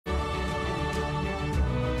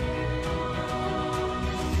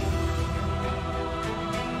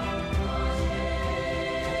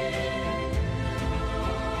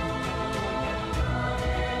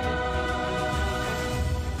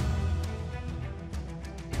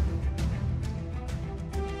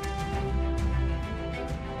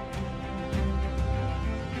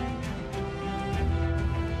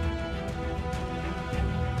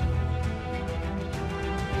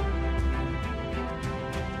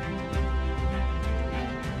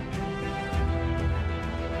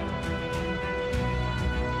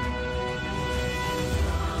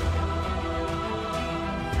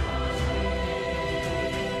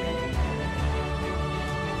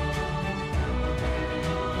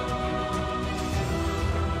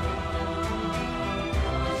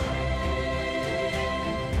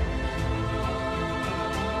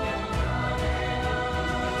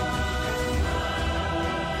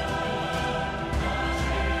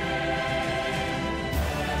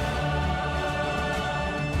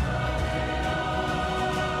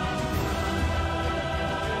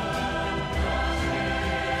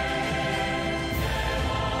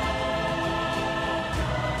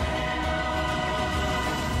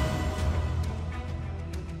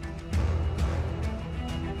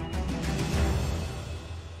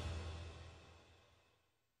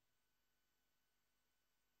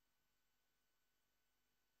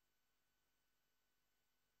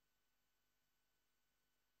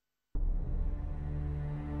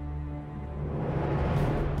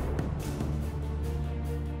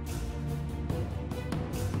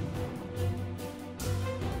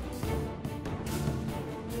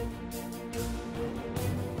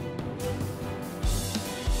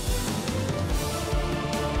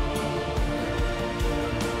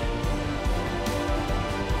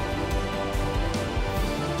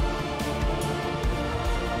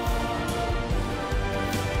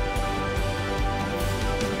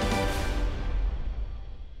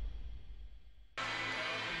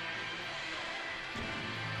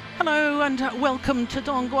Hello and welcome to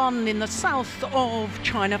Dongguan in the south of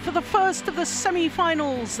China for the first of the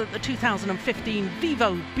semi-finals at the 2015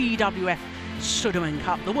 VIVO BWF Sudirman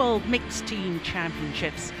Cup, the World Mixed Team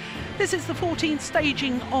Championships. This is the 14th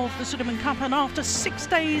staging of the Sudirman Cup, and after 6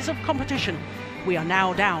 days of competition, we are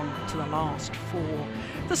now down to the last 4.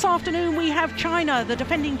 This afternoon we have China, the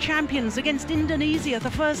defending champions, against Indonesia,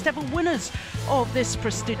 the first ever winners of this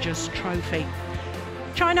prestigious trophy.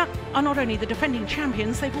 China are not only the defending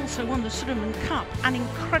champions, they've also won the Sudirman Cup an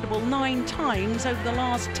incredible 9 times over the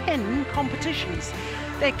last 10 competitions.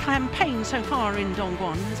 Their campaign so far in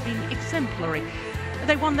Dongguan has been exemplary.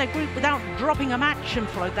 They won their group without dropping a match and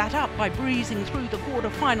followed that up by breezing through the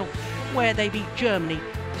quarter-final, where they beat Germany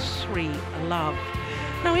 3-0.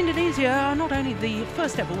 Now, Indonesia are not only the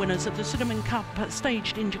first ever winners of the Sudirman Cup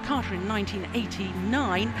staged in Jakarta in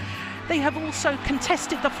 1989, they have also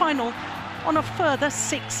contested the final on a further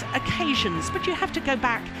 6 occasions, but you have to go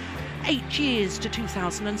back 8 years to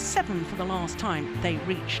 2007 for the last time they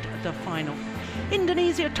reached the final.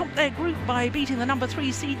 Indonesia topped their group by beating the number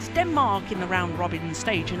 3 seeds Denmark in the round-robin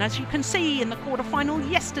stage, and as you can see in the quarter-final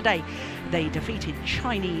yesterday, they defeated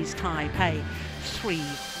Chinese Taipei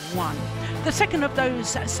 3-1. The second of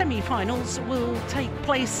those semi-finals will take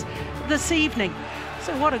place this evening.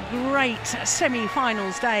 So what a great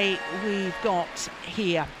semi-finals day we've got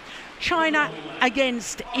here. China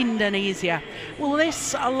against Indonesia. Well,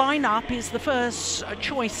 this lineup is the first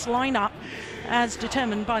choice lineup as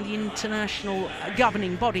determined by the international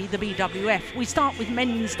governing body, the BWF. We start with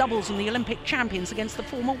men's doubles and the Olympic champions against the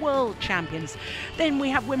former world champions. Then we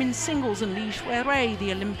have women's singles and Li Shuirui,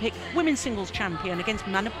 the Olympic women's singles champion, against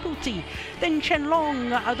Manaputi. Then Chen Long,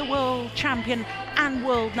 the world champion and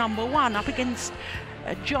world #1, up against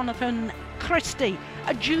Jonathan Christie,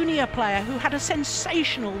 a junior player who had a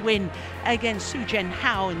sensational win against Su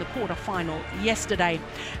Zhenhao in the quarter-final yesterday.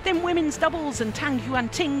 Then women's doubles and Tang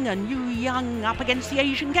Yuanting and Yu Yang up against the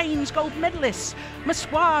Asian Games gold medalists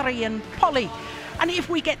Maswari and Polly. And if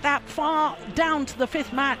we get that far down to the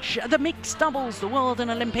 5th match, the mixed doubles, the world and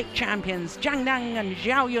Olympic champions Zhang Nan and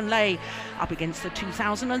Zhao Yunlei up against the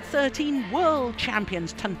 2013 world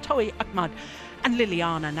champions Tantoy Ahmad and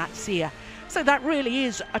Liliana Natsir. So that really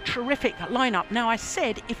is a terrific lineup. Now, I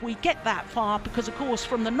said if we get that far, because of course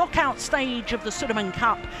from the knockout stage of the Sudirman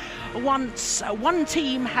Cup, once one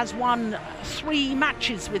team has won 3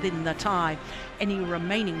 matches within the tie, any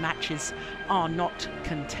remaining matches are not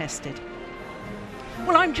contested.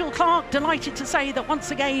 Well, I'm Jill Clark, delighted to say that once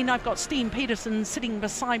again I've got Steen Petersen sitting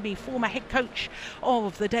beside me, former head coach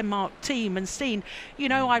of the Denmark team. And Steen, you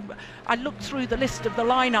know, I looked through the list of the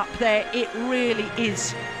lineup there. It really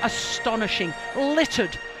is astonishing,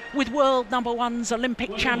 littered with world #1s,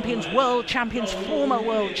 Olympic champions, world champions, former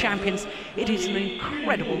world champions. It is an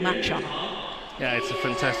incredible matchup. Yeah, it's a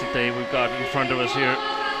fantastic day we've got in front of us here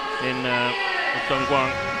in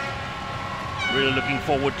Dongguan. Really looking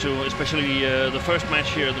forward to especially the first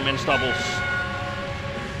match here, the men's doubles.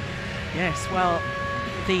 Yes, well,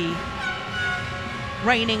 the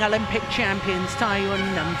reigning Olympic champions Tai Yun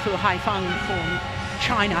and Fu Haifeng from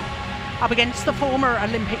China up against the former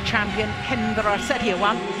Olympic champion Hendra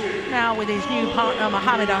Setiawan. Now with his new partner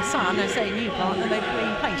Mohamed Hassan, I say new partner, they've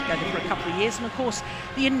been playing together for a couple of years, and of course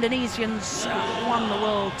the Indonesians won the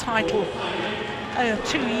world title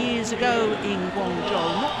 2 years ago in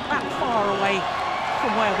Guangzhou, not that far away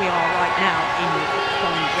from where we are right now in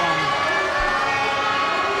Dongguan.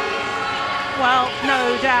 Well,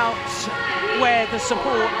 no doubt where the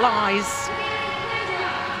support lies.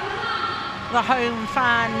 The home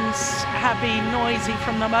fans have been noisy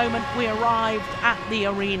from the moment we arrived at the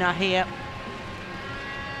arena here.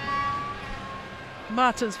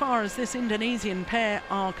 But as far as this Indonesian pair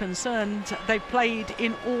are concerned, they've played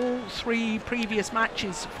in all 3 previous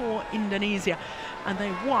matches for Indonesia, and they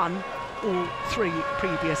won all 3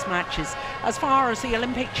 previous matches. As far as the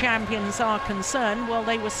Olympic champions are concerned, well,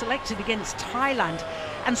 they were selected against Thailand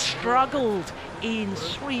and struggled in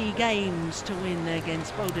 3 games to win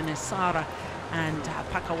against Bodanisara and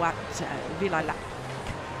Pakawat Vilalak.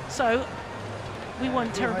 So we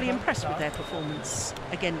weren't terribly impressed with their performance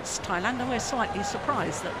against Thailand, and we're slightly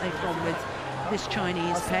surprised that they've gone with this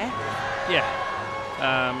Chinese pair. Yeah,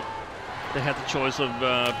 they had the choice of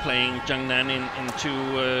playing Zhang Nan in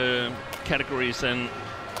 2 categories, and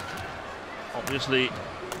obviously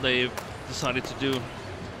they've decided to do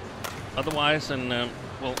otherwise, and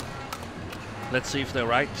well, let's see if they're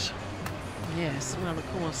right. Yes, well, of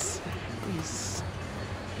course, these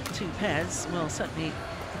 2 pairs, well, certainly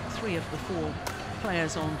 3 of the 4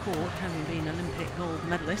 players on court having been Olympic gold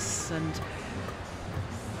medalists and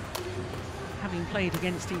having played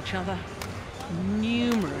against each other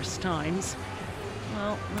numerous times,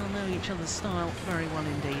 well, they'll know each other's style very well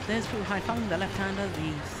indeed. There's Fu Haifeng, the left-hander,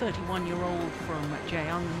 the 31-year-old from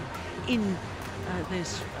Jiang in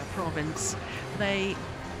this province. They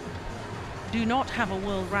do not have a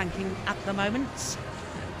world ranking at the moment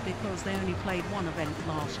because they only played one event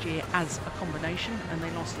last year as a combination, and they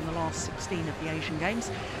lost in the last 16 of the Asian Games,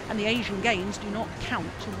 and the Asian Games do not count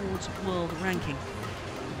towards world ranking.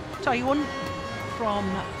 Taiyuan from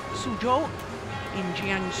Suzhou in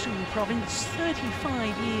Jiangsu province,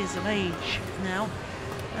 35 years of age now,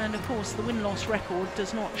 and of course the win-loss record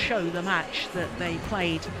does not show the match that they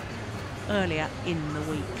played earlier in the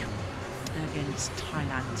week against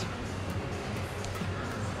Thailand.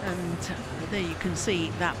 And there you can see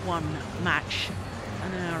that one match,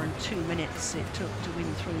 an hour and 2 minutes it took to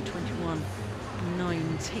win through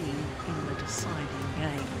 21-19 in the deciding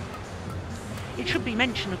game. It should be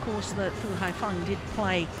mentioned, of course, that Fu Haifeng did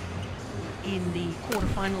play in the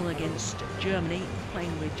quarter-final against Germany,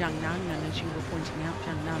 playing with Zhang Nan, and as you were pointing out,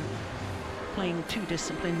 Zhang Nan playing two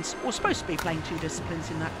disciplines, or supposed to be playing two disciplines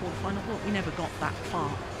in that quarter-final, but we never got that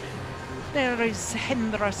far. There is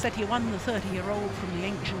Hendra Setiawan, the 30-year-old from the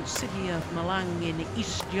ancient city of Malang in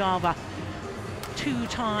East Java,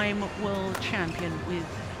 two-time world champion with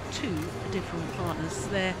two different partners.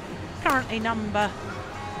 They're currently number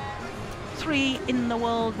 3 in the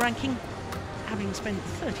world ranking, having spent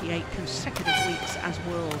 38 consecutive weeks as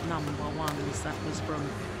world number 1s. That was from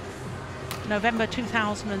November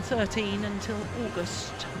 2013 until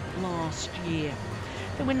August last year.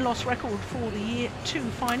 The win-loss record for the year, 2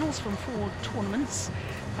 finals from 4 tournaments,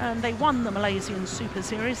 and they won the Malaysian Super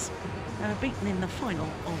Series, beaten in the final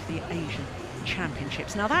of the Asian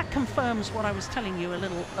Championships. Now that confirms what I was telling you a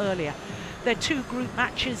little earlier. Their 2 group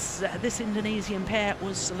matches, this Indonesian pair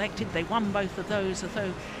was selected. They won both of those,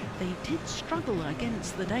 although they did struggle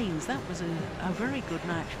against the Danes. That was a very good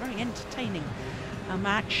match, very entertaining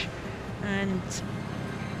match. And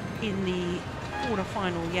in the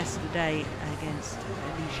quarter-final yesterday against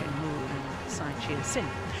Li Shenwu and Sai Chia Sin.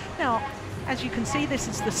 Now, as you can see, this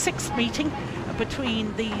is the 6th meeting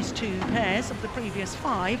between these 2 pairs of the previous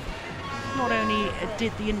 5. Not only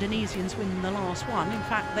did the Indonesians win the last one, in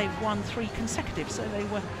fact they've won 3 consecutive, so they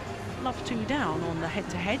were love 2 down on the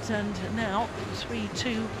head-to-head, and now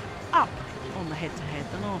 3-2 up on the head-to-head,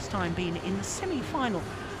 the last time being in the semi-final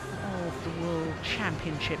of the World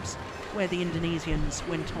Championships, where the Indonesians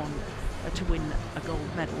went on to win a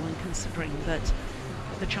gold medal. And considering that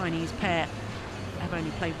the Chinese pair have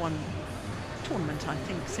only played 1 tournament, I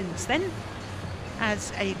think, since then,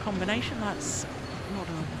 as a combination, that's not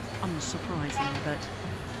unsurprising, but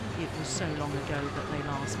it was so long ago that they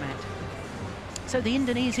last met. So the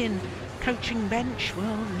Indonesian coaching bench,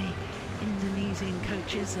 well, the Indonesian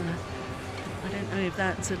coaches, I don't know if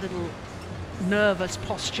that's a little nervous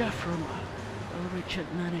posture from Richard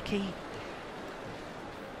Manaki.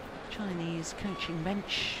 Chinese coaching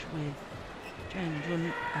bench with Zhang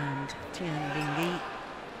Jun and Tian Lingyi.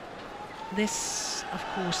 This, of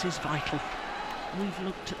course, is vital. We've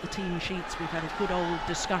looked at the team sheets, we've had a good old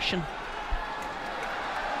discussion,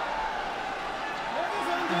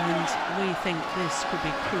 and we think this could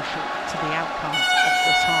be crucial to the outcome of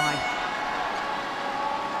the tie.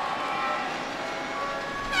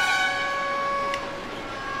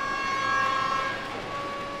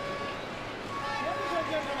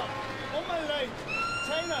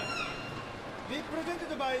 China,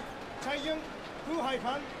 represented by Taiyuan Fu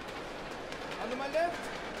Haifeng. On my left,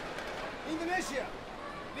 Indonesia,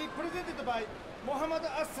 represented by Muhammad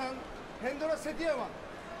Hassan Hendra Setiawan.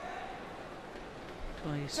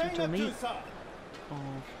 Sutami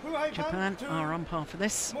of Japan, our umpire for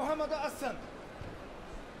this. Muhammad Hassan.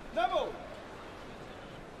 Double.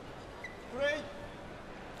 Great.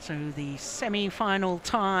 So the semi-final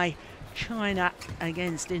tie, China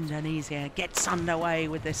against Indonesia, gets underway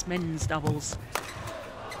with this men's doubles.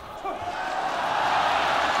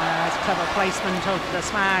 Nice clever placement of the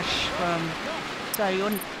smash from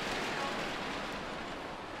Taiyuan.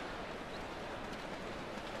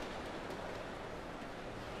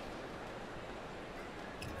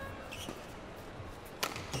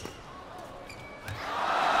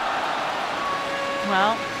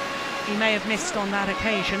 Well, he may have missed on that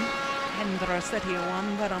occasion, Hendra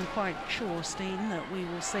Setiawan, but I'm quite sure, Steen, that we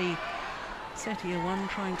will see Setiawan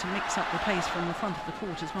trying to mix up the pace from the front of the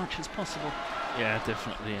court as much as possible. Yeah,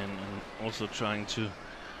 definitely, and also trying to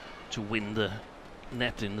win the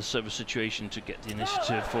net in the service situation to get the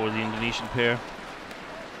initiative for the Indonesian pair.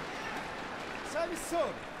 Service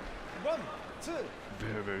 1, 2.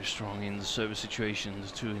 Very, very strong in the service situation, the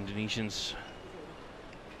 2 Indonesians.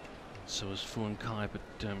 So is Fu and Kai, but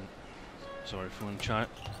Sorry for one child.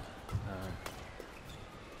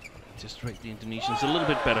 Just rate the Indonesians a little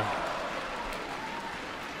bit better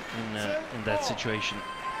in that situation.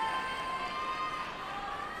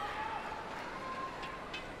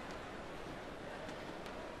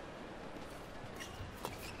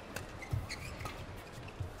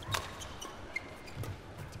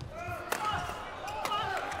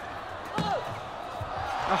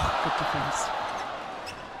 Oh, good defense.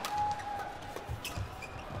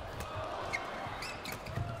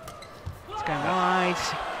 It's going wide.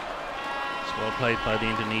 It's well played by the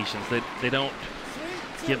Indonesians. They don't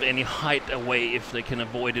give any height away if they can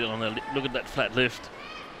avoid it on a look at that flat lift.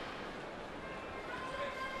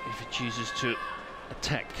 If he chooses to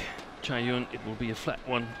attack Chayun, it will be a flat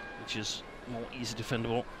one, which is more easy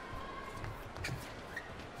defendable.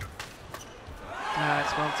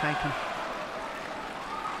 It's well taken.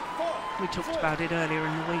 We talked about it earlier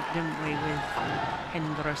in the week, didn't we, with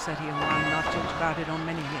Hendra Setiawan. I've talked about it on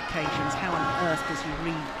many occasions. How on earth does he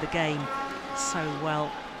read the game so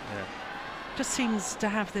well? Yeah. Just seems to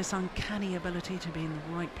have this uncanny ability to be in the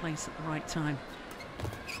right place at the right time.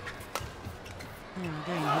 There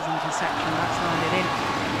again, his interception, that's landed in.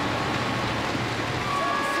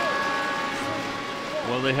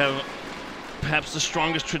 Well, they have perhaps the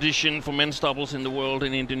strongest tradition for men's doubles in the world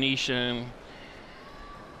in Indonesia.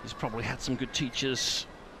 He's probably had some good teachers.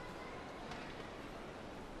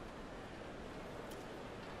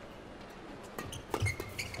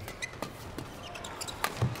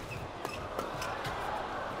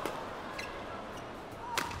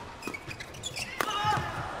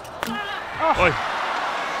 Oh.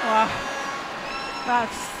 Wow.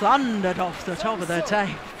 That's thundered off the top of the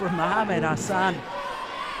tape from Mohamed Hassan.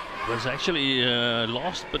 It was actually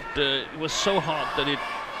lost, but it was so hard that it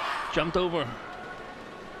jumped over.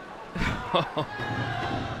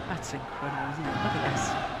 That's incredible, isn't it? Look at this.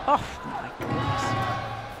 Oh my goodness.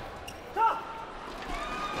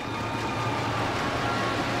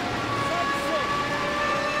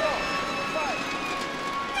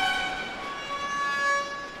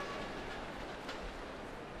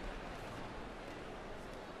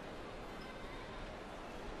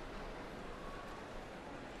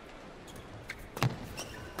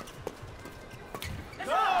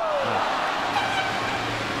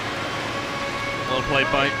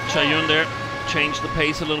 Played by Chayun there, changed the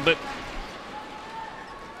pace a little bit.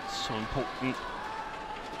 So important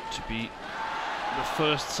to be the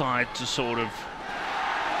first side to sort of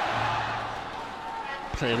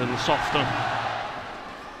play a little softer.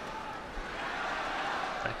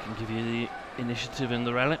 That can give you the initiative in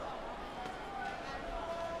the rally.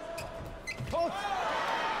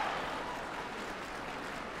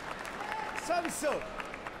 Service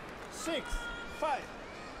 6-5.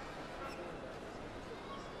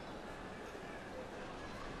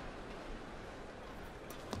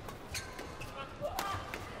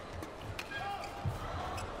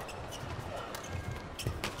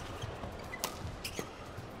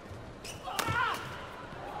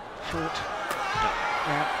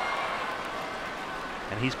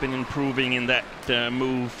 And he's been improving in that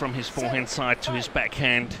move from his forehand side to his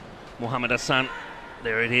backhand. Mohamed Hassan,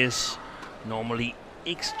 there it is. Normally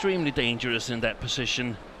extremely dangerous in that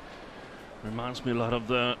position. Reminds me a lot of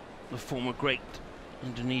the former great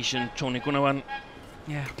Indonesian Choni Gunawan.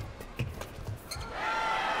 Yeah.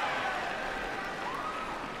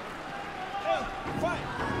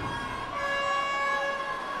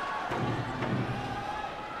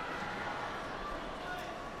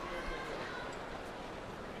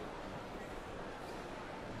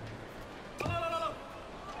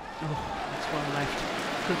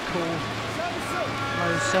 Good call.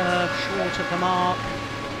 Low serve, short of the mark.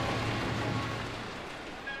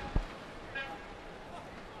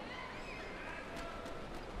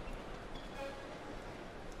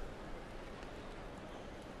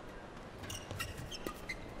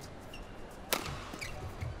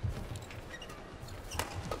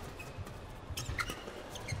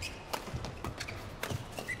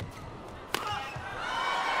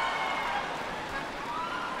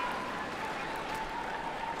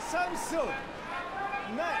 Samsung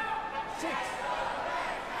 9-6.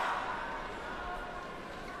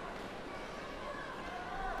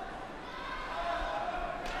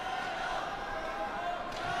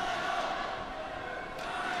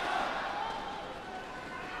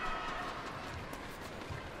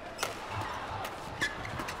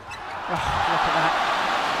 Oh, look at that.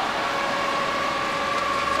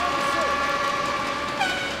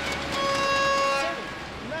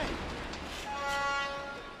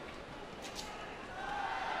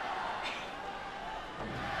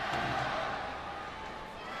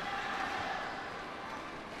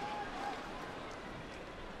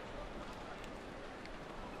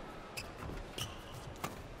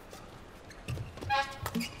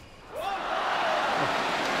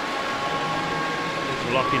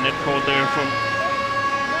 lucky net cord there from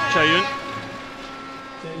Chayun.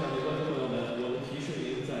 现场的观众朋友们，我们提示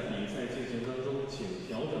您在比赛进行当中，请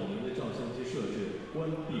调整您的照相机设置，关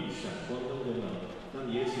闭闪光灯功能。那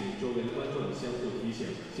么也请周围的观众相互提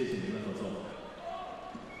醒，谢谢您的合作。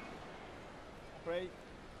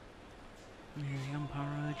 Yeah, the umpire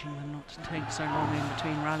urging them not to take so long in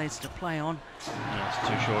between rallies to play on. Yeah, it's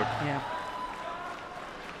too short. Yeah.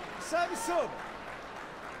 Service sub.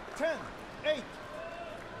 10, 8.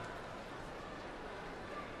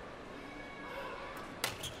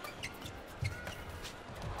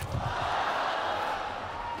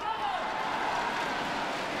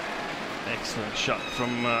 Excellent shot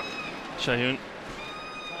from Chayun.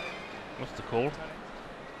 What's the call?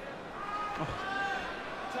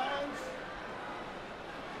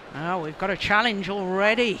 Oh, we've got a challenge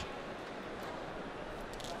already.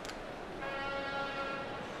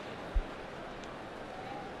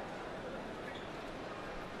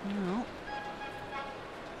 Well,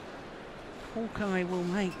 Hawkeye will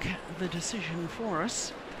make the decision for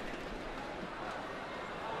us.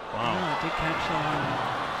 Wow. Oh, it did catch the line.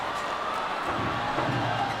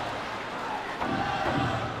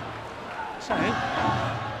 So,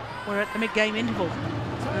 we're at the mid-game interval.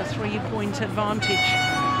 A 3-point advantage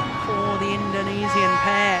for the Indonesian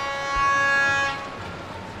pair.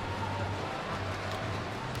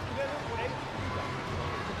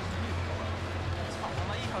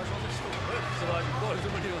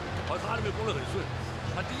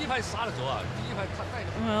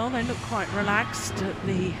 Well, they look quite relaxed at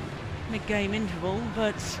the mid-game interval,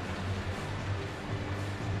 but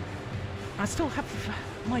I still have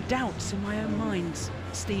my doubts in my own mind,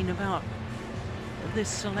 Steen, about this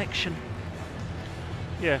selection.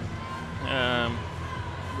 Yeah.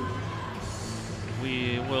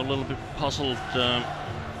 We were a little bit puzzled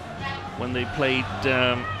when they played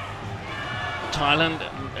Thailand,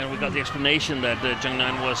 and we got the explanation that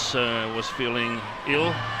Jungnan was feeling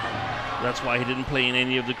ill. That's why he didn't play in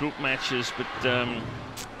any of the group matches. But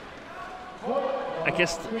I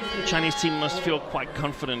guess the Chinese team must feel quite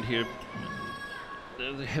confident here.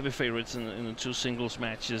 They're the heavy favorites in the 2 singles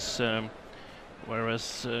matches,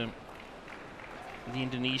 whereas the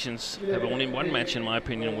Indonesians have only 1 match, in my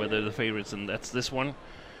opinion, where they're the favorites, and that's this one.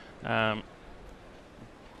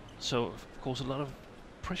 So, of course, a lot of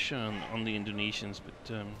pressure on the Indonesians,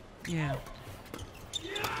 but yeah,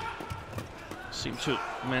 seem to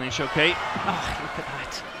manage okay. Oh, look at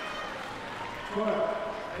that.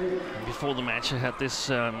 Before the match, I had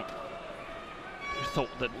this thought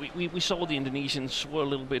that we saw the Indonesians were a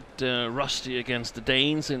little bit rusty against the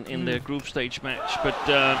Danes in their group stage match, but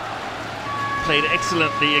played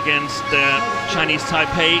excellently against Chinese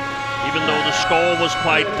Taipei. Even though the score was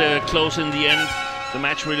quite close in the end, the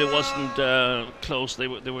match really wasn't close. They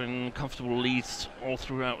were in comfortable leads all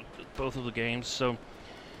throughout both of the games. So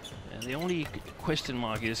the only question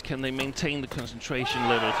mark is, can they maintain the concentration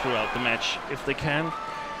level throughout the match? If they can,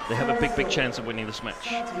 they have a big chance of winning this match.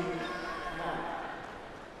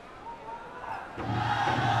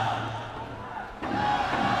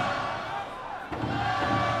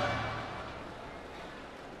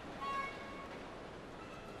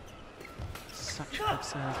 Such a good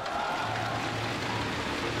serve.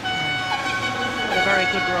 A very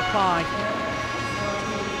good reply.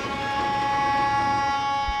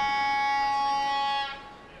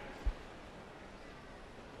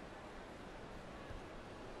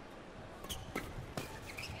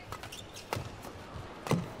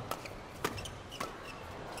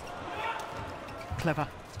 Clever.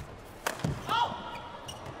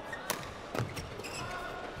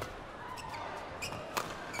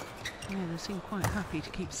 Yeah, they seem quite happy to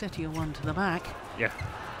keep Setia 1 to the back. Yeah.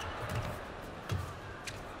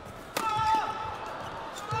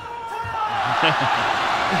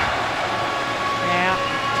 Yeah.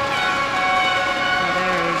 So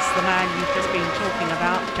there is the man you've just been talking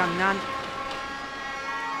about, Jungnan.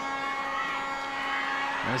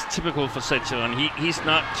 It's typical for Setia, he's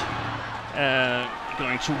not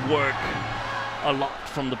going to work a lot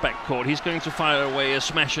from the backcourt. He's going to fire away a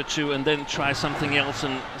smash or 2 and then try something else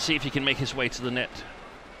and see if he can make his way to the net.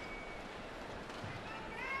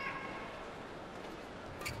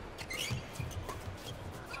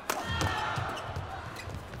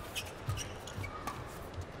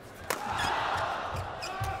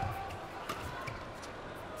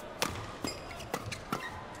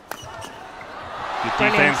 Good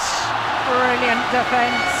defense. Brilliant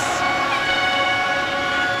defense.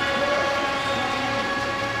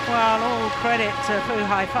 Well, all credit to Fu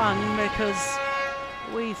Haifeng, because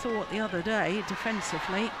we thought the other day,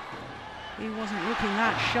 defensively, he wasn't looking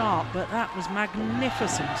that sharp, but that was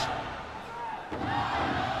magnificent.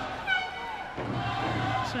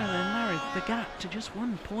 So they narrowed the gap to just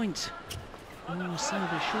 1 point. Oh,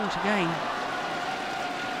 service short again.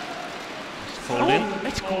 It's called in.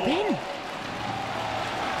 It's called in.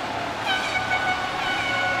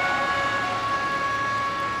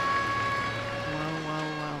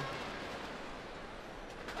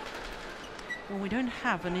 Well, we don't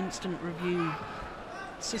have an instant review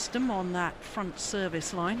system on that front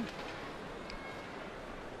service line.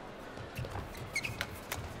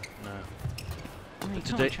 No. You But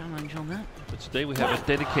can't challenge on that. But today we have a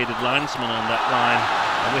dedicated linesman on that line,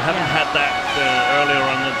 and we haven't had that earlier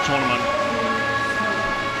on in the tournament.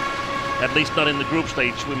 At least not in the group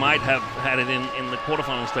stage. We might have had it in the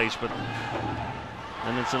quarterfinal stage, but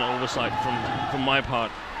then it's an oversight from my part.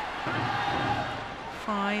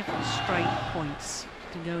 5 straight points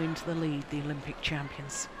to go into the lead, the Olympic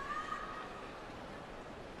champions.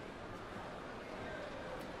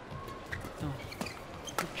 Oh,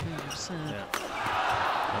 good change of serve. Yeah.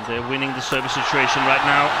 And they're winning the service situation right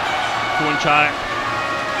now. Kuanchai.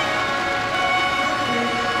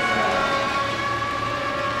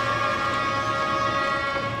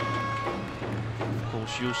 Of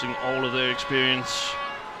course, using all of their experience.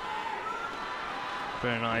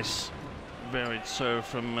 Very nice. Varied serve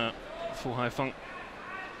from Fu Haifeng.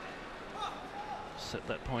 Set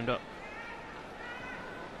that point up.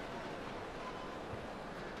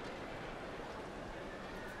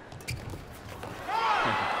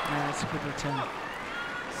 Yeah, that's a good return.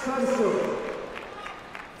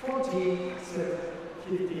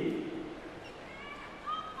 47-15.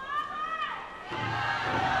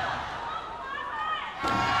 I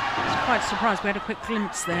was quite surprised. We had a quick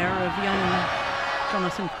glimpse there of young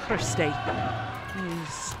Jonathan Christie,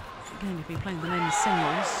 who's going to be playing the men's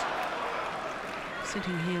singles.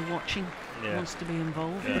 Sitting here watching, wants to be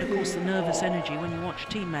involved, but of course the nervous energy when you watch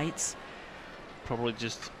teammates. Probably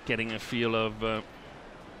just getting a feel of the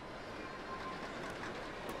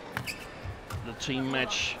team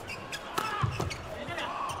match.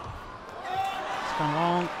 It's gone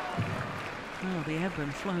long. Oh, the ebb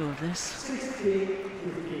and flow of this.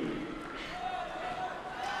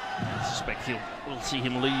 I suspect we'll see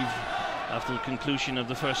him leave after the conclusion of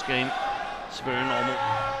the first game. It's very normal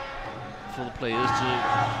for the players to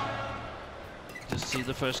just see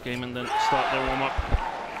the first game and then start their warm-up.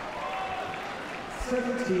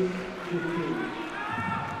 17-15.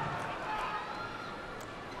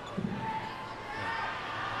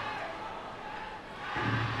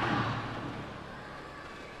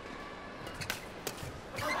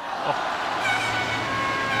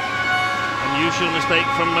 Unusual mistake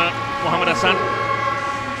from Mohammad Hassan.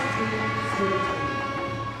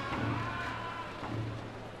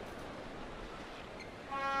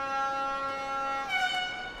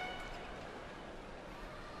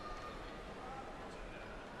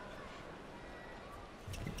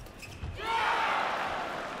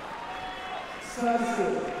 Service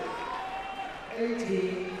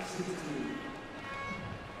 18-16.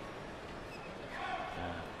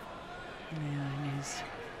 Yeah, in his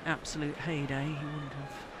absolute heyday, he wouldn't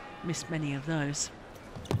have missed many of those.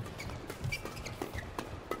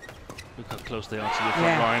 Look how close they are to the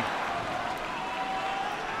front line.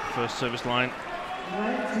 First service line.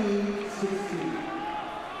 19-16.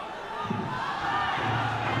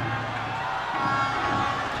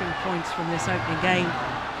 2 points from this opening game.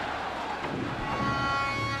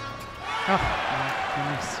 Oh, my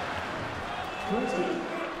goodness. 20.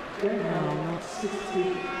 Oh, not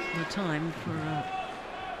 16. the time for a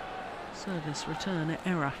service return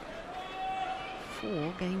error.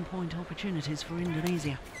 4 game point opportunities for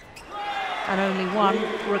Indonesia. And only 1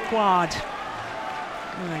 required.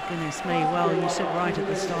 My goodness me. Well, you said right at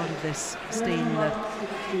the start of this, Steen, the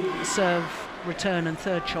serve, return and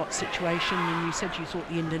third shot situation, and you said you thought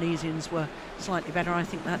the Indonesians were slightly better. I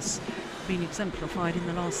think that's been exemplified in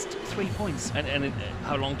the last 3 points. And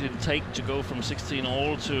how long did it take to go from 16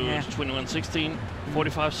 all to 21-16?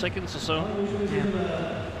 45 seconds or so?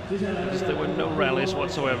 Yeah. Because there were no rallies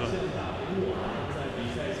whatsoever.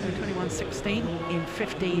 So 21-16 in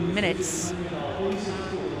 15 minutes.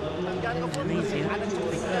 Indonesia, a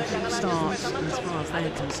perfect start as far as they're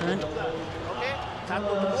concerned.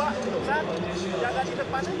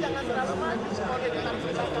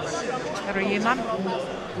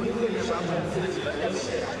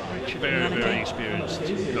 Very experienced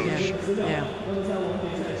coach. Yeah.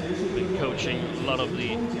 Been coaching a lot of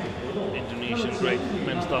the Indonesian great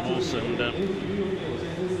men's doubles, and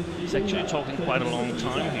he's actually talking quite a long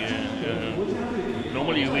time here.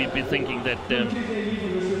 Normally we'd be thinking that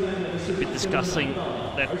we'd be discussing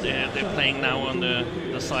that they're playing now on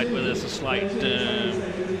the side where there's a slight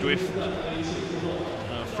drift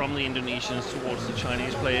from the Indonesians towards the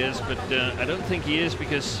Chinese players, but I don't think he is,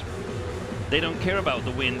 because they don't care about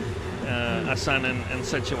the wind. Asan and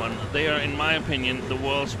Sechewan, they are, in my opinion, the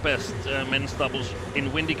world's best men's doubles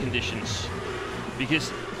in windy conditions,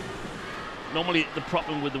 because normally the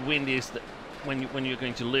problem with the wind is that when you're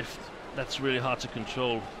going to lift, that's really hard to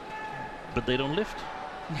control, but they don't lift.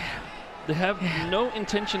 They have no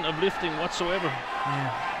intention of lifting whatsoever.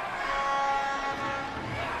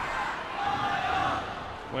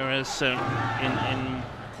 Whereas in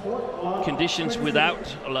conditions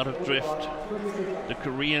without a lot of drift, the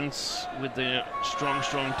Koreans with their strong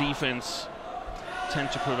defense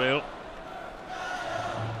tend to prevail.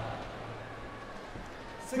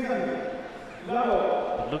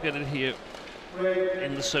 But look at it here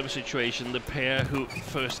in the service situation. The pair who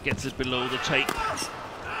first gets it below the tape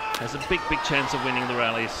has a big chance of winning the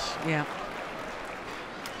rallies. Yeah.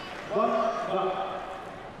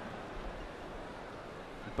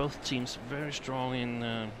 Both teams very strong in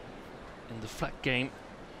the flat game,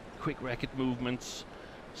 quick racket movements.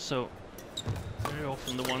 So very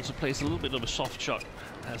often the ones who plays a little bit of a soft shot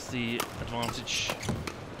has the advantage.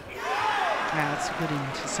 Yeah, that's a good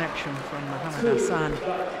interception from Mohamed Hassan.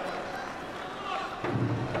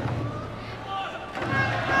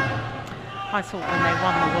 I thought when they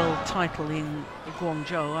won the world title in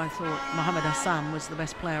Guangzhou, I thought Mohamed Hassan was the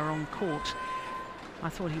best player on court. I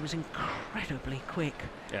thought he was incredibly quick.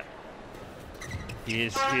 Yeah, he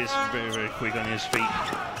is very quick on his feet.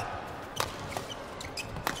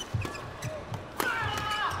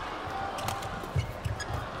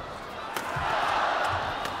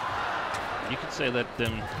 You could say that.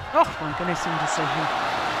 Oh my goodness, indecision.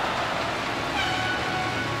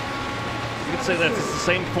 You could say that it's the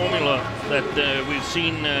same formula that we've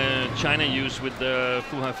seen China use with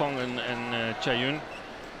Fu Haifeng and Cha Yun,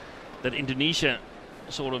 that Indonesia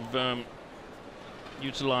sort of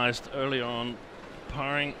utilized early on,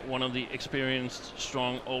 pairing one of the experienced,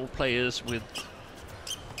 strong old players with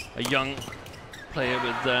a young player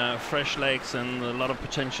with fresh legs and a lot of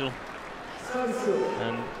potential.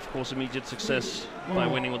 And of course immediate success by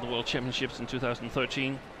winning with the World Championships in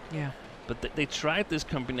 2013. Yeah. But they tried this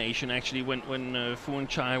combination actually when Fu and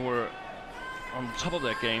Chai were on the top of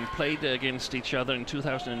their game, played against each other in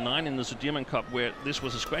 2009 in the Sudirman Cup, where this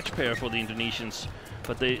was a scratch pair for the Indonesians,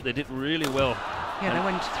 but they did really well. Yeah, they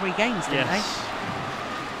went to 3 games, didn't they?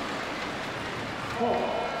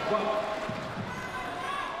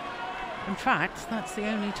 In fact, that's the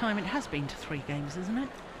only time it has been to 3 games, isn't it?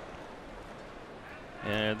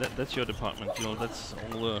 Yeah, that's your department, you know, that's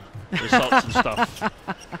all the results and stuff.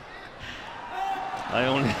 I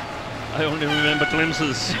only remember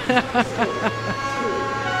glimpses.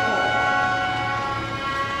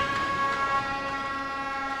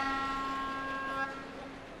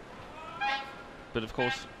 But of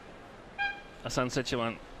course, Asan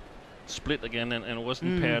Sechewan split again and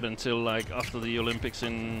wasn't paired until like after the Olympics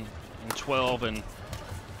in 12, and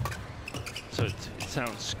so it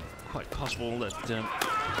sounds quite possible that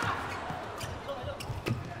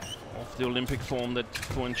of the Olympic form that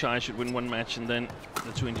Fu and Chai should win one match and then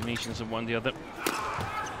the 2 Indonesians have won the other.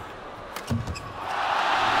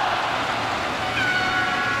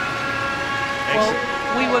 Well,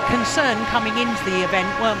 we were concerned coming into the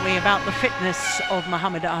event, weren't we, about the fitness of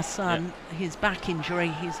Mohamed Hassan. His back injury,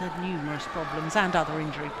 he's had numerous problems and other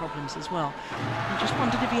injury problems as well. I just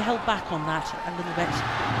wondered if he held back on that a little bit.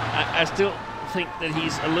 I still think that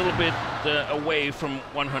he's a little bit away from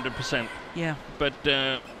 100%. Yeah. But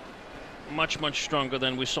much stronger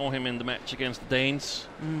than we saw him in the match against the Danes.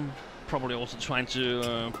 Probably also trying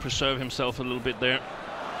to preserve himself a little bit there.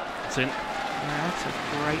 That's in. Yeah, that's a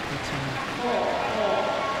great return.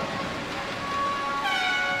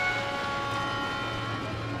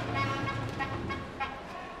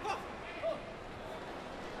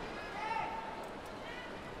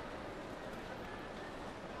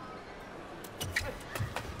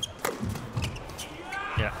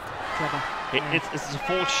 Yeah. Clever. It's a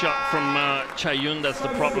forward shot from Cha Yun that's the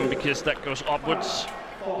problem, because that goes upwards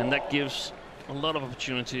and that gives a lot of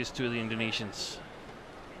opportunities to the Indonesians.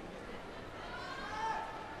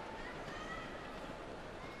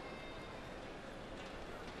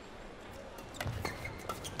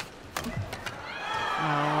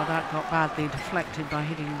 Oh, that got badly deflected by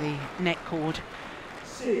hitting the net cord.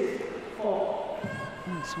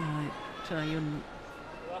 That's why Cha Yun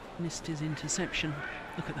missed his interception.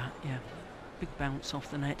 Look at that, yeah. Big bounce off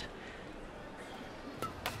the net.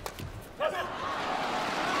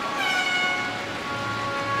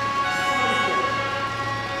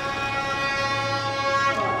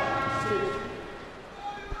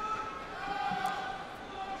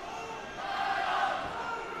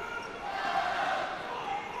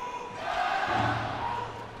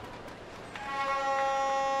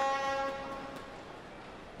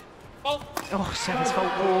 Oh, service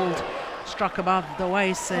fault called. Struck above the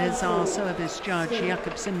waist, says our service judge,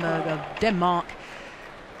 Jakob Simberg of Denmark.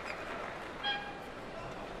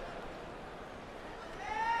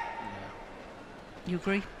 You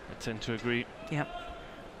agree? I tend to agree. Yep.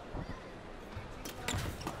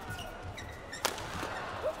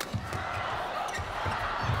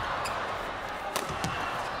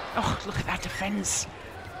 Oh, look at that defence.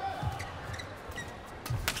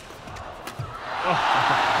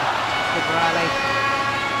 Oh. Good rally.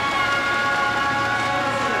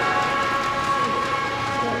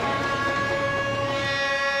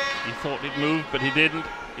 He thought it moved, but he didn't.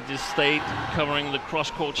 It just stayed covering the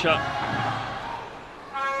cross-court shot.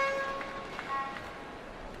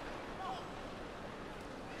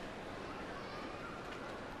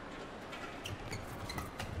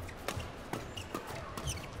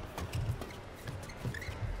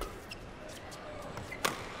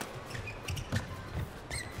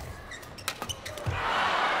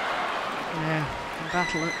 Yeah,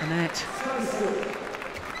 battle at the net.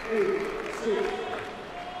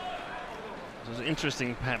 It's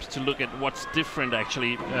interesting, perhaps, to look at what's different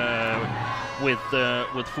actually with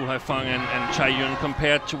Fu Haifeng and Chai Yun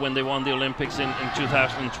compared to when they won the Olympics in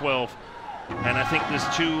 2012. And I think there's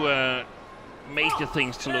two major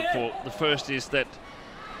things to look for. The first is that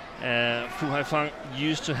Fu Haifeng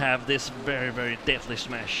used to have this very, very deadly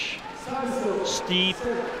smash, steep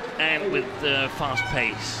and with fast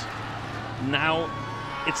pace. Now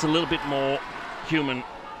it's a little bit more human,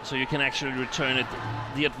 so you can actually return it.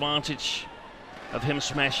 The advantage of him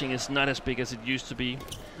smashing is not as big as it used to be.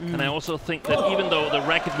 And I also think that even though the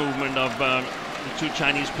racket movement of the two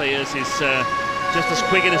Chinese players is just as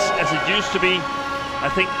quick as it used to be, I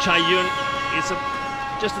think Chai Yun is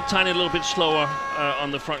just a tiny little bit slower on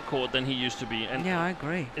the front court than he used to be. And yeah, I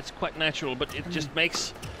agree. It's quite natural, but it just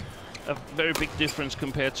makes a very big difference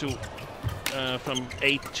compared to from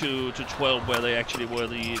 8 to 12, where they actually were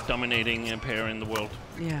the dominating pair in the world.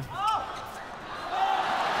 Yeah.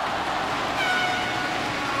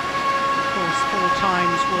 Of course, 4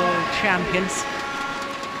 times world champions.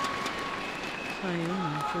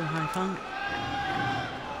 Fu Haifeng.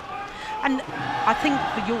 And I think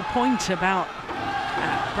for your point about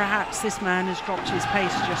perhaps this man has dropped his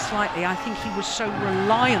pace just slightly, I think he was so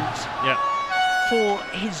reliant for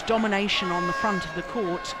his domination on the front of the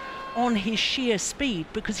court on his sheer speed,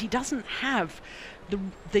 because he doesn't have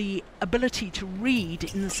the ability to read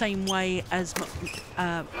in the same way as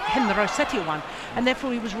Hendro Setiawan, and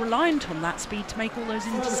therefore he was reliant on that speed to make all those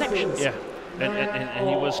interceptions. Yeah, and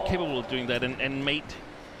he was capable of doing that and made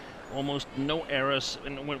almost no errors.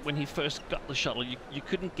 And when he first got the shuttle, you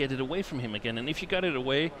couldn't get it away from him again. And if you got it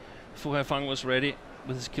away, Fu Haifeng was ready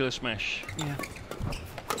with his killer smash. Yeah.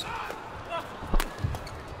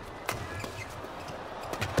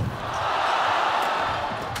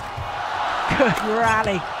 Good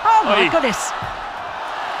rally. Oh my goodness.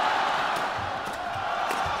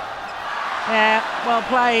 Yeah, well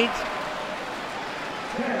played.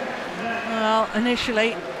 Well,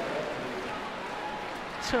 initially,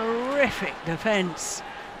 terrific defense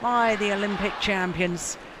by the Olympic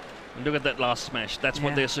champions. And look at that last smash. That's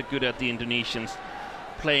what they're so good at, the Indonesians.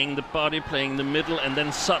 Playing the body, playing the middle, and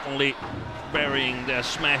then suddenly varying their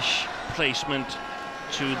smash placement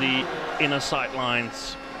to the inner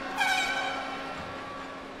sidelines.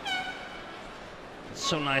 It's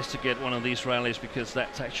so nice to get one of these rallies, because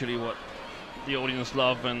that's actually what the audience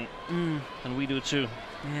love, and we do too.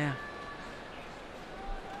 Yeah.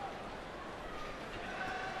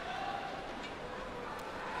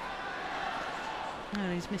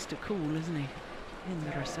 Oh, he's Mr. Cool, isn't he? In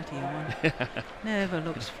the Rossetti one. Never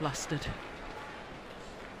looks flustered.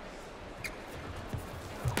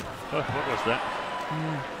 Oh, what was that?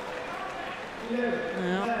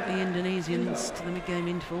 Well, the Indonesians to the mid-game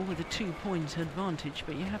interval with a 2-point advantage,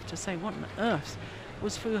 but you have to say, what on earth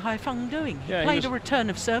was Fu Haifeng doing? He played a return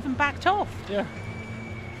of serve and backed off. Yeah.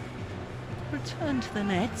 Return to the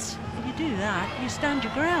nets. If you do that, you stand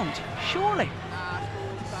your ground, surely.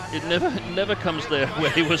 It never comes there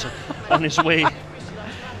where he was on his way.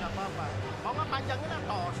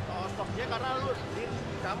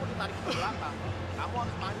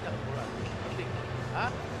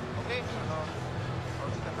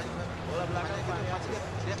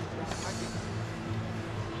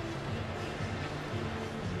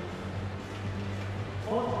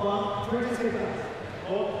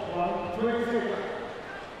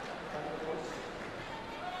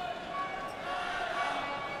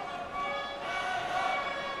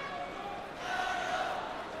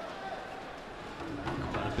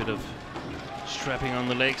 Quite a bit of strapping on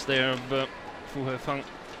the legs there of Fu Haifeng.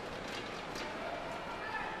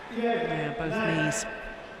 Yeah, both knees.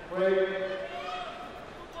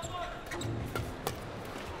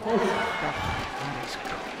 Oh, that is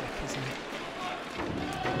quick, isn't it?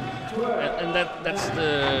 And that's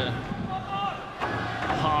the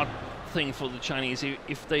hard thing for the Chinese.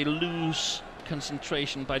 If they lose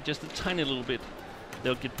concentration by just a tiny little bit,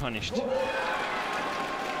 they'll get punished. Well,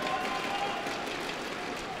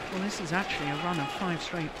 this is actually a run of 5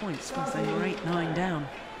 straight points because they were 8-9 down.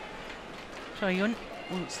 Yun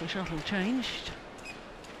wants the shuttle changed,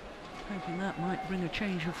 hoping that might bring a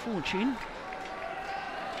change of fortune.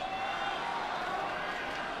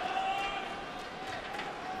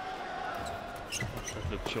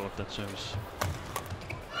 That looked short, that service.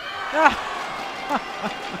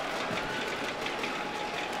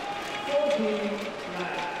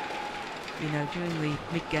 You know, during the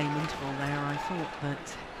mid-game interval there, I thought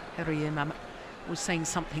that Heriyama was saying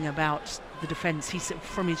something about the defence. He said,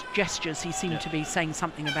 from his gestures, he seemed to be saying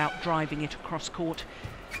something about driving it across court.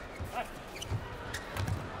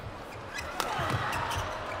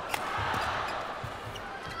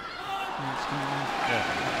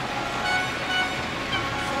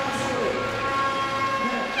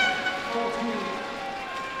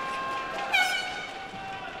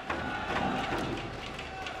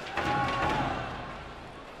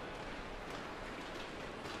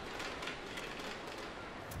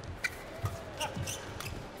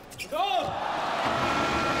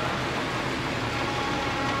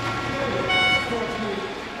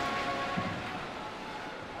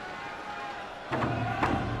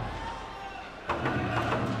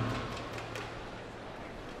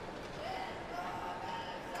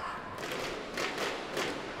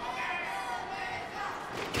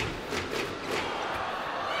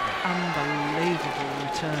 Unbelievable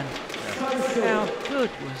return. How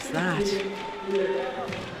good was that?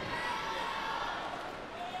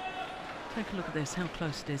 Take a look at this, how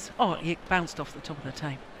close it is. Oh, it bounced off the top of the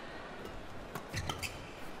tape.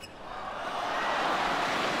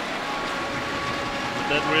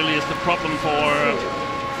 That really is the problem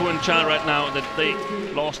for Fu and Cha right now, that they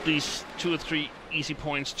lost these 2 or 3 easy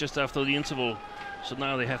points just after the interval. So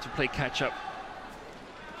now they have to play catch up.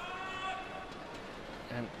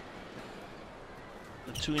 And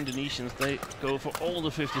the 2 Indonesians, they go for all the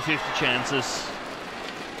 50-50 chances.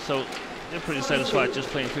 So they're pretty satisfied just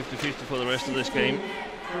playing 50-50 for the rest of this game.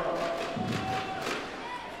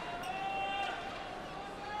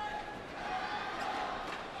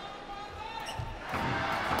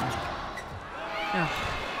 Oh,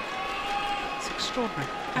 it's extraordinary,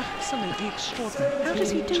 absolutely extraordinary. How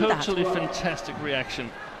does he do that? Totally fantastic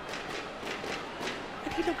reaction.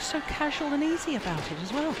 And he looks so casual and easy about it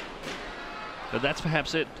as well. But that's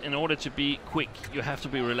perhaps it. In order to be quick, you have to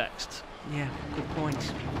be relaxed. Yeah, good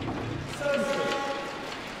point.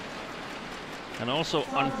 And also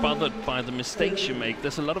unbothered by the mistakes you make.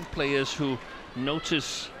 There's a lot of players who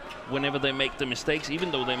notice whenever they make the mistakes,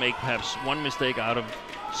 even though they make perhaps 1 mistake out of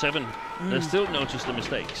 7, they still notice the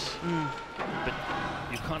mistakes. But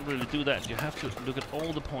you can't really do that. You have to look at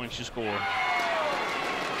all the points you score.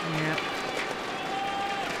 Yeah.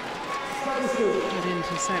 Good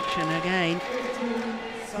interception again.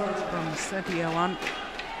 That's from Setiawan.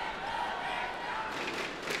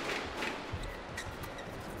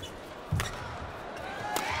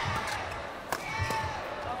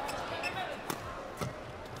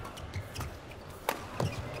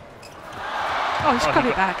 Oh, he's got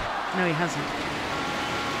it back. No, he hasn't.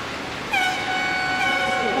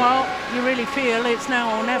 Well, you really feel it's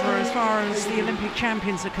now or never as far as the Olympic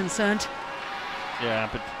champions are concerned. Yeah,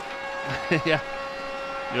 but yeah,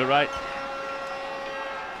 you're right.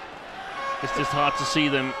 It's just hard to see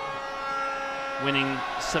them winning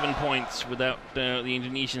 7 points without the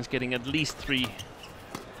Indonesians getting at least 3.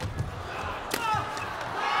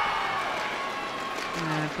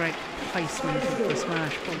 Great placement of the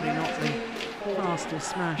smash, probably not the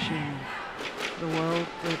fastest smash in the world,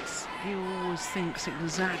 but he always thinks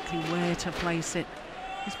exactly where to place it.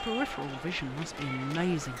 His peripheral vision must be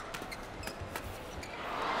amazing.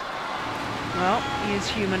 Well, he is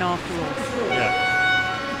human after all. Yeah.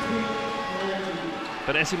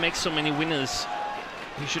 But as he makes so many winners,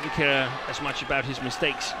 he shouldn't care as much about his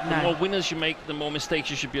mistakes. No. The more winners you make, the more mistakes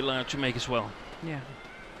you should be allowed to make as well. Yeah.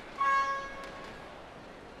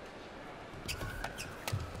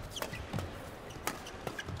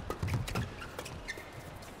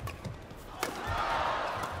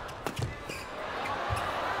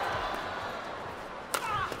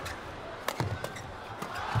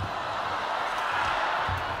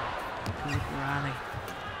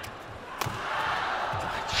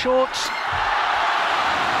 Short.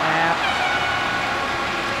 Yeah.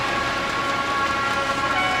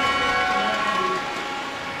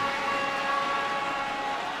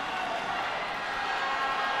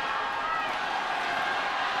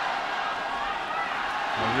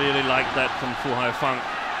 Really like that from Fu Haifeng.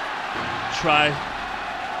 Try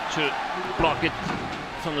to block it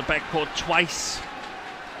from the backcourt twice.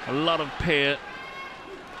 A lot of pair.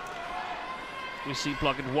 We see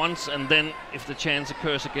block it once, and then if the chance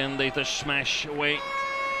occurs again, they just smash away.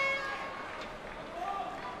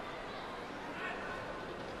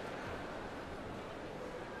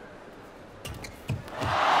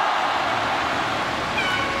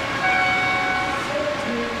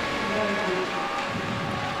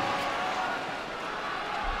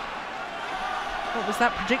 What was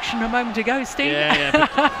that prediction a moment ago, Steve? Yeah,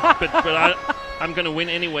 but I'm going to win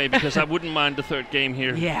anyway, because I wouldn't mind the third game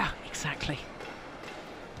here. Yeah, exactly.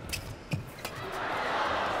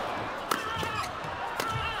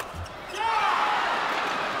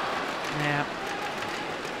 Yeah.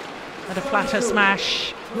 At a flatter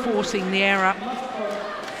smash, forcing the error.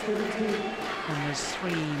 And there's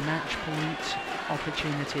 3 match point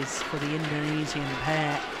opportunities for the Indonesian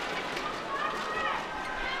pair.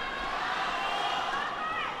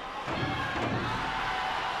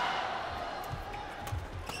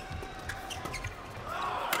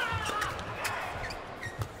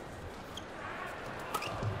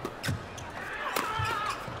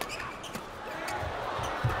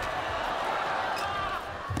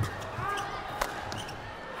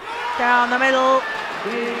 Down the middle,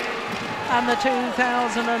 and the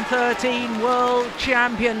 2013 World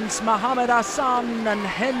Champions Muhammad Hassan and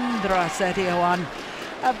Hendra Setiawan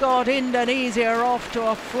have got Indonesia off to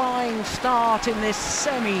a flying start in this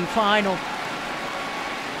semi-final.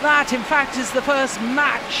 That, in fact, is the first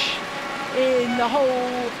match in the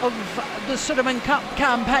whole of the Sudirman Cup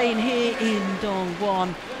campaign here in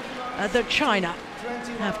Dongguan that China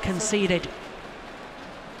have conceded.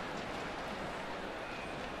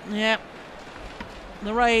 Yeah,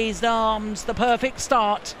 the raised arms, the perfect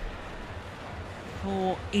start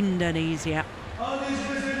for Indonesia.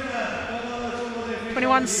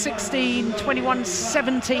 21-16,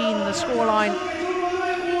 21-17 the scoreline.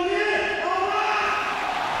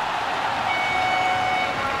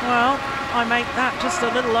 Well, I make that just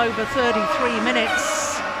a little over 33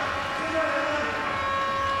 minutes.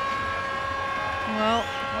 Well,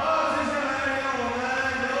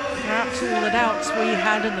 perhaps all the doubts we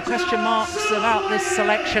had and the question marks about this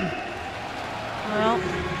selection. Well,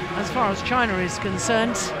 as far as China is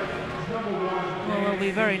concerned, well, they'll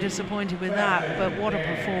be very disappointed with that, but what a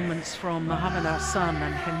performance from Muhammad Hassan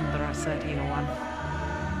and Hendra Setiawan.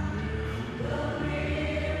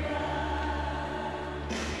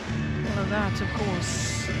 Well, that, of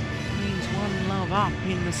course, means 1 love up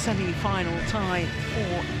in the semi-final tie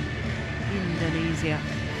for Indonesia.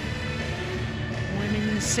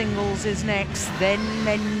 Women's singles is next, then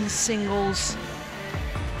men's singles.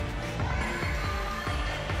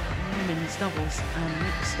 Women's doubles and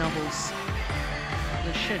mixed doubles.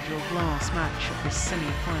 The scheduled last match of this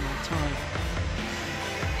semi-final tie.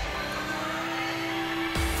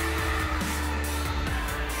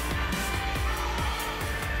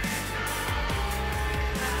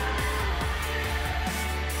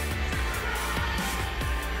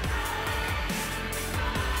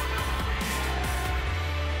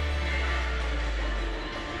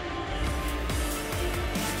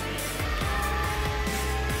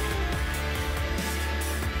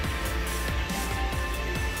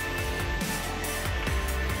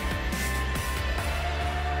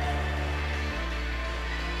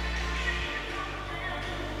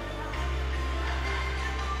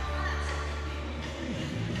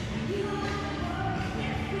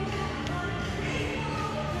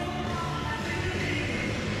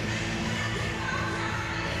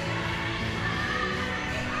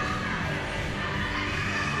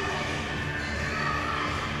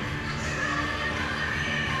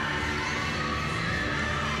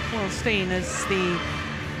 Seen as the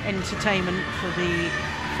entertainment for the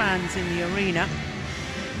fans in the arena.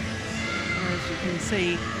 As you can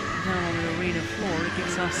see down on the arena floor, it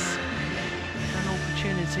gives us an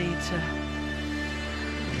opportunity to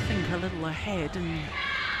think a little ahead, and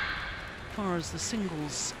as far as the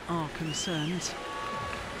singles are concerned.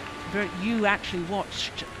 You actually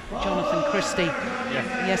watched Jonathan Christie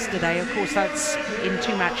yesterday. Of course, that's in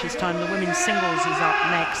 2 matches' time. The women's singles is up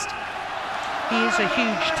next. He is a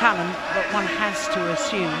huge talent, but one has to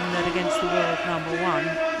assume that against the world #1,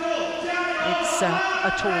 it's a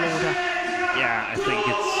tall order. Yeah, I think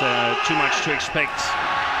it's too much to expect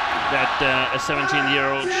that a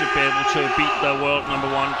 17-year-old should be able to beat the world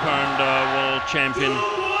 #1 current world champion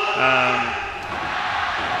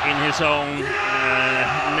in his own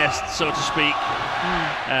nest, so to speak.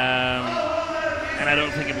 And I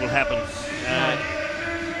don't think it will happen.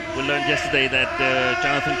 We learned yesterday that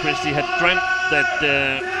Jonathan Christie had dreamt that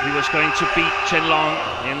he was going to beat Chen Long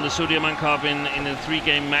in the Sudirman Cup in a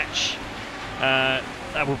 3-game match.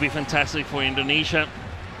 That would be fantastic for Indonesia,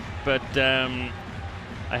 but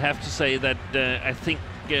I have to say that I think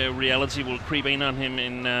reality will creep in on him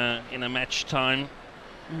in a match time.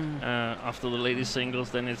 After the ladies singles,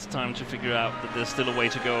 then it's time to figure out that there's still a way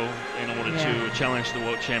to go in order to challenge the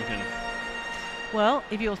world champion. Well,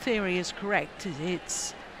 if your theory is correct,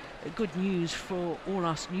 it's good news for all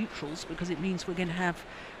us neutrals, because it means we're going to have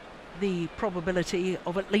the probability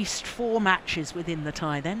of at least 4 matches within the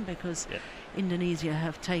tie then, because Indonesia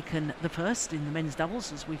have taken the first in the men's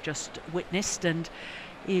doubles, as we've just witnessed. And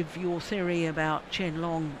if your theory about Chen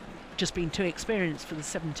Long just being too experienced for the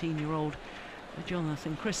 17-year-old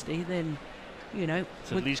Jonathan Christie, then, you know,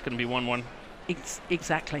 it's at least going to be 1-1.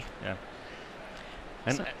 Exactly. Yeah.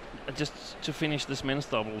 And so just to finish this men's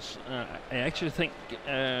doubles, I actually think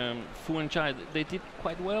Fu and Chai, they did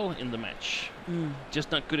quite well in the match.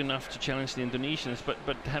 Just not good enough to challenge the Indonesians.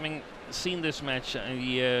 But having seen this match,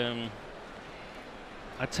 I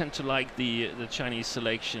tend to like the Chinese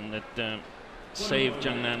selection that saved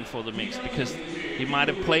Zhang Nan for the mix, because he might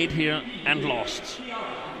have played here and lost.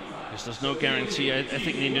 Because there's no guarantee. I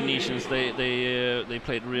think the Indonesians, they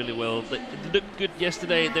played really well. They looked good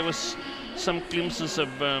yesterday. There was some glimpses of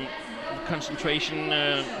concentration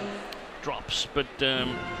drops, but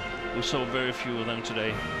we saw very few of them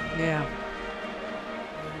today. Yeah.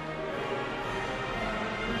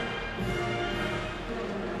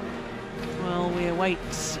 Well, we await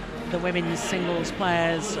the women's singles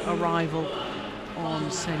players' arrival on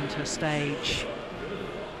centre stage.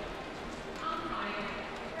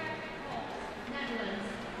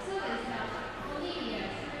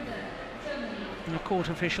 The court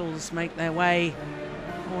officials make their way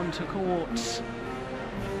onto court.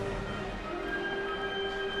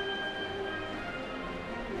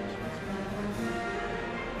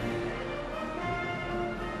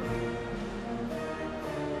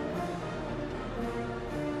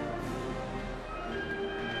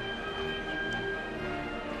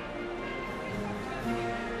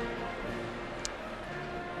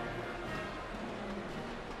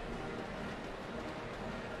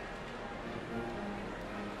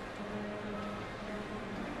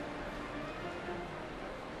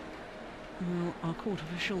 Our court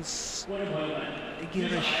officials,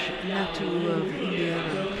 Girish Natu of India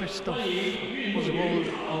and Christoph Oswald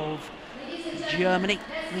of Germany,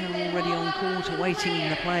 they're already on court awaiting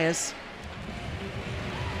the players.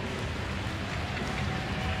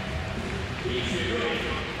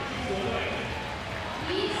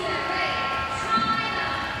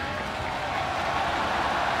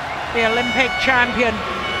 The Olympic champion,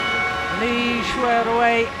 Li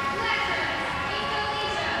Shuirui,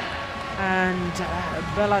 and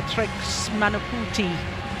Bellatrix Manaputi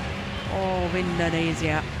of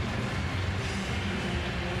Indonesia.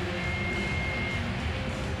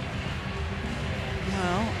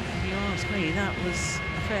 Well, if you ask me, that was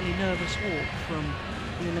a fairly nervous walk from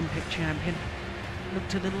the Olympic champion.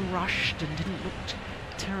 Looked a little rushed and didn't look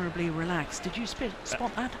terribly relaxed. Did you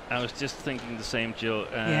spot that? I was just thinking the same, Jill.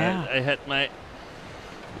 Yeah. I had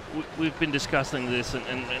we've been discussing this,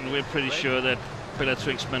 and we're pretty sure that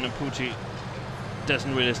Bellatrix Manaputi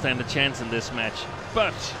doesn't really stand a chance in this match.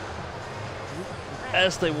 But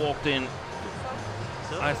as they walked in,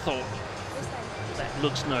 I thought, that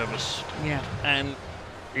looks nervous. Yeah. And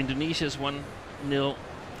Indonesia's 1-0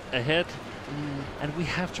 ahead. And we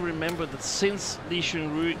have to remember that since Li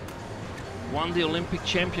Shuirui won the Olympic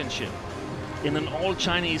championship in an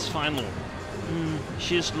all-Chinese final,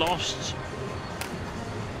 she has lost,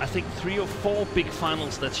 I think, 3 or 4 big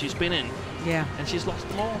finals that she's been in. Yeah. And she's lost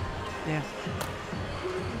them all. Yeah.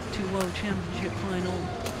 2 World Championship final.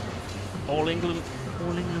 All England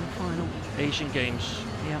final. Asian Games.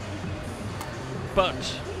 Yeah.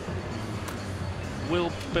 But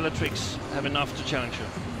will Bellatrix have enough to challenge her?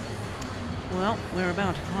 Well, we're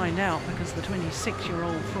about to find out, because the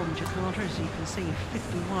 26-year-old from Jakarta, as you can see,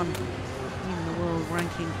 51 in the world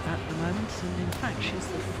ranking at the moment, and in fact she's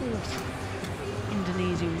the 4th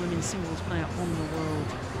Indonesian women's singles player on the world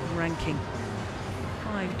ranking.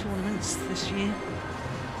 5 tournaments this year.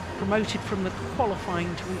 Promoted from the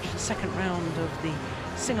qualifying to reach the 2nd round of the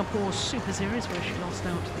Singapore Super Series, where she lost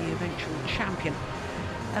out to the eventual champion.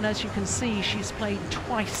 And as you can see, she's played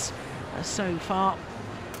twice so far.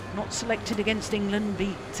 Not selected against England,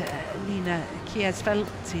 beat Lina Kiesfeld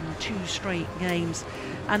in 2 straight games,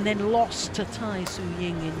 and then lost to Tai Su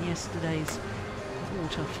Ying in yesterday's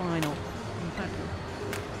quarter-final. In fact,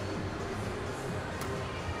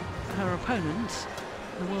 her opponent,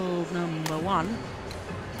 the world #1,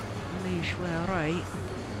 Li Shuirui,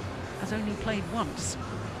 has only played once.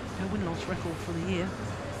 Her win-loss record for the year: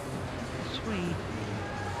 3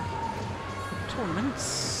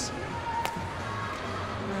 tournaments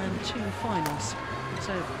and 2 finals.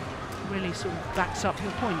 So really sort of backs up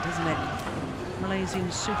your point, doesn't it?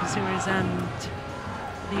 Malaysian Super Series and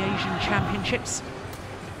the Asian Championships.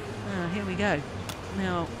 Here we go.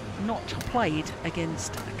 Now, not played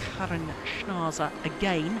against Karin Schnarzer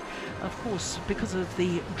again. Of course, because of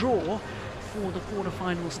the draw for the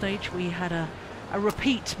quarter-final stage, we had a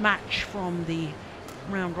repeat match from the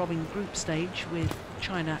round-robin group stage with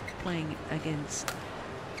China playing against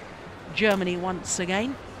Germany once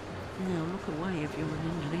again. Now, look away if you're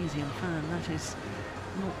an Indonesian fan. That is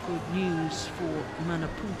not good news for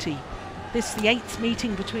Manaputi. This is the 8th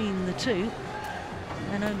meeting between the two,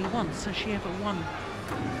 and only once has she ever won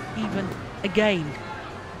even a game,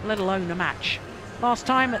 let alone a match. Last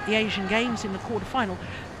time at the Asian Games in the quarter-final.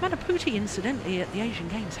 Manaputi, incidentally, at the Asian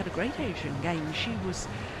Games had a great Asian game. She was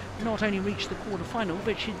not only reached the quarter-final,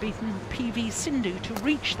 but she'd beaten PV Sindhu to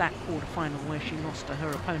reach that quarter-final, where she lost to her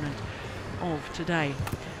opponent of today.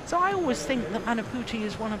 So I always think that Manaputi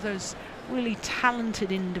is one of those really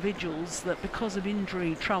talented individuals that, because of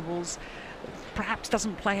injury troubles, perhaps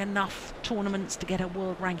doesn't play enough tournaments to get her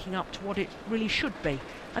world ranking up to what it really should be.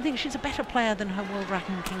 I think she's a better player than her world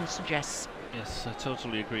ranking suggests. Yes, I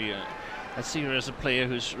totally agree. I see her as a player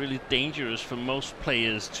who's really dangerous for most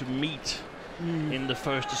players to meet in the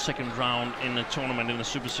first or second round in a tournament, in the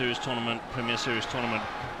Super Series tournament, Premier Series tournament.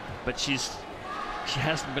 But she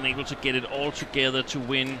hasn't been able to get it all together to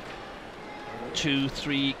win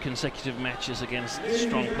 2-3 consecutive matches against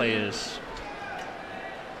strong players.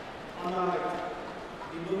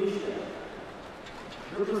 Indonesia,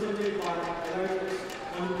 represented by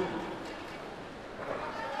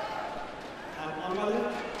and on my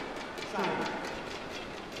left, China,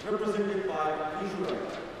 represented by Israel.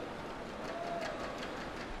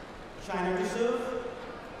 China reserve,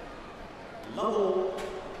 level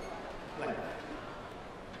blank.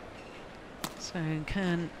 So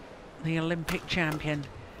can the Olympic champion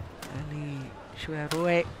Li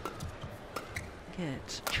Shuirui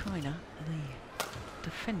get China, the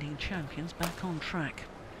defending champions, back on track?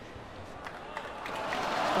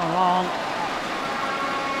 Gone long.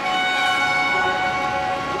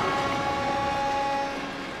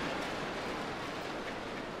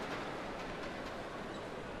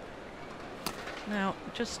 Now,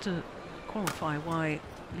 just to qualify why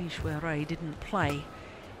Li Shuirui didn't play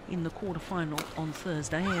in the quarter-final on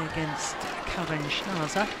Thursday against Karin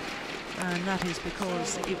Schnarzer, and that is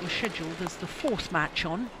because it was scheduled as the 4th match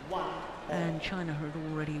on, and China had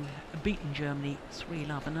already beaten Germany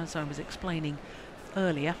 3-love, and as I was explaining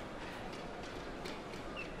earlier,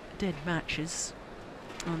 dead matches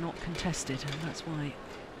are not contested, and that's why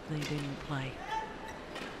they didn't play.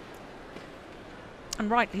 And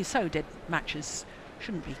rightly so, dead matches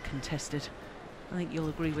shouldn't be contested. I think you'll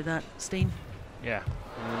agree with that, Steen. Yeah,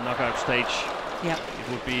 in the knockout stage, yeah, it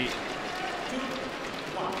would be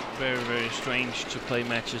very, very strange to play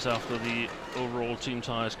matches after the overall team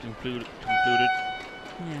tie is concluded.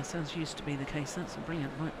 Yes, as used to be the case. That's a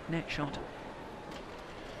brilliant net shot.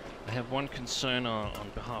 I have one concern on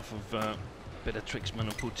behalf of Beatrix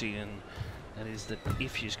Manaputi, and that is that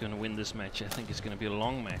if she's going to win this match, I think it's going to be a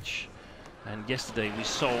long match. And yesterday we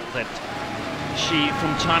saw that she,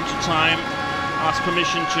 from time to time, asked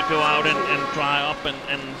permission to go out and dry up and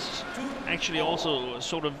actually also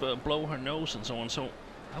sort of blow her nose and so on. So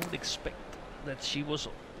I would expect that she was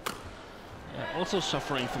also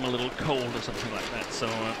suffering from a little cold or something like that. So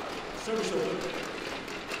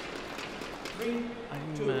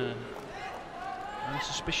I'm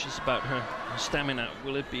suspicious about her stamina.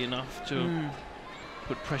 Will it be enough to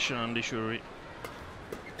put pressure on Li Shuirui?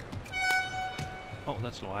 Oh,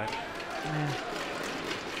 that's wide. Yeah.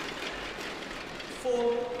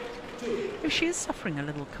 4-2. If she is suffering a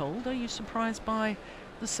little cold, are you surprised by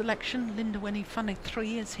the selection? Linda Weni Funny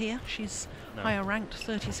 3 is here. She's higher ranked,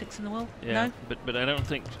 36 in the world. Yeah, no? but I don't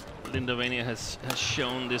think Linda Weni has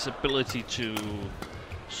shown this ability to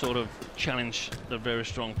sort of challenge the very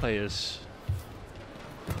strong players.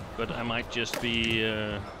 But I might just be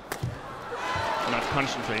not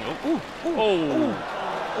concentrating.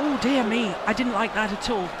 Oh dear me, I didn't like that at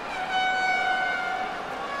all.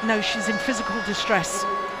 No, she's in physical distress.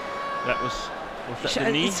 That was that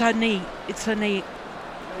the knee? It's her knee, it's her knee.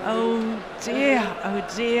 Oh dear.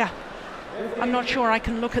 I'm not sure I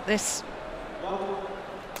can look at this.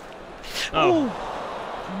 Oh. No.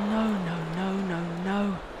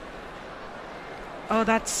 Oh,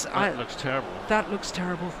 that looks terrible. That looks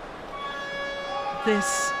terrible.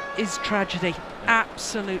 This is tragedy,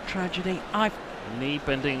 absolute tragedy. Knee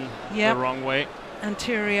bending Yep. the wrong way.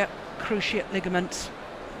 Anterior cruciate ligament.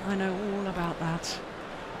 I know all about that.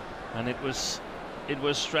 And it was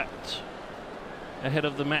strapped ahead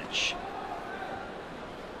of the match.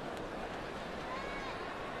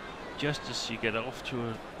 Just as she get off to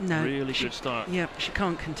a really good start. Yeah, she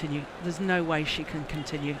can't continue. There's no way she can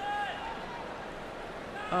continue.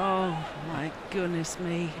 Oh my goodness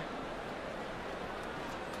me.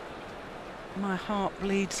 My heart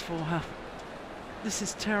bleeds for her. This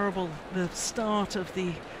is terrible. The start of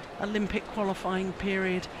the Olympic qualifying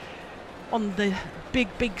period on the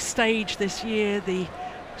big stage this year, the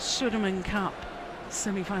Sudirman Cup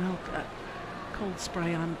semi-final. Cold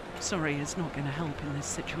spray, I'm sorry, is not going to help in this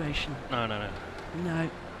situation. No.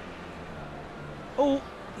 Oh,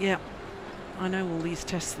 yeah. I know all these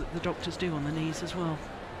tests that the doctors do on the knees as well.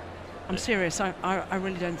 I'm serious. I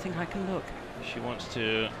really don't think I can look. She wants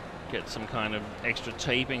to get some kind of extra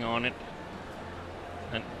taping on it.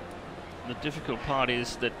 And the difficult part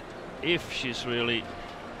is that if she's really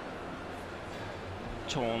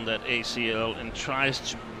torn that ACL and tries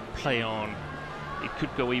to play on, it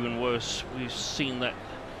could go even worse. We've seen that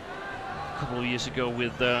a couple of years ago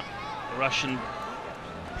with the Russian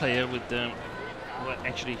player with who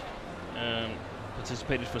actually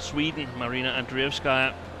participated for Sweden, Marina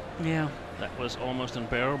Andreevskaya. Yeah. That was almost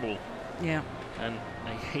unbearable. Yeah. And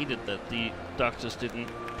I hated that the doctors didn't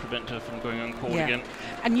prevent her from going on court again.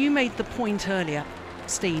 And you made the point earlier,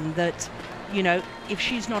 Steen, that, you know, if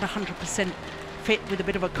she's not 100% fit with a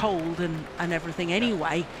bit of a cold and everything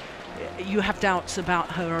anyway, you have doubts about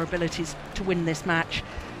her abilities to win this match.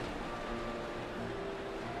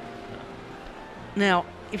 Now,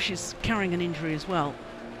 if she's carrying an injury as well,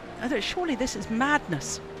 surely this is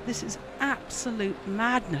madness. This is absolute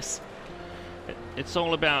madness. It's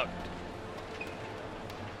all about,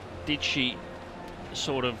 did she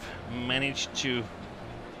sort of manage to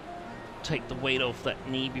take the weight off that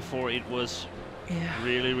knee before it was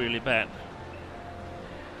really, really bad?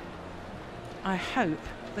 I hope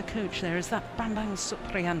the coach there is that Bambang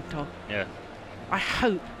Supriyanto. Yeah. I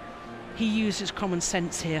hope he uses common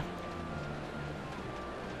sense here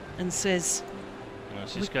and says, no,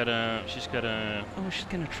 she's got a oh, she's going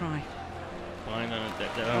to try. Find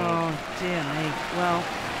oh dear me. Well,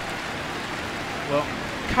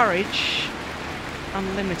 courage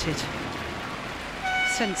unlimited,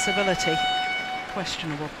 sensibility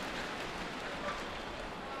questionable.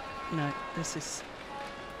 No, this is,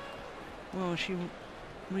 well, she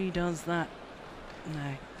redoes that.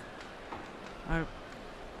 No.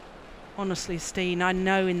 Honestly, Steen, I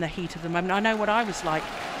know in the heat of the moment, I know what I was like.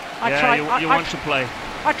 You want to play.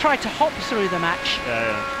 I tried to hop through the match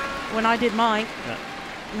when I did mine. Yeah.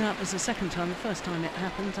 That was the second time. The first time it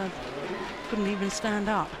happened, I couldn't even stand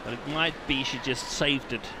up. But it might be she just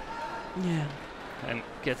saved it. Yeah. And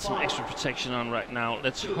get some extra protection on right now.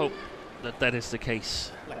 Let's hope that that is the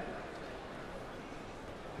case.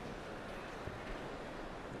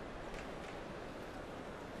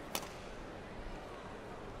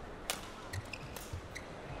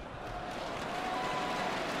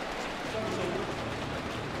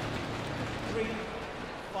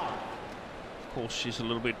 Of course, she's a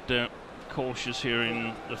little bit cautious here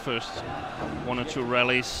in the first one or two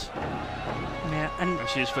rallies. Yeah, and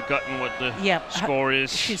she's forgotten what the score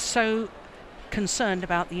is. She's so concerned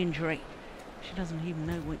about the injury. She doesn't even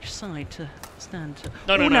know which side to stand to.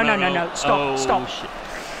 No. Stop. Shit.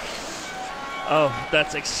 Oh,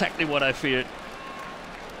 that's exactly what I feared.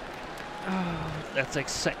 Oh. That's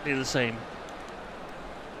exactly the same.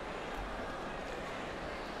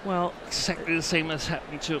 Well, exactly the same as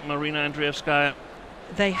happened to Marina Andreevskaya.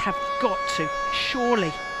 They have got to,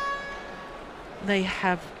 surely, they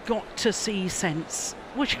have got to see sense.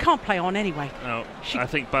 Well, she can't play on anyway. No, I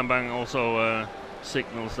think Bambang also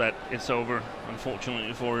signals that it's over,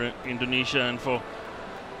 unfortunately, for Indonesia and for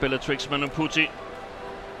Bellatrix Manaputi.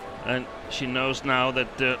 And she knows now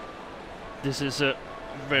that this is a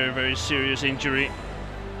very, very serious injury.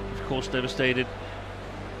 Of course, devastated.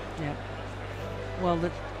 Yeah. Well, the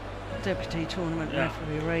deputy tournament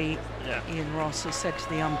referee, Ian Ross, has said to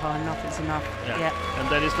the umpire, enough is enough. Yeah. And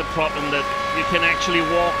that is the problem, that you can actually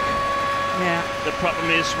walk. Yeah. The problem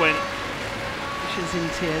is when she's in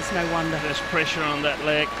tears, no wonder. There's pressure on that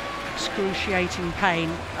leg. Excruciating pain.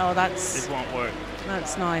 Oh, it won't work.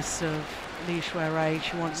 That's nice of Li Shuirui.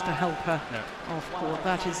 She wants to help her off court.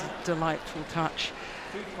 That is a delightful touch.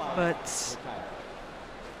 But,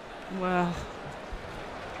 well,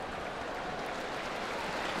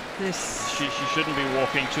 she shouldn't be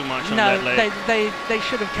walking too much on that leg. They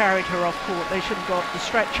should have carried her off court. They should have got the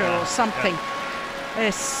stretcher or something.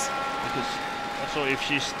 Yes. Because also if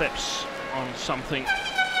she steps on something,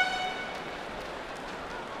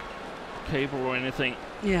 cable or anything,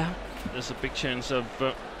 Yeah. there's a big chance of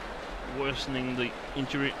worsening the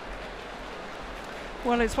injury.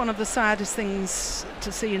 Well, it's one of the saddest things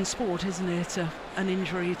to see in sport, isn't it? An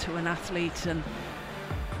injury to an athlete, and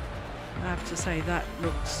I have to say that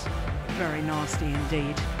looks very nasty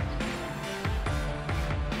indeed.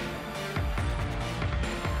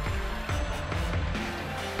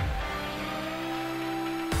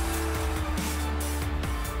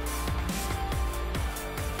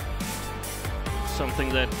 Something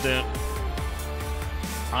that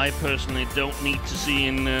I personally don't need to see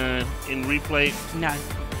in replay. No,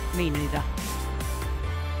 me neither.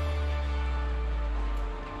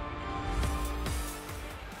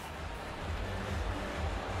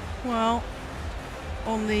 Well,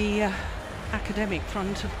 on the academic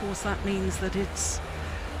front, of course, that means that it's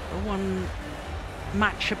one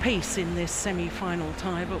match apiece in this semi-final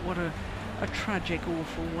tie, but what a tragic,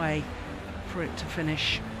 awful way for it to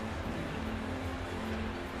finish.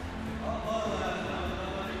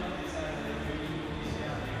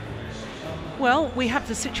 Well, we have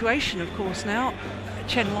the situation, of course, now.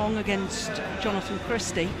 Chen Long against Jonathan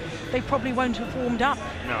Christie. They probably won't have warmed up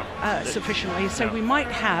sufficiently, so we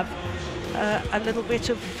might have a little bit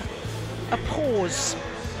of a pause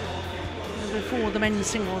before the men's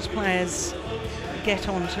singles players get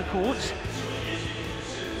onto court.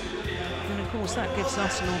 And of course that gives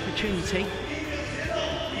us an opportunity,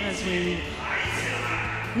 as we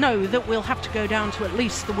know that we'll have to go down to at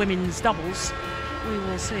least the women's doubles. We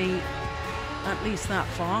will see at least that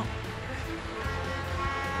far.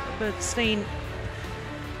 But Steen,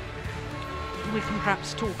 we can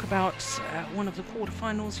perhaps talk about one of the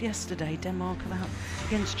quarterfinals yesterday, Denmark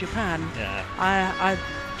against Japan. Yeah. I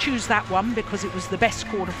choose that one because it was the best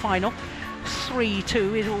quarterfinal.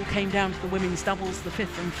 3-2, it all came down to the women's doubles, the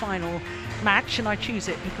fifth and final match, and I choose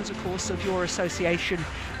it because, of course, of your association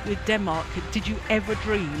with Denmark. Did you ever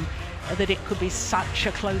dream that it could be such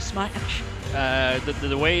a close match?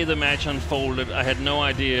 The way the match unfolded, I had no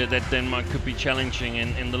idea that Denmark could be challenging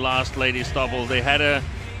in the last ladies double. They had a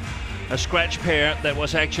scratch pair that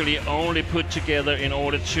was actually only put together in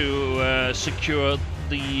order to secure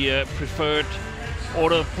the preferred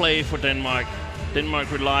order of play for Denmark.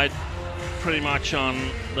 Denmark relied pretty much on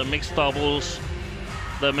the mixed doubles,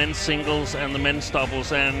 the men's singles and the men's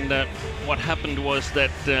doubles, and what happened was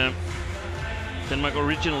that Denmark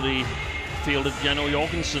originally fielded Janno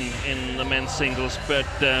Jorgensen in the men's singles, but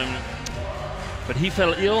he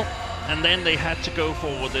fell ill, and then they had to go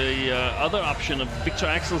for the other option of Victor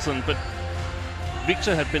Axelsen. But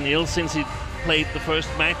Victor had been ill since he played the first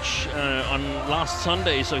match on last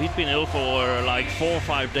Sunday, so he'd been ill for like 4 or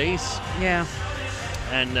 5 days. Yeah.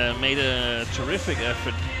 And made a terrific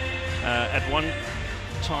effort. At one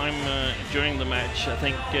time during the match, I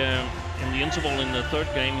think in the interval in the third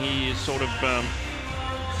game, he sort of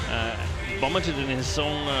vomited in his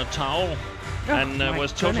own towel and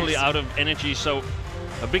was totally out of energy. So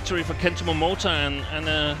a victory for Kento Momota and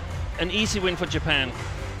an easy win for Japan.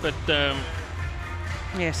 But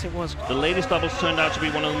yes, it was. The ladies doubles turned out to be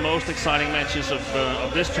one of the most exciting matches of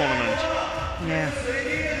this tournament. Yeah.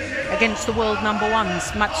 Against the world number ones,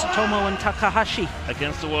 Matsutomo and Takahashi.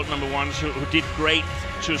 Against the world number ones who did great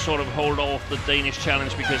to sort of hold off the Danish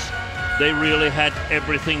challenge, because they really had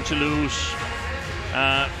everything to lose.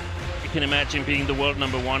 You can imagine being the world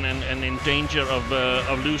number one and in danger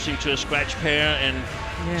of losing to a scratch pair,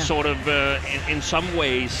 and sort of in some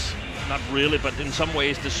ways, not really, but in some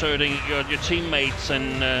ways deserting your teammates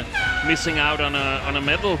and missing out on a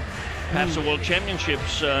medal. Perhaps the World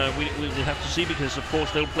Championships, we will have to see, because of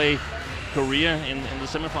course they'll play Korea in the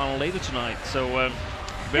semifinal later tonight. So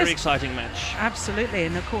very exciting match. Absolutely,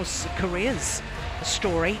 and of course Korea's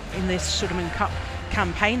story in this Sudirman Cup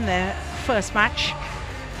campaign, their first match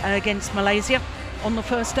against Malaysia on the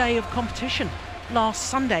first day of competition last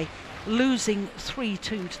Sunday, losing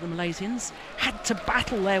 3-2 to the Malaysians, had to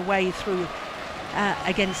battle their way through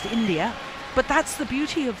against India. But that's the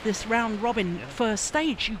beauty of this round robin first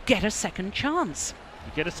stage. You get a second chance.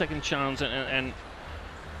 You get a second chance, and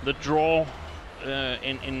the draw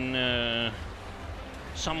in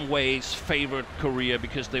some ways favored Korea,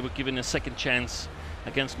 because they were given a second chance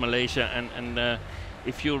against Malaysia. And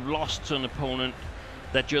if you're lost to an opponent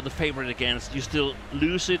that you're the favorite against, you still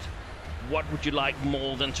lose it. What would you like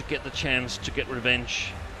more than to get the chance to get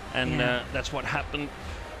revenge? And that's what happened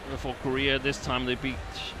for Korea. This time they beat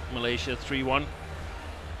Malaysia 3-1.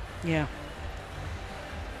 Yeah.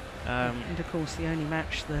 And of course the only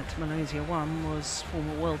match that Malaysia won was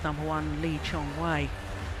former world number one Lee Chong Wei.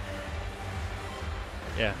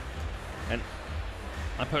 Yeah. And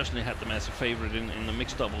I personally had them as a favorite in the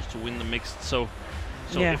mixed doubles to win the mixed. So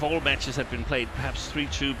Yeah. if all matches had been played, perhaps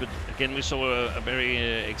 3-2. But again, we saw a very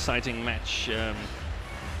exciting match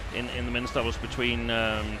in the men's doubles between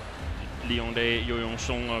Leongdae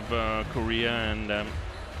Yoyoung-sung of Korea and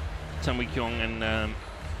Tan Wee Kyung and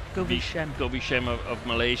Govi Shem of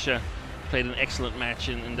Malaysia. Played an excellent match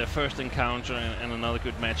in their first encounter, and another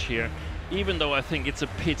good match here. Even though I think it's a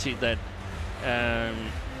pity that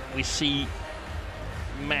we see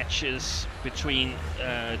matches between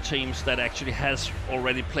teams that actually has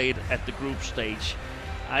already played at the group stage.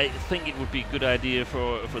 I think it would be a good idea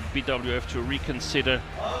for the BWF to reconsider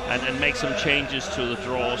and make some changes to the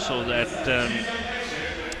draw so that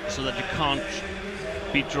you can't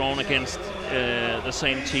be drawn against the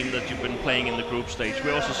same team that you've been playing in the group stage.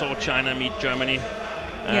 We also saw China meet Germany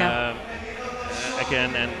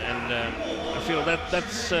again, and I feel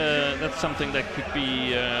that's something that could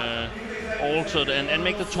be altered and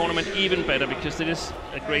make the tournament even better, because it is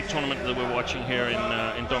a great tournament that we're watching here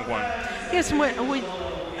in Dongguan. Yes, and we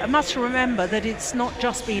must remember that it's not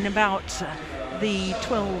just been about the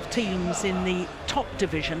 12 teams in the top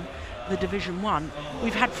division, the Division 1.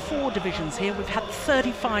 We've had 4 divisions here. We've had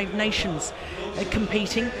 35 nations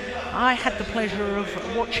competing. I had the pleasure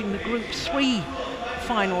of watching the Group 3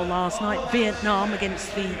 final last night, Vietnam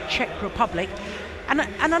against the Czech Republic. And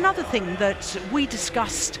another thing that we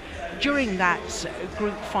discussed during that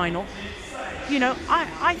group final, you know,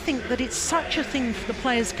 I think that it's such a thing for the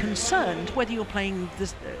players concerned, whether you're playing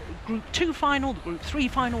the Group 2 final, the Group 3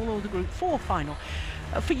 final, or the Group 4 final.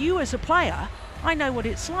 For you as a player, I know what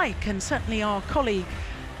it's like, and certainly our colleague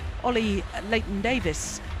Ollie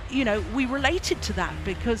Leighton-Davis, you know, we related to that,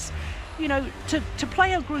 because, you know, to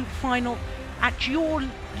play a group final at your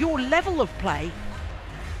level of play,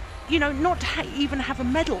 you know, not to even have a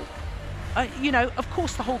medal. You know, of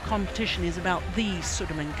course the whole competition is about the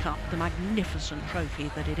Sudirman Cup, the magnificent trophy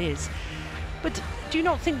that it is. But do you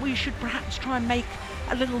not think we should perhaps try and make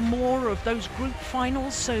a little more of those group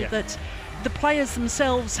finals so that the players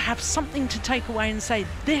themselves have something to take away and say,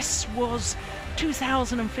 this was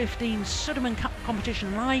 2015 Sudirman Cup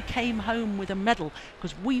competition and I came home with a medal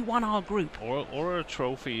because we won our group. Or a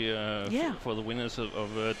trophy for the winners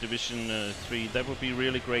of Division 3. That would be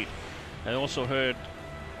really great. I also heard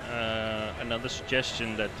another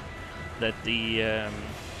suggestion that the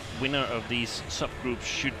winner of these subgroups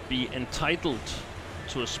should be entitled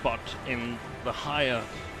to a spot in the higher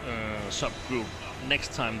subgroup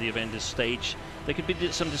next time the event is staged. There could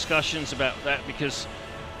be some discussions about that, because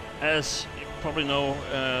as you probably know,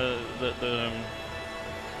 the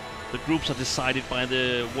groups are decided by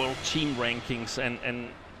the world team rankings, and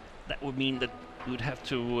that would mean that we would have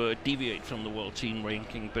to deviate from the world team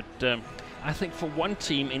ranking. But I think for one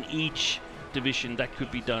team in each division that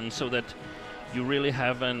could be done, so that you really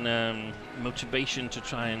have an motivation to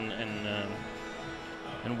try and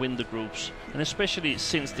win the groups. And especially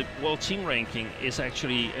since the world team ranking is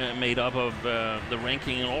actually made up of the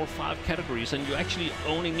ranking in all 5 categories, and you actually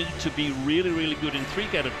only need to be really, really good in 3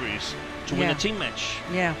 categories to win a team match.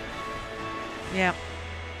 Yeah. Yeah.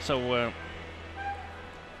 So,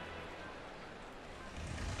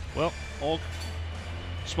 well, all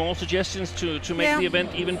small suggestions to make the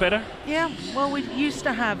event even better. Yeah, well, we used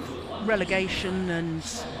to have relegation and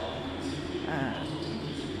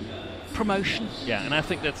promotion. Yeah, and I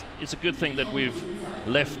think that it's a good thing that we've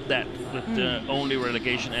left that with only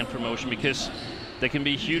relegation and promotion, because there can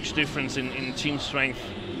be a huge difference in team strength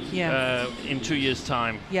in 2 years'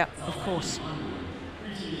 time. Yeah, of course.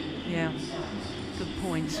 Yeah, good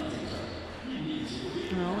point.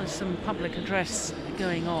 Well, there's some public address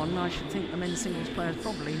going on. I should think the men's singles players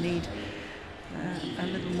probably need a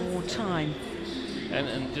little more time.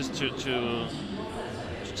 And just to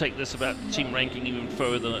take this about team ranking even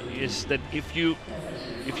further, is that if you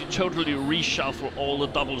totally reshuffle all the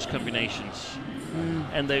doubles combinations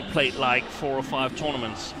and they played like 4 or 5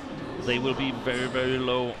 tournaments, they will be very, very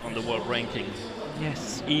low on the world ranking.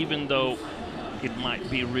 Yes. Even though it might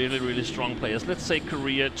be really, really strong players. Let's say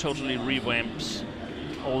Korea totally revamps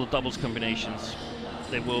all the doubles combinations,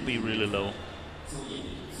 they will be really low.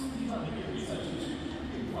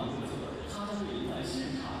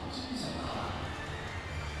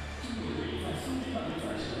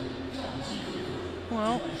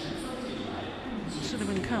 Well,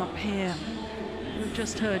 Sudirman Cup here. We've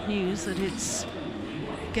just heard news that it's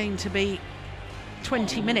going to be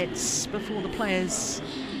 20 minutes before the players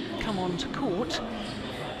come onto court,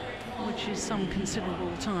 which is some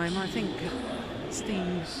considerable time. I think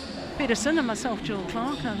Steen Pedersen and myself, Joel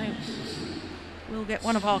Clark, I think we'll get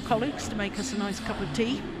one of our colleagues to make us a nice cup of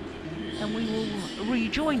tea, and we will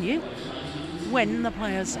rejoin you when the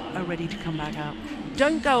players are ready to come back out.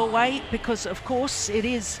 Don't go away, because of course it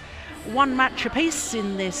is one match apiece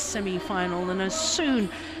in this semi-final, and as soon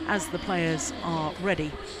as the players are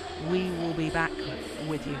ready, we will be back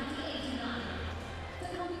with you. The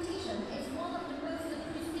competition is one of the most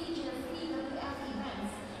prestigious BWF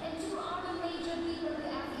events, and two other major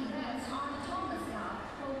BWF events are the Thomas Cup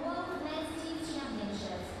for World Men's Team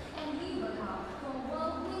Championships and VIVO Cup for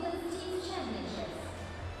World Women's Team Championships.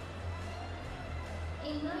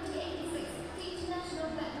 In 1986, the International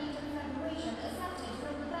Badminton Federation accepted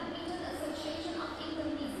from the Badminton Association of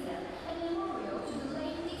Indonesia a memorial to the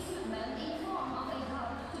late Nick Sudirman in the form of a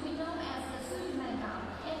cup to be known as the Sudirman Cup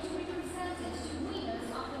and to be presented to winners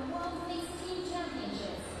of the World Mixed Team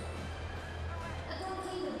Championships.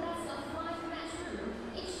 Adopting the best of 5 match rule,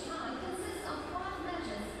 each tie consists of 5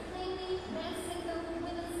 matches, namely men's single,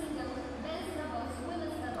 women's single, men's doubles,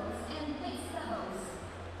 women's doubles, and mixed doubles.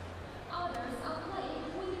 Orders of play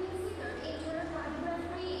will be considered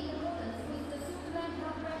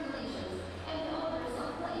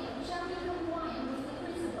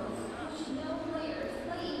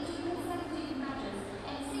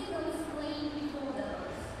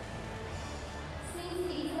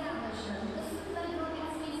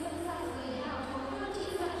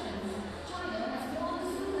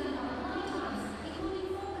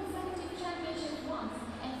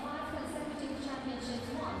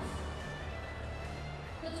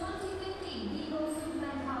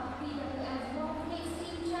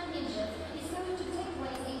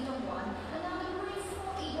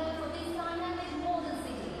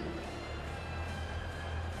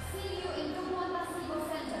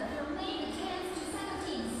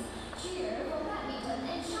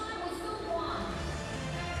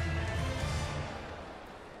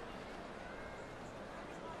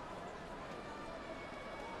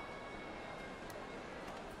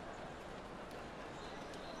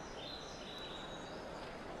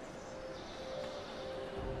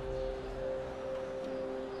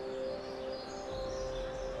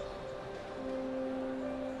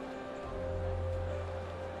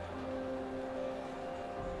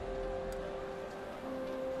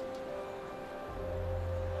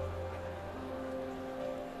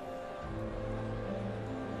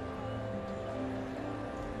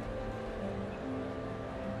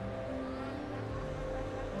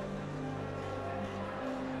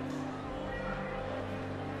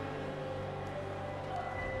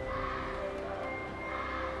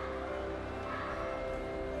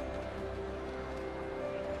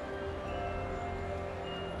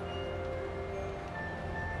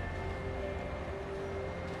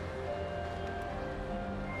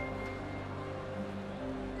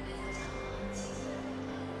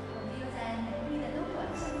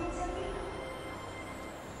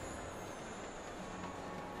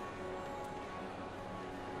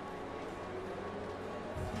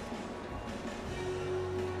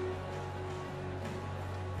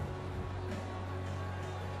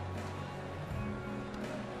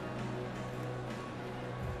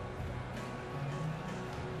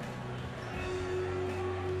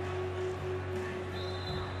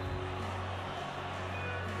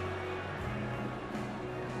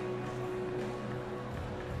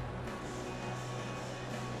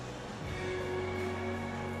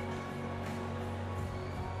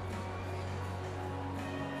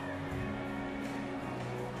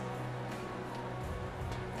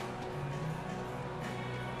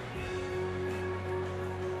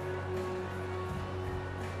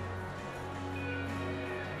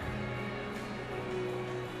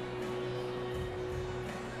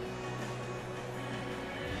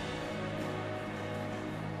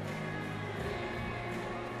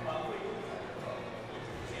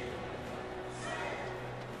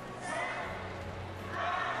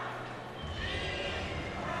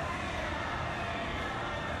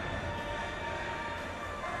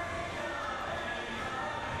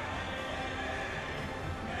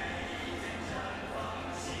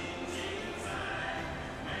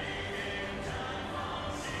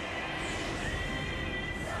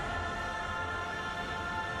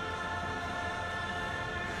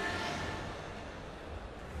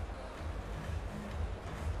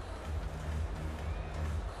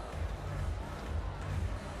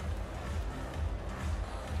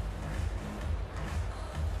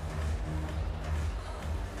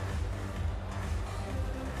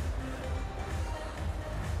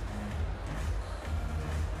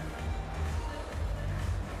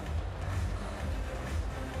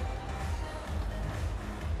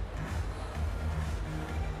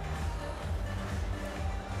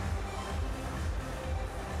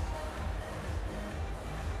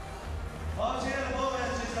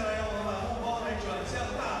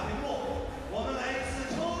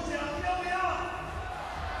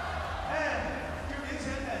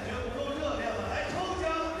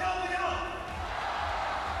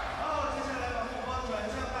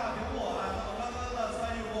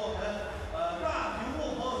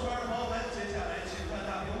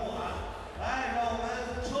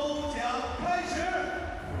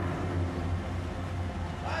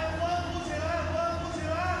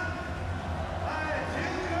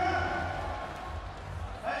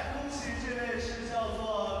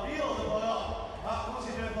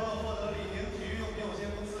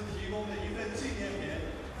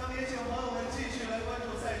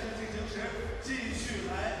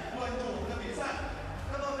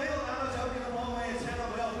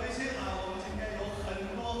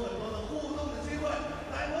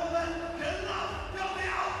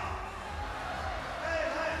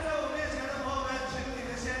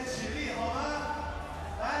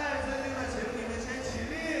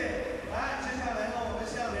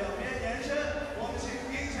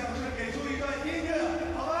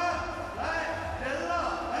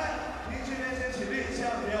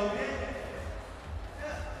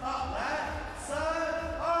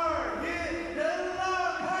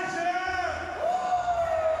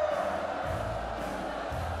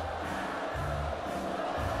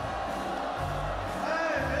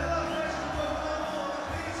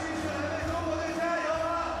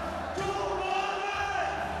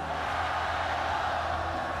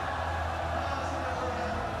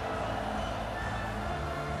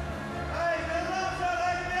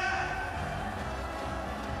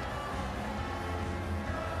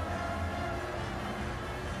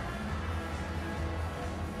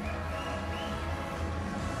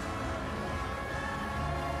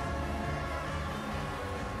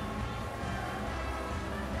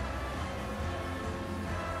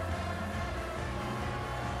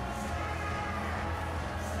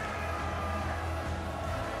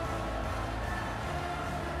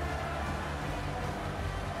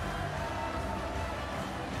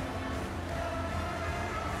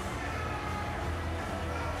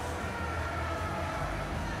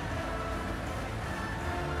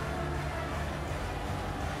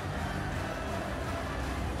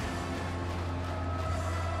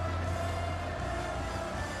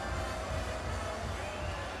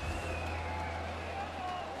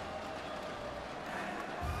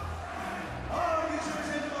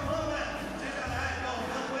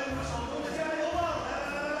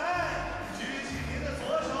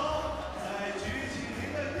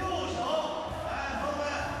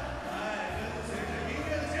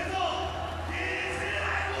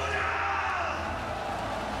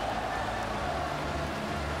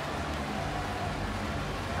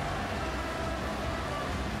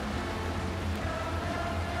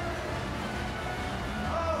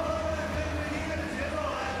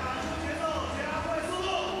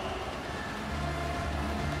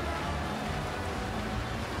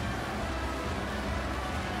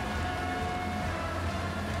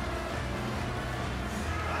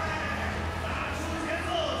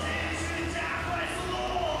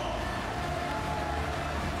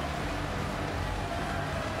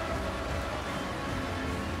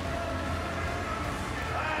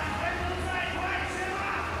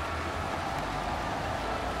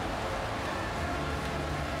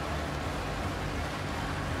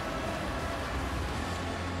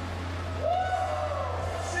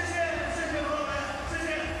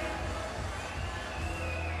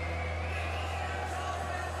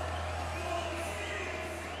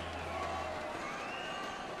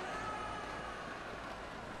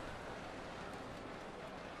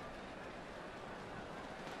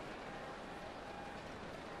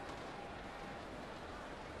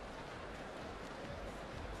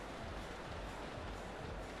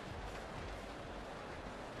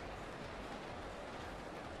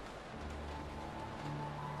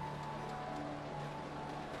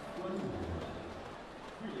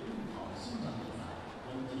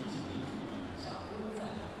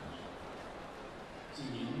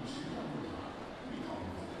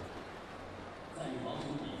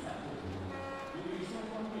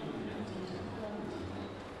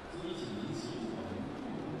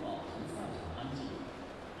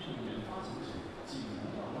发球时请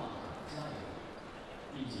不要落下，加油！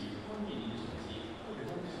并且关闭您的手机，或者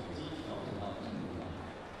将手机调整到震动状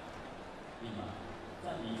态。另外，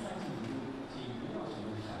在比赛进行中，请不要使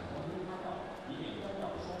用闪光灯拍照，以免干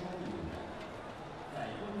扰双方运动员。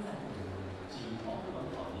在观赛过程中，请保管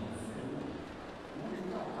好您私人物品，无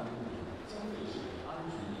人照看物品将被视为安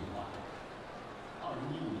全隐患。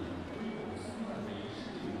2015年VIVO苏迪曼杯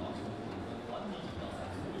世界羽毛球混合团体锦标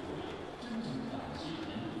赛组委会真诚感谢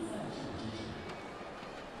您对赛事的支持。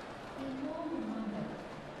A warm reminder,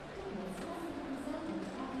 tickets must be presented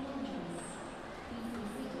at the entrance. Please be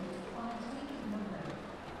seated by ticket number.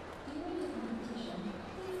 During the competition,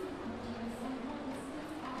 please be courteous and kindly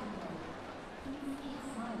speak etiquette. Please keep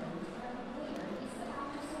silent where the player is about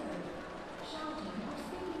to serve. Shouting or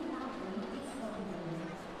speaking loudly is forbidden.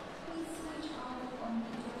 Please switch off or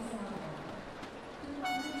mute your cell phone. Do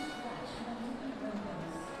not use flash when taking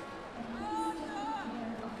photos. And please take good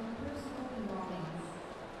care of your personal belongings.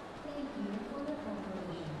 Thank you for your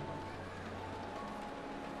cooperation.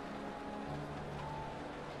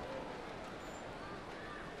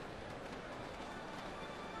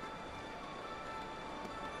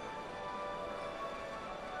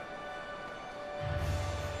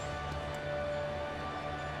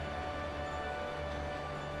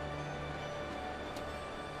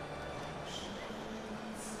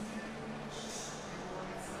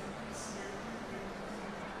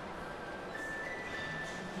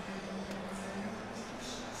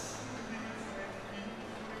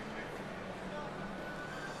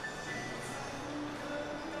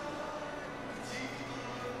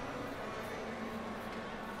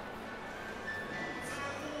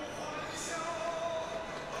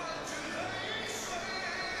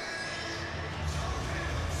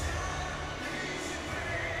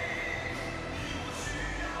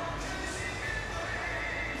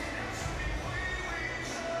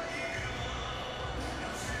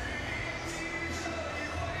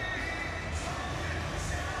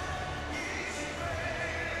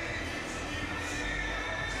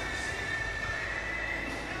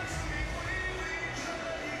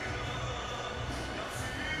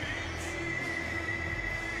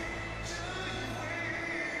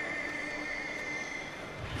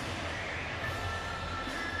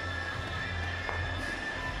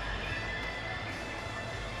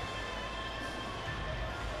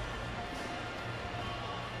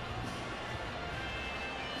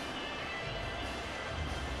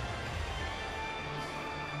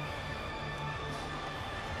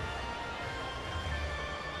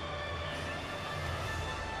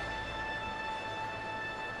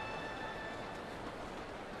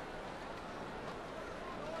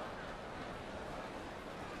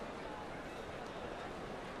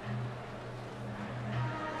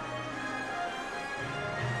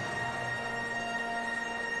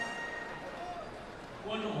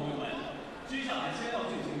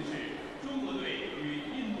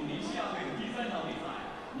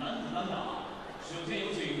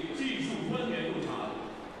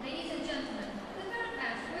 Ladies and gentlemen, the third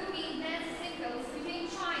match will be men's singles between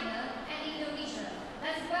China and Indonesia.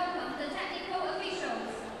 Let's welcome the technical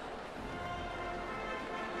officials.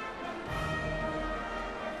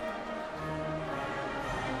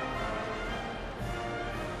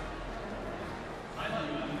 裁判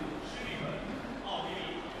员施利本，奥地利；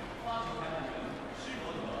发球裁判员施罗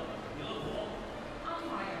德，德国。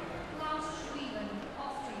Umpire Klaus Schwieben,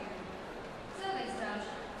 Austria. Service judge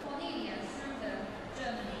Cornelia Schröder,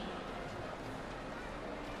 Germany.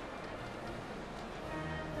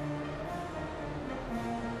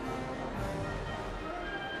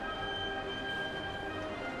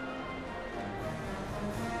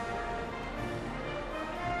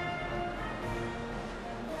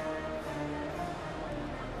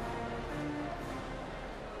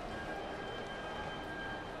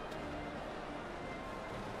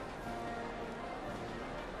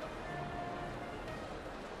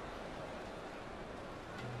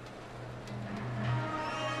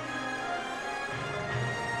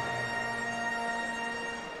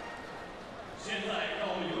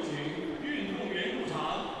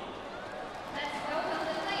 Let's welcome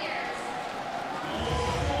the players.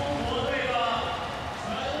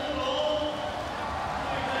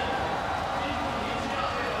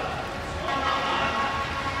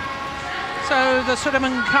 So the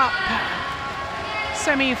Sudirman Cup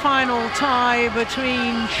semi-final tie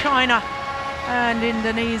between China and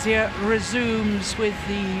Indonesia resumes with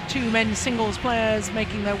the two men's singles players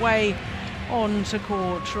making their way onto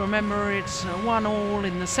court. Remember, it's 1-1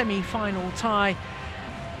 in the semi-final tie.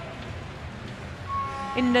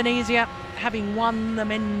 Indonesia having won the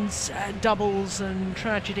men's doubles, and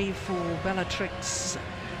tragedy for Bellatrix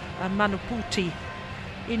Manuputi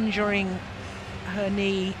injuring her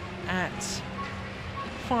knee at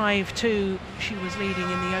 5-2. She was leading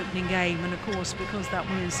in the opening game, and of course, because that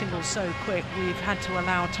women's singles so quick, we've had to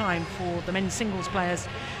allow time for the men's singles players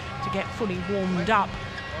to get fully warmed up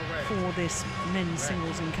for this men's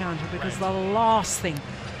singles encounter, because the last thing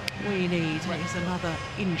we need is another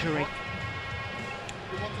injury.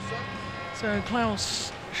 So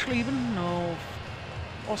Klaus Schlieben of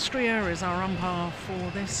Austria is our umpire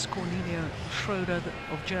for this. Cornelia Schroeder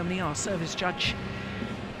of Germany, our service judge.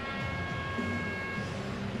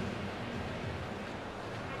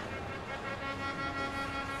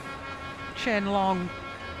 Chen Long,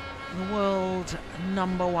 the world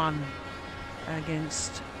 #1,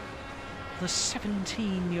 against the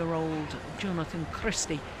 17-year-old Jonathan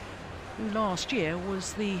Christie, who last year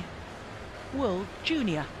was the world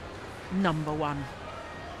junior #1,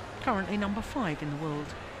 currently #5 in the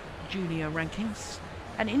world junior rankings.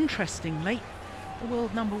 And interestingly, the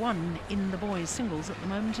world #1 in the boys singles at the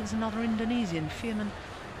moment is another Indonesian, Firman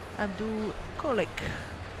Abdul Kolik.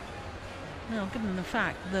 Now, given the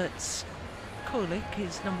fact that Kolik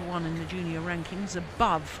is #1 in the junior rankings,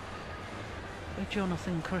 above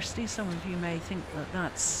Jonathan Christie, some of you may think that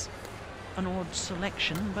that's an odd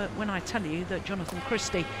selection, but when I tell you that Jonathan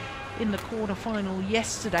Christie in the quarter-final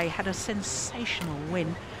yesterday had a sensational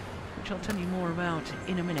win, which I'll tell you more about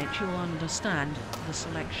in a minute, you'll understand the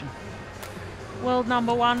selection. World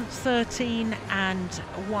 #1,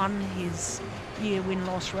 13-1, his year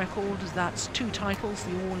win-loss record, that's 2 titles,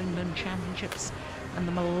 the All England Championships and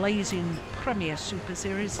the Malaysian Premier Super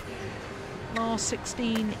Series. Last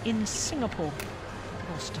 16 in Singapore,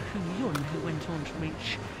 lost to Hu Yun, who went on to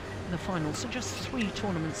reach the final. So just 3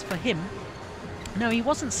 tournaments for him. Now, he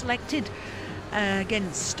wasn't selected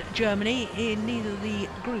against Germany in neither the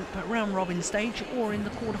group round-robin stage or in the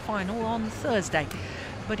quarter-final on Thursday,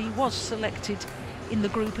 but he was selected in the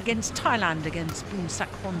group against Thailand, against Boonsak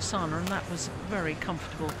Bonsana, and that was very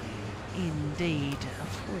comfortable indeed,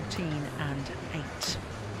 14-8.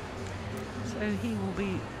 So he will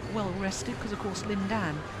be well rested, because of course Lin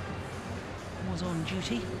Dan was on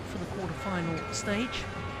duty for the quarter-final stage.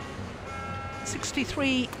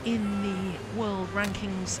 63 in the world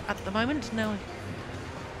rankings at the moment. Now,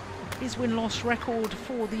 his win-loss record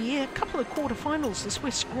for the year, a couple of quarter-finals, the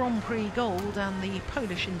Swiss Grand Prix Gold and the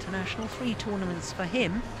Polish International, 3 tournaments for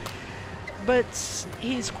him. But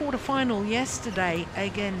his quarter-final yesterday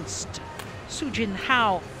against Su Jin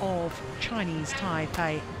Hao of Chinese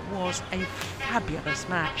Taipei was a fabulous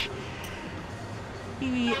match.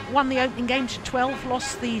 He won the opening game to 12,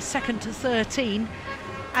 lost the second to 13,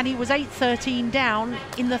 and he was 8-13 down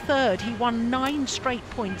in the third. He won 9 straight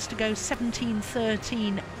points to go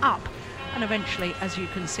 17-13 up, and eventually, as you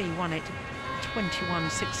can see, won it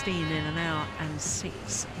 21-16 in 1 hour and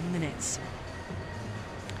 6 minutes.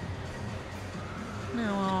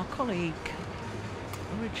 Now, our colleague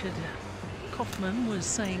Richard Kaufman was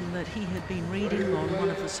saying that he had been reading on one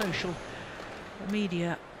of the social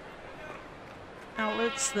media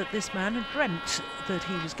outlets that this man had dreamt that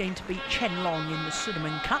he was going to beat Chen Long in the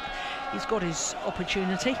Sudirman Cup. He's got his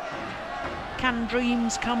opportunity. Can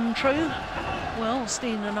dreams come true? Well,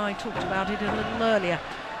 Steen and I talked about it a little earlier.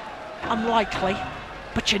 Unlikely,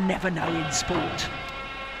 but you never know in sport.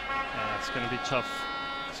 It's going to be tough.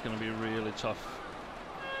 It's going to be really tough,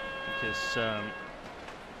 because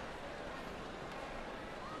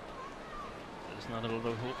there's not a lot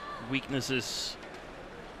of weaknesses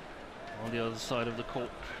on the other side of the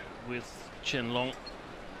court with Chen Long.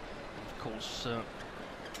 Of course,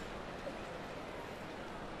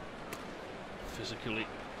 physically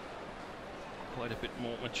quite a bit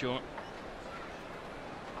more mature.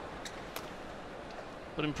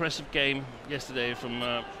 But impressive game yesterday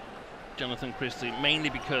from Jonathan Christie, mainly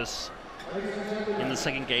because in the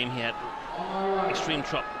second game he had extreme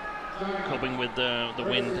trouble coping with the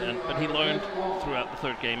wind, but he learned throughout the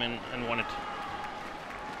third game and won it.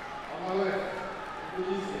 On my left,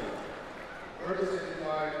 Indonesia, represented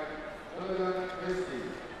by Jonathan Christie.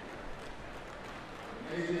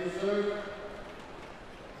 Asian serve,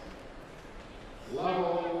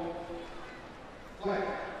 Lavo Fleck.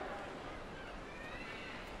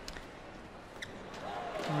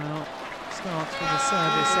 Well, starts with a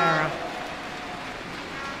service error.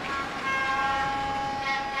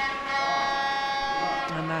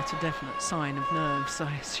 And that's a definite sign of nerves,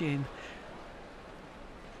 I assume.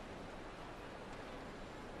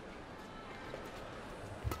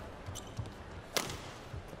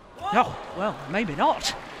 Oh, well, maybe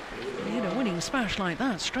not. You hit a winning smash like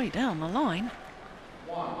that straight down the line.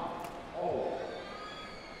 1-0.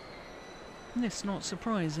 This, not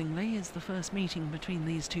surprisingly, is the first meeting between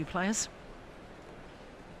these two players.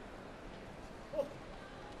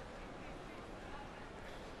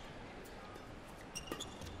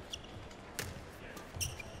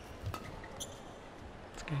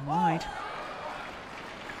 It's going wide.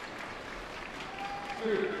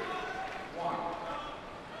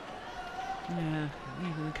 Yeah,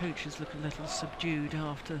 even the coaches look a little subdued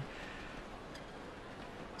after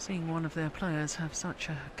seeing one of their players have such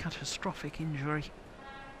a catastrophic injury.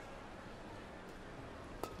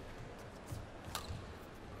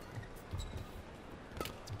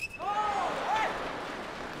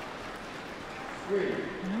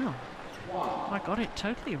 No, I got it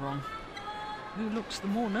totally wrong. Who looks the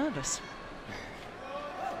more nervous?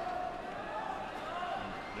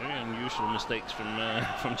 Very unusual mistakes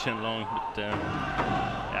from Chen Long, but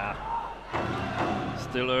yeah,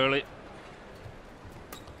 still early.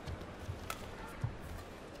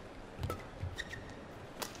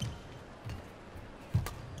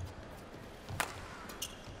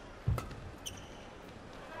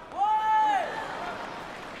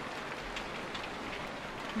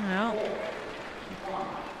 Well,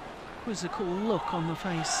 quizzical look on the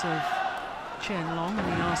face of Chen Long,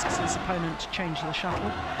 and he asks his opponent to change the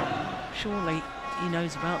shuttle. Surely he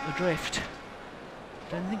knows about the drift.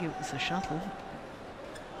 Don't think it was the shuttle.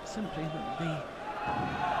 Simply that the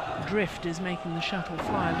drift is making the shuttle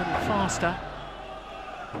fly a little faster.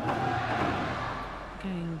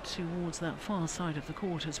 Going towards that far side of the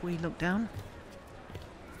court as we look down.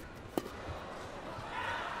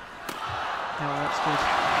 Oh, that's good.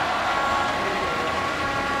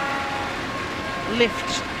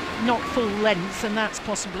 Lift, not full length, and that's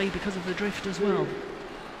possibly because of the drift as well.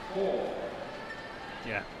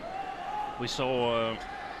 Yeah, we saw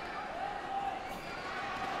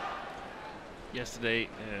yesterday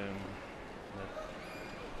that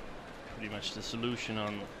pretty much the solution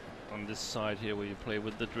on this side here, where you play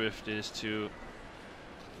with the drift, is to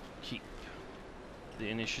keep the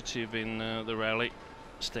initiative in the rally,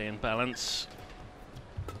 stay in balance,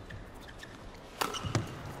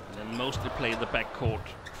 and then mostly play the back court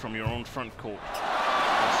from your own front court.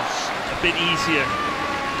 This is a bit easier,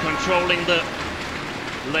 controlling the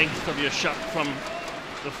length of your shot from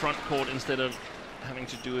the front court instead of having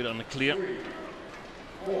to do it on the clear.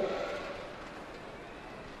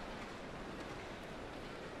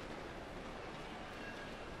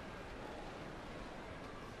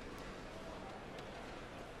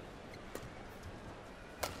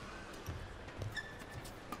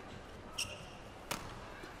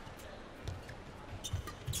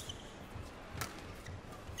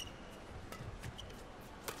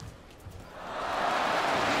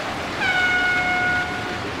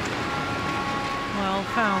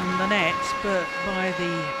 Found the net, but by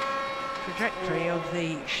the trajectory of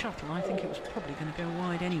the shuttle, I think it was probably going to go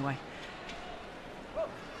wide anyway.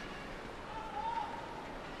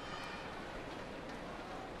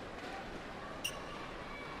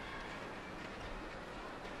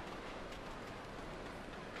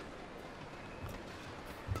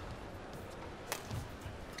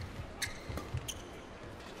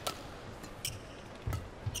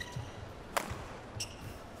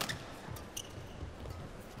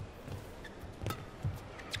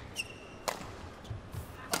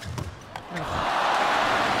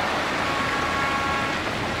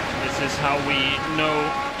 This is how we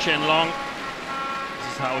know Chen Long.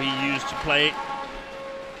 This is how he used to play.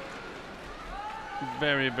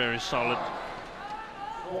 Very, very solid.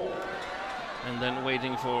 And then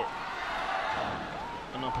waiting for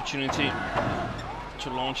an opportunity to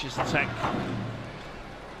launch his attack.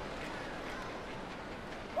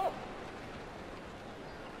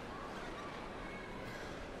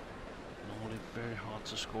 Normally very hard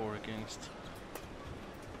to score against.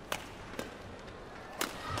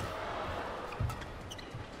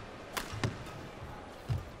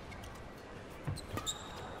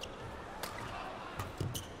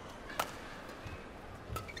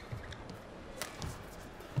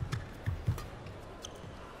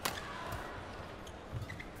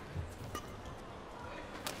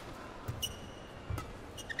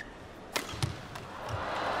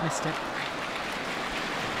 Missed it.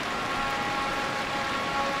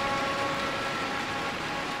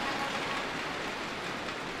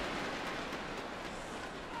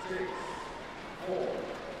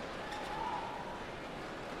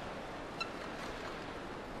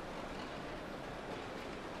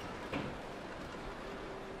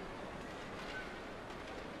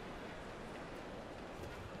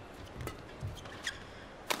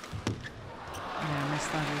 Yeah,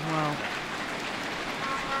 missed that as well.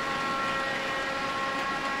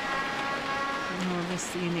 Oh, I miss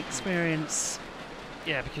the inexperience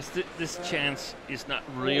Yeah, because this chance is not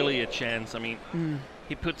really a chance. I mean,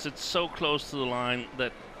 he puts it so close to the line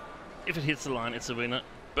that if it hits the line, it's a winner.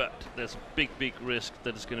 But there's a big, big risk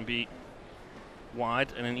that it's going to be wide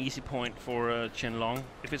and an easy point for Chen Long.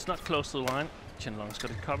 If it's not close to the line, Chen Long's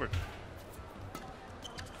got it covered.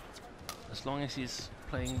 As long as he's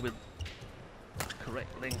playing with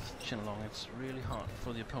correct length, Chen Long, it's really hard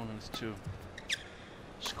for the opponents to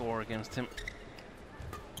score against him.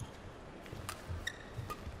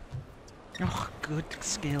 Oh, good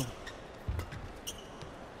skill.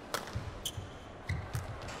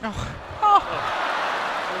 Oh, oh.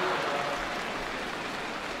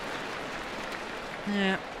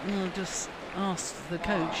 Yeah, we'll just ask the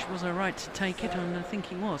coach, was I right to take it? And I think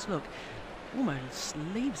he was. Look, almost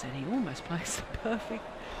leaves it. He almost plays the perfect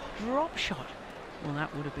drop shot. Well,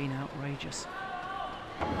 that would have been outrageous.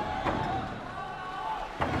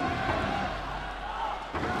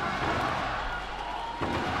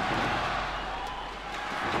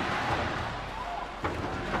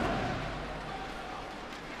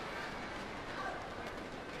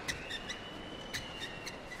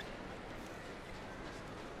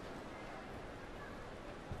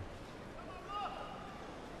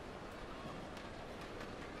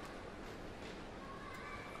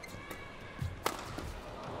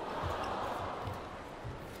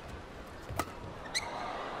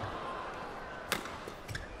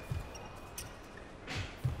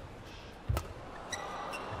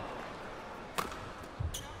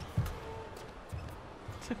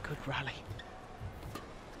 A good rally.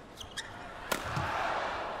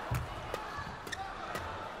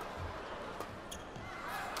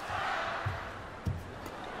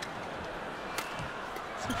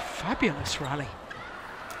 It's a fabulous rally.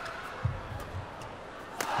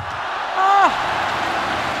 Oh!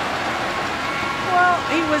 Well,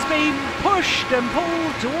 he was being pushed and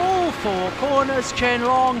pulled to all four corners, Chen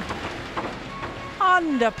Long.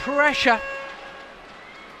 Under pressure.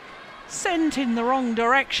 Sent in the wrong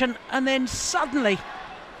direction and then suddenly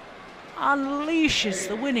unleashes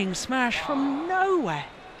the winning smash from nowhere.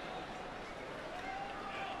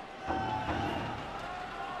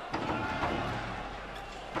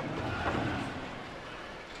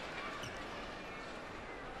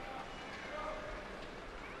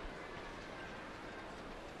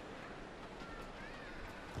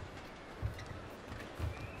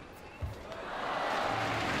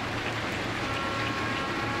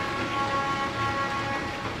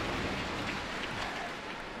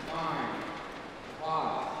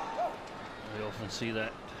 See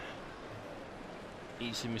that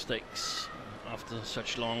easy mistakes after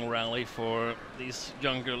such long rally for these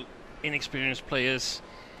younger, inexperienced players.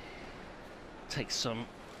 Takes some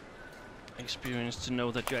experience to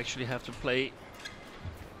know that you actually have to play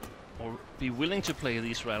or be willing to play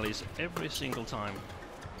these rallies every single time.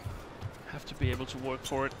 Have to be able to work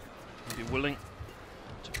for it and be willing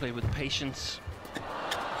to play with patience.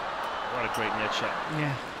 What a great net shot.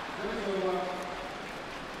 Yeah.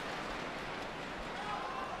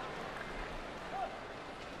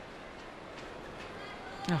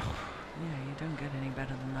 Oh, yeah, you don't get any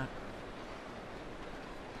better than that.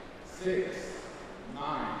 6,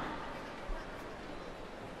 9.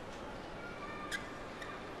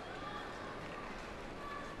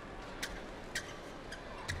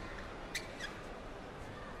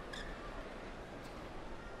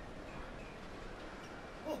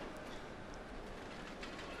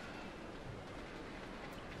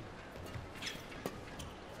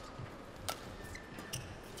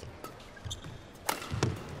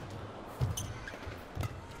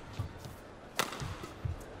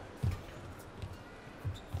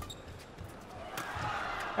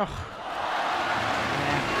 Oh.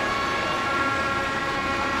 Yeah.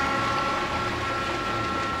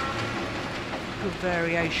 Good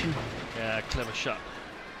variation. Yeah, clever shot.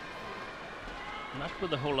 Not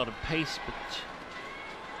with a whole lot of pace, but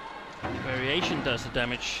the variation does the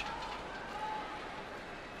damage.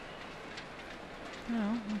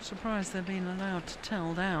 No, I'm surprised they're being allowed to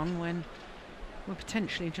tell down when we're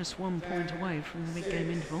potentially just 1 point away from the mid-game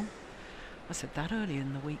interval. I said that earlier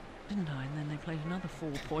in the week, didn't I? And then they played another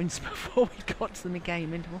 4 points before we got to the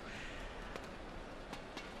mid-game interval.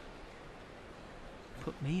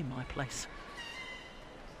 Put me in my place.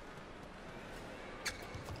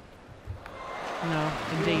 No,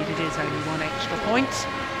 indeed it is only 1 extra point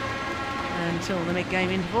until the mid-game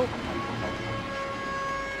interval.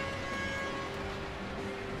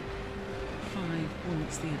 5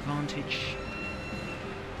 points the advantage.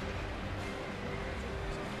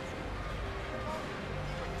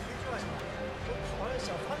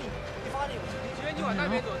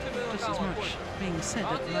 as much being said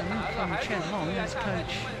at the moment from Chen Long as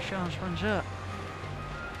coach Charles Rangeur.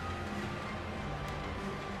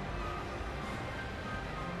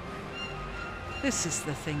 This is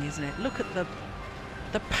the thing, isn't it? Look at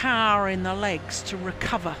the power in the legs to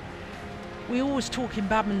recover. We always talk in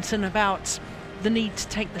badminton about the need to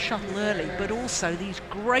take the shuttle early, but also these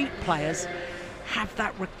great players have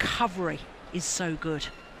that recovery is so good.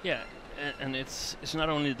 Yeah, and it's not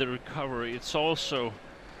only the recovery, it's also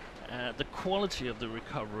the quality of the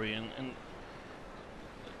recovery, and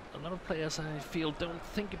a lot of players, I feel, don't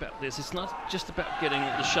think about this. It's not just about getting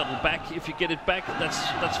the shuttle back. If you get it back,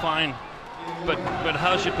 that's fine. But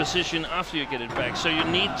how's your position after you get it back? So you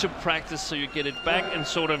need to practice so you get it back and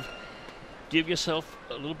sort of give yourself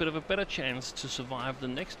a little bit of a better chance to survive the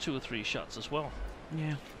next 2 or 3 shots as well.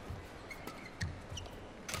 Yeah.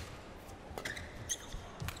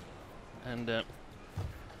 And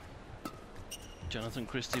Jonathan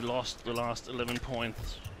Christie lost the last 11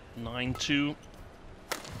 points, 9-2.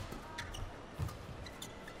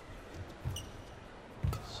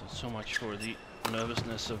 So much for the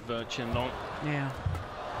nervousness of Chen Long. Yeah.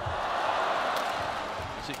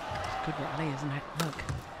 It's good rally, isn't it? Look.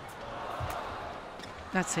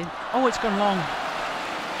 That's it. Oh, it's gone long.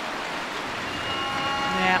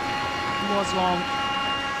 Yeah, it was long.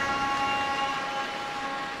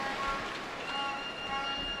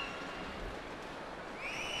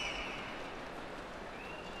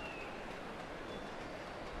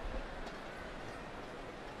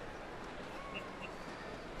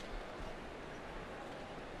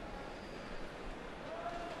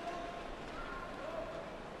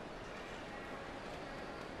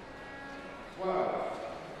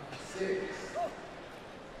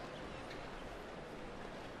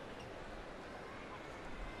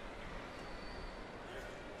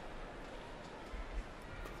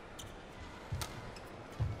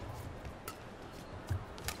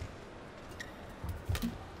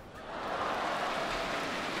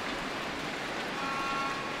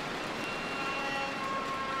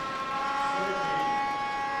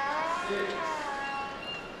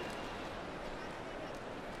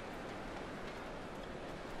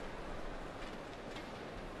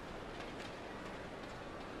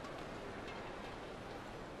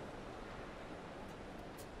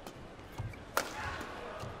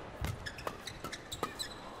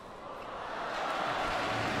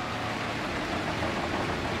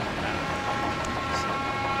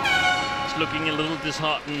 Looking a little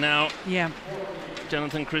disheartened now. Yeah.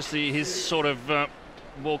 Jonathan Christie, he's sort of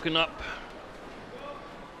woken up.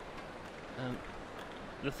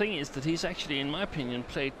 The thing is that he's actually, in my opinion,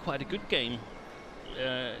 played quite a good game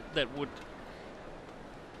that would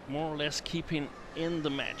more or less keep him in the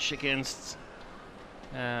match against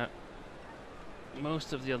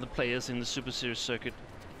most of the other players in the Super Series circuit.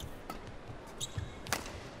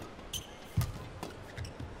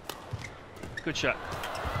 Good shot.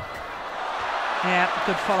 Yeah,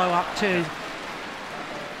 good follow-up too.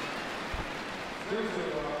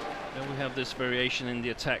 And we have this variation in the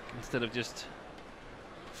attack. Instead of just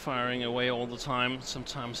firing away all the time,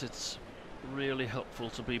 sometimes it's really helpful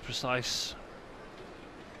to be precise.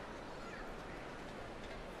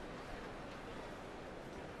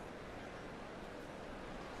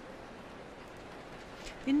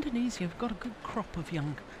 Indonesia have got a good crop of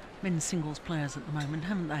young men's singles players at the moment,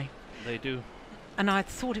 haven't they? They do. And I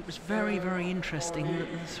thought it was very, very interesting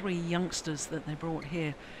that the 3 youngsters that they brought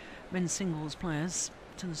here, men's singles players,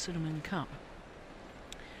 to the Sudirman Cup.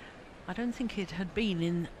 I don't think it had been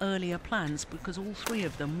in earlier plans because all 3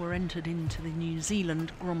 of them were entered into the New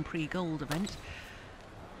Zealand Grand Prix Gold event.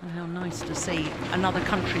 And how nice to see another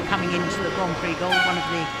country coming into the Grand Prix Gold, one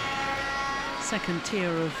of the second tier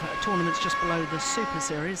of tournaments just below the Super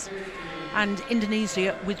Series. And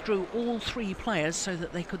Indonesia withdrew all 3 players so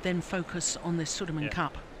that they could then focus on this Sudirman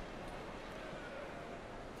Cup.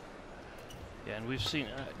 Yeah, and we've seen,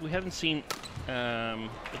 we haven't seen the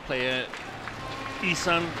player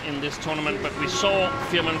Isan in this tournament, but we saw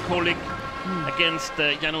Firman Kolik against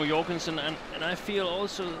Jano Jorgensen, and I feel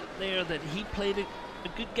also there that he played a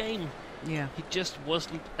good game. Yeah. He just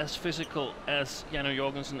wasn't as physical as Jano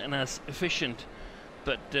Jorgensen and as efficient,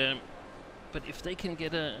 but if they can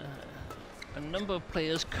get a number of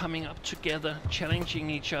players coming up together, challenging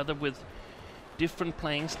each other with different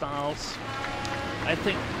playing styles, I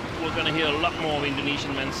think we're going to hear a lot more of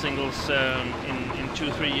Indonesian men's singles in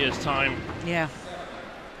 2-3 years' time. Yeah.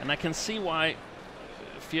 And I can see why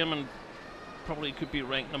Firman probably could be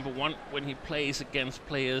ranked #1 when he plays against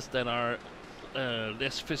players that are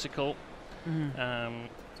less physical.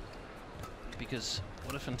 Because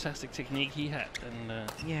what a fantastic technique he had.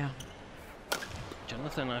 And yeah.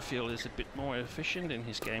 Jonathan, I feel, is a bit more efficient in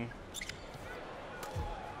his game.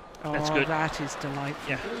 Oh, That's good. That is delightful.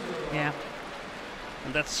 Yeah. Yeah.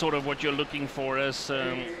 And that's sort of what you're looking for as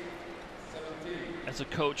a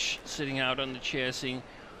coach sitting out on the chair, saying,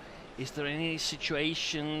 is there any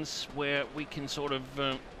situations where we can sort of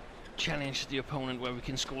challenge the opponent, where we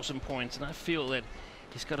can score some points? And I feel that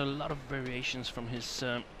he's got a lot of variations from his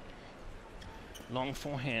long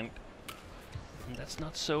forehand, and that's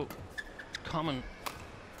not so common.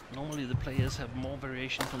 Normally the players have more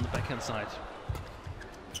variation from the backhand side.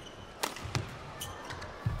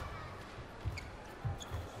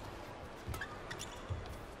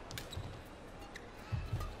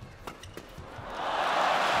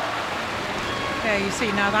 Yeah, you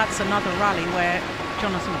see, now that's another rally where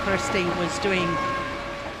Jonathan Christie was doing,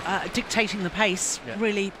 dictating the pace, Yeah.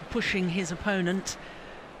 really pushing his opponent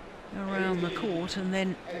around the court, and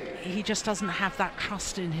then he just doesn't have that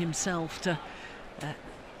trust in himself to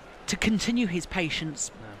continue his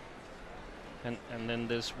patience. No. And then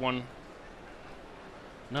there's one,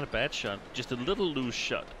 not a bad shot, just a little loose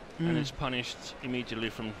shot, and it's punished immediately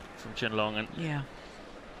from Chen Long. And Yeah.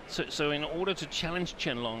 so in order to challenge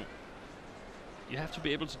Chen Long, you have to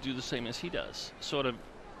be able to do the same as he does, sort of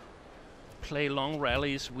play long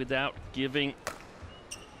rallies without giving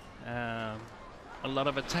a lot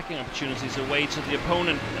of attacking opportunities away to the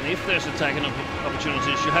opponent. And if there's attacking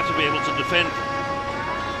opportunities, you have to be able to defend.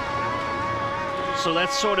 So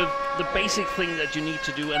that's sort of the basic thing that you need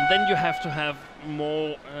to do, and then you have to have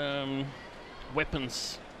more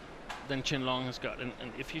weapons than Chen Long has got. And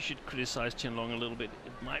if you should criticize Chen Long a little bit,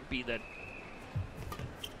 it might be that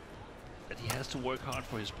he has to work hard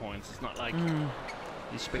for his points. It's not like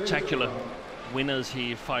these spectacular winners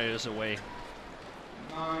he fires away.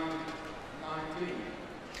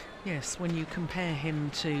 Yes, when you compare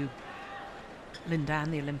him to Lin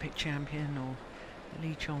Dan, the Olympic champion, or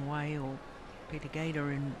Lee Chong Wei or Peter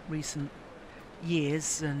Gader in recent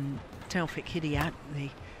years, and Taufik Hidayat, the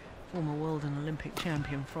former world and Olympic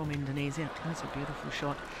champion from Indonesia. That's a beautiful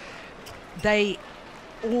shot.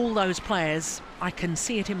 All those players, I can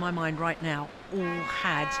see it in my mind right now, all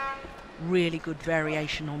had really good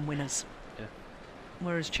variation on winners. Yeah.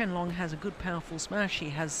 Whereas Chen Long has a good, powerful smash.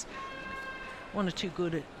 He has one or two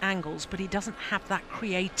good angles, but he doesn't have that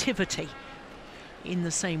creativity in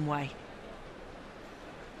the same way.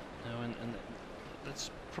 No, and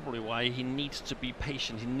that's probably why he needs to be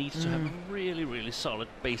patient. He needs to have a really, really solid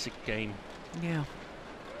basic game. Yeah.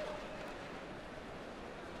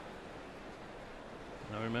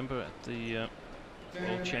 I remember at the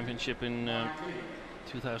World Championship in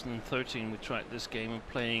 2013, we tried this game of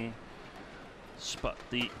playing spot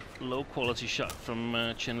the low quality shot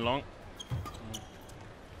from Chen Long.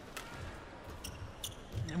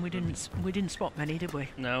 And we didn't spot many, did we?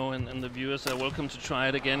 No, and the viewers are welcome to try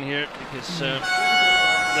it again here, because there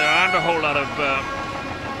aren't a whole lot of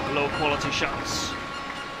low quality shots.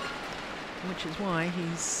 Which is why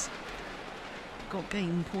he's got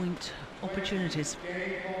game point opportunities,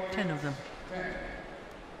 10 of them.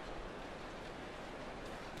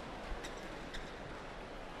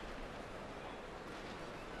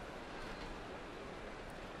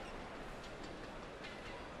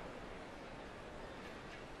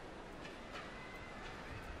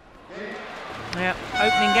 Yep,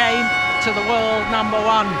 opening game to the world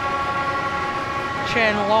 #1,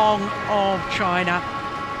 Chen Long of China.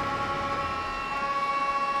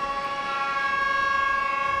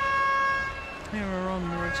 Error on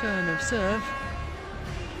the return of serve.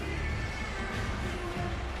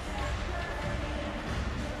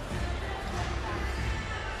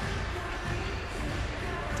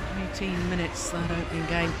 Minutes that opening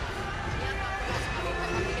game.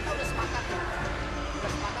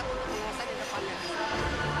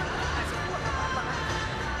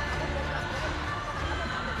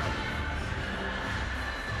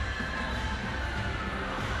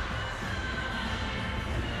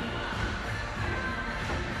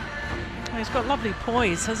 He's got lovely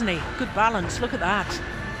poise, hasn't he? Good balance, look at that.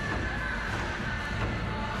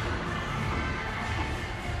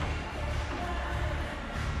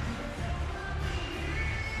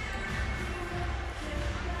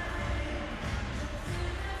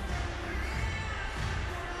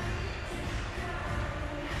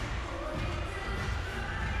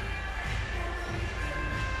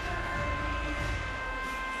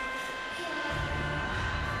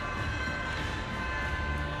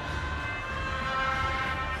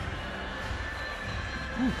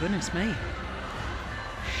 Oh, goodness me.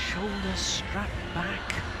 Shoulder strap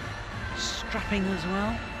back, strapping as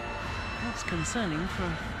well. That's concerning for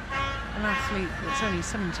an athlete that's only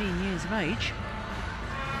 17 years of age.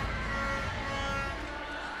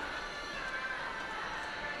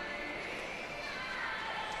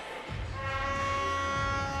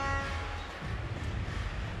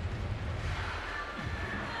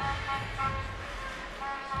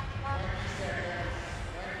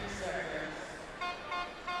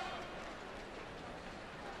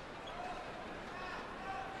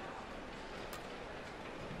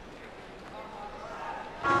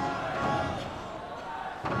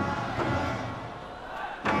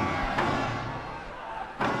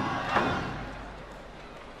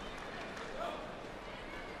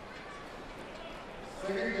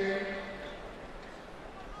 Second game,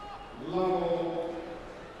 level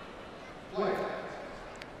play.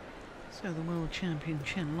 So the world champion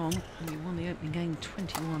Chen Long, who won the opening game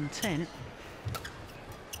 21-10.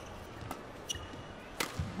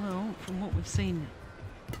 Well, from what we've seen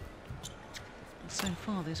so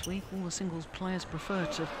far this week, all the singles players prefer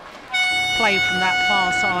to play from that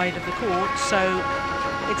far side of the court, so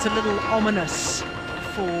it's a little ominous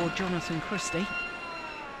for Jonathan Christie.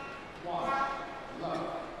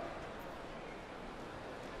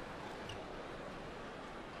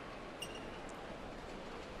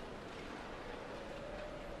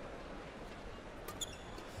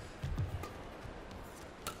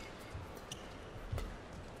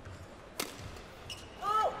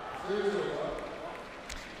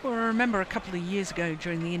 Well, I remember a couple of years ago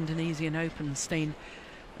during the Indonesian Open, Steen,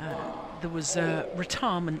 there was a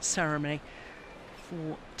retirement ceremony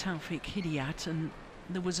for Taufik Hidayat, and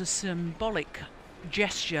there was a symbolic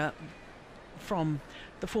gesture from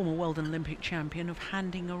the former world and Olympic champion of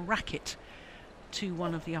handing a racket to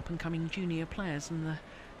one of the up-and-coming junior players, and the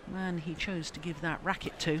man he chose to give that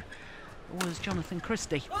racket to was Jonathan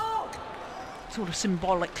Christie. Sort of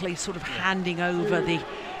symbolically handing over the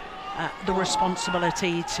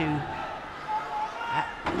responsibility to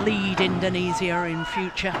lead Indonesia in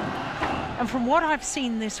future. And from what I've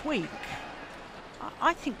seen this week,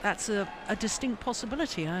 I think that's a distinct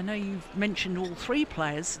possibility. I know you've mentioned all three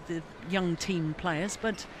players, the young team players,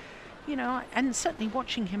 but, you know, and certainly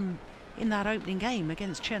watching him in that opening game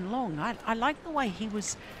against Chen Long, I like the way he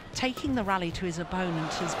was taking the rally to his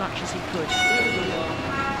opponent as much as he could.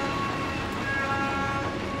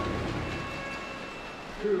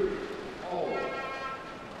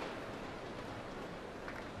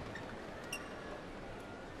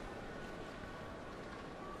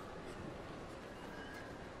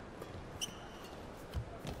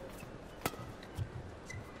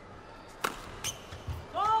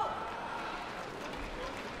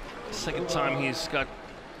 Second time he's got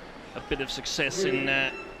a bit of success in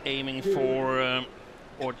aiming for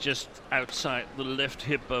or just outside the left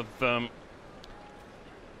hip of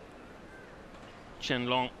Chen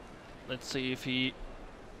Long. Let's see if he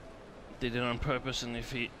did it on purpose and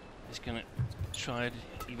if he is going to try it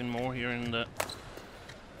even more here in the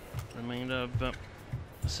remainder of the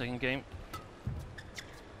second game.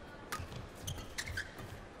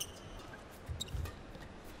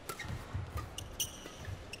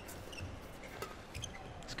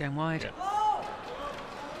 Going wide. Yeah.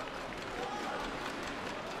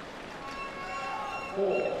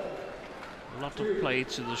 A lot of play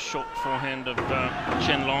to the short forehand of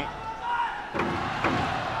Chen Long.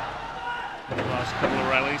 The last couple of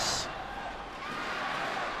rallies.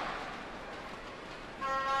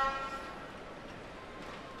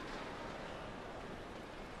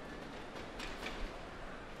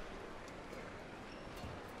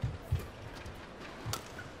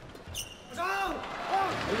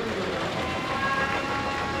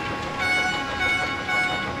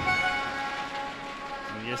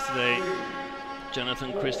 Yesterday,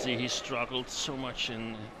 Jonathan Christie, he struggled so much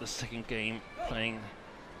in the second game, playing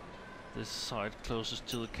this side closest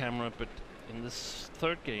to the camera, but in this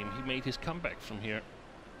third game, he made his comeback from here,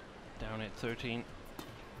 down at 13.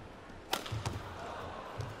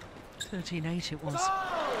 13-8 it was.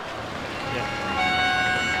 Yeah.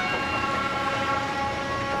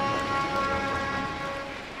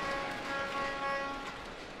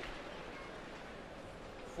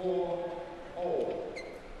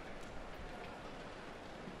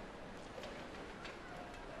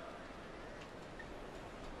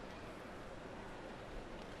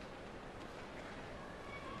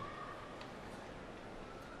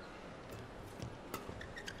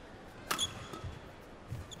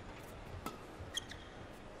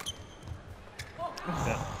 Oh,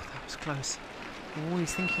 that was close.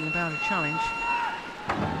 Always thinking about a challenge.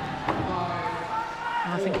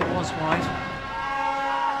 And I think it was wide.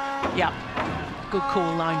 Yeah, good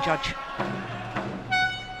call, line judge.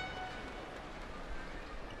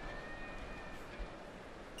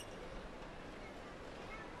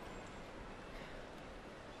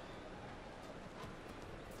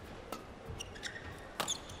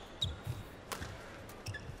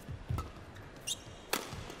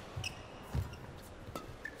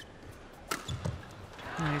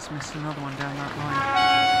 No, he's missed another one down that line.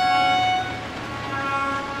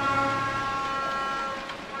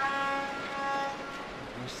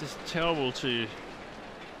 It's just terrible to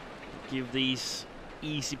give these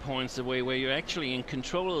easy points away where you're actually in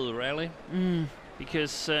control of the rally,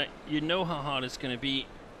 because you know how hard it's going to be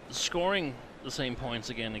scoring the same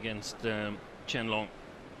points again against Chen Long.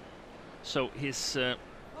 So his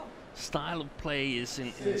style of play is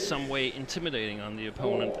in some way intimidating on the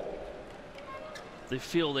opponent. They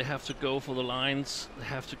feel they have to go for the lines, they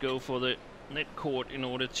have to go for the net court in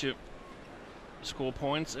order to score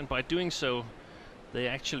points, and by doing so, they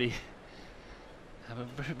actually have a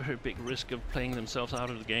very, very big risk of playing themselves out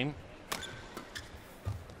of the game.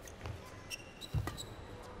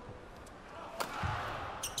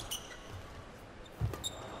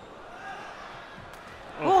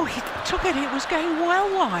 Oh, he took it. It was going well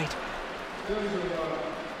wide.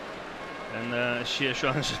 And Xie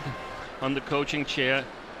Shuang on the coaching chair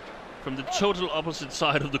from the total opposite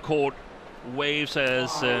side of the court waves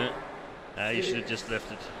as you should have just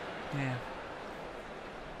left it. Yeah.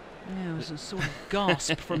 Yeah, it was a sort of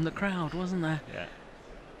gasp from the crowd, wasn't there? Yeah.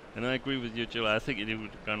 And I agree with you, Jill. I think it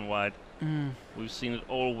would have gone wide. We've seen it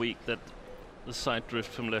all week that the side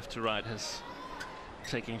drift from left to right has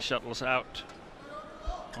taken shuttles out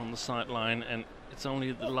on the sideline, and it's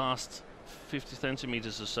only the last 50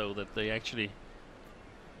 centimeters or so that they actually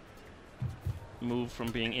move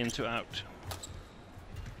from being in to out.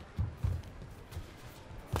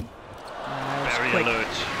 Very quick. alert.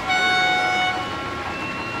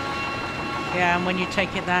 Yeah, and when you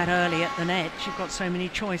take it that early at the net, you've got so many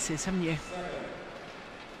choices, haven't you?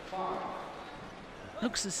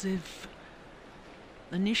 Looks as if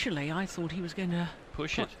initially I thought he was going to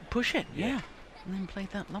Push it. Push it, yeah. And then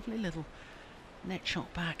played that lovely little net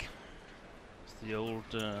shot back. It's the old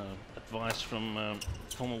advice from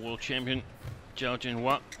former world champion Zhao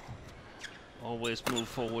Jinhua. Always move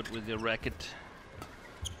forward with your racket.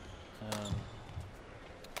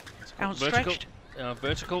 Outstretched?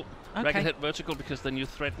 Vertical. Okay. Racket head vertical, because then you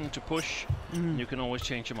threaten to push. And you can always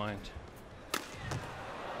change your mind.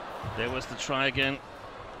 There was the try again.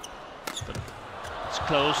 But it's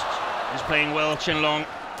closed. He's playing well, Chen Long.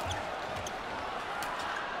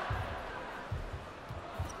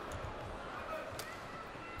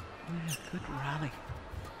 Yeah, good rally.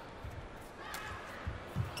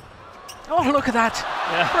 Oh, look at that.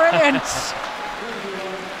 Yeah. Brilliant.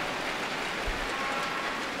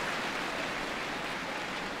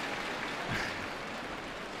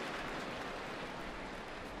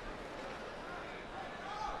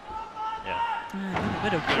 A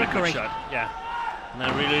bit of trickery. Shot, yeah. And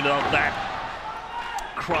I really love that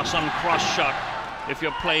cross on cross shot. If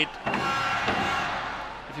you're played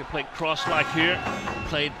cross like here,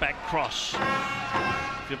 played back cross.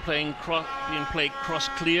 If you're playing being played cross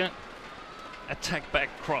clear, attack back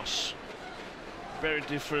cross. Very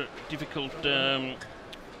difficult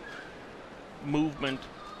movement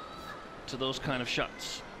to those kind of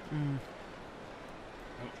shots. And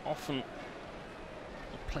often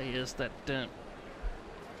the players that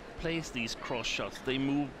plays these cross shots, they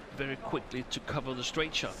move very quickly to cover the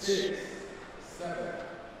straight shots. 6, 7.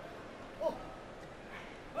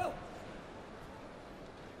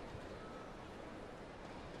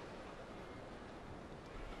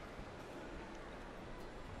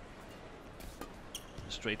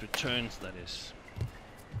 Straight returns, that is.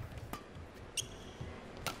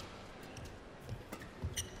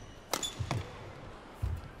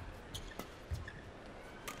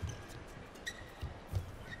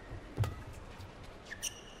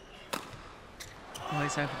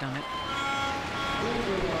 Always overdone it.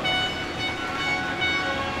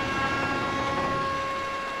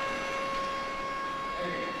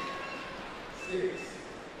 8, 6.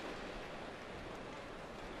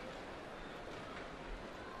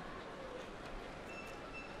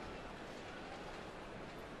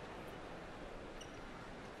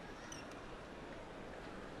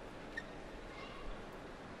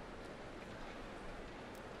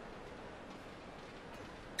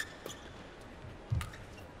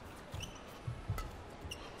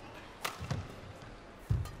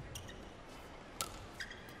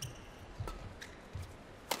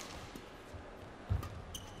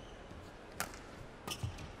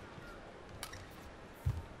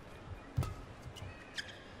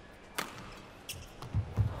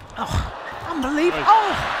 Oh, unbelievable.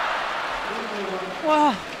 Oh!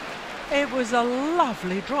 Well, it was a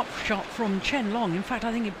lovely drop shot from Chen Long. In fact,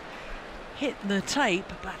 I think it hit the tape,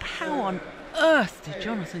 but how on earth did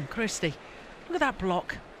Jonathan Christie? Look at that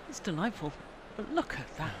block. It's delightful. But look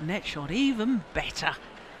at that net shot, even better.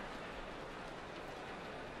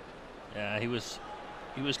 Yeah, he was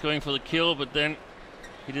going for the kill, but then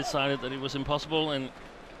he decided that it was impossible, and it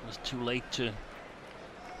was too late to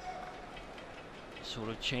sort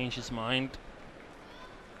of change his mind.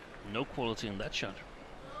 No quality in that shot.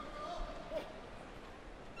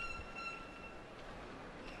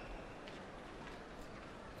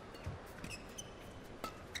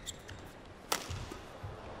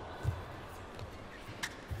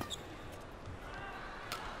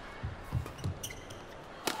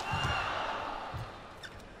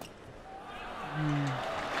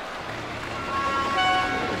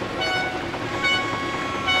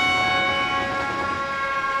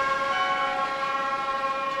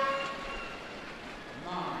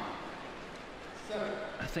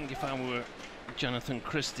 think if I were Jonathan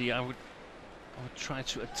Christie, I would try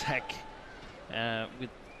to attack with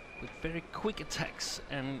very quick attacks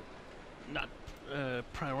and not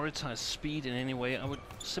prioritize speed in any way. I would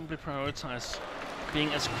simply prioritize being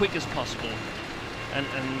as quick as possible. And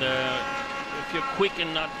if you're quick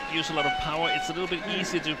and not use a lot of power, it's a little bit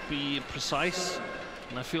easier to be precise.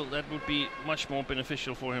 And I feel that would be much more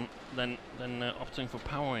beneficial for him than opting for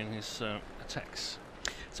power in his attacks.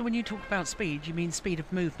 So when you talk about speed, you mean speed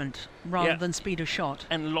of movement rather than speed of shot?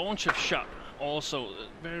 And launch of shot also.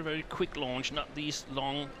 Very, very quick launch, not these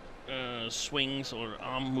long swings or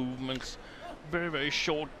arm movements. Very, very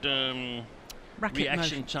short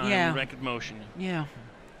reaction time, racket motion. Yeah.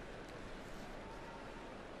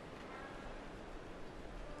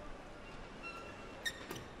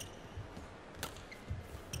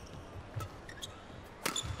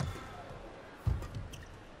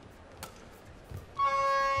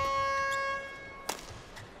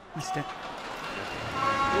 Missed it.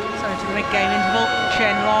 So to the mid-game interval,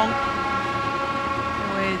 Chen Long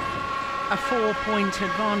with a 4-point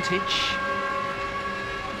advantage.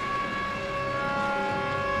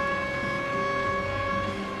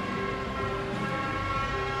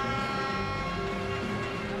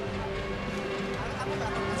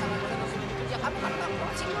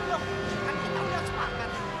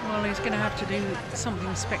 Well, he's going to have to do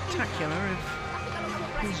something spectacular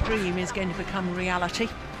if his dream is going to become reality.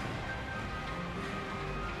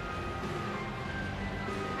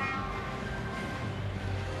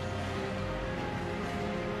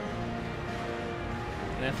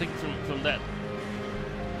 And I think from that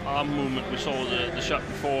arm movement we saw the shot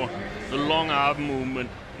before, the long arm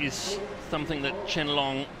movement is something that Chen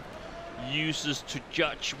Long uses to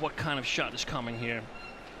judge what kind of shot is coming here.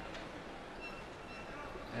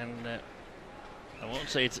 And I won't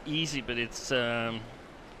say it's easy, but it's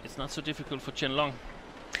not so difficult for Chen Long.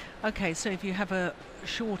 Okay, so if you have a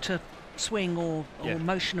shorter swing or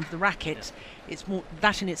motion of the racket, it's more,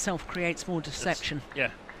 that in itself creates more deception.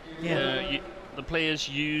 The players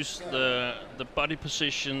use the body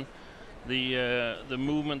position, the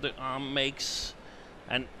movement the arm makes,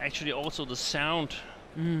 and actually also the sound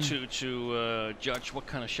to judge what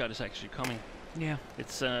kind of shot is actually coming. Yeah,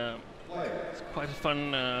 it's quite a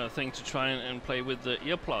fun thing to try and play with the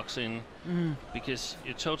earplugs in, because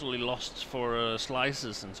you're totally lost for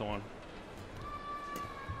slices and so on.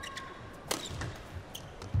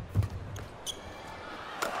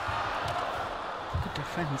 Good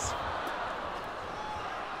defense.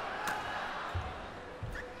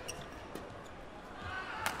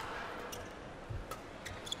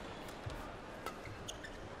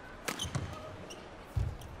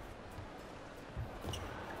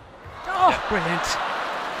 Brilliant.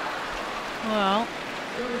 Well,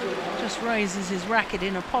 just raises his racket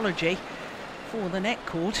in apology for the net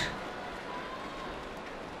court.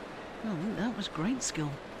 Oh, that was great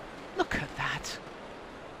skill. Look at that.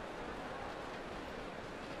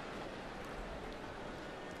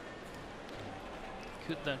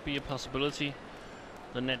 Could that be a possibility?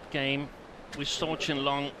 The net game. We saw Chen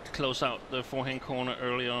Long close out the forehand corner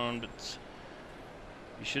early on, but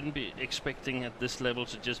you shouldn't be expecting at this level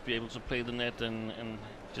to just be able to play the net and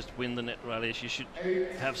just win the net rallies. You should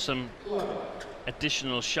have some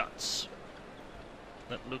additional shots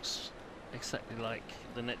that looks exactly like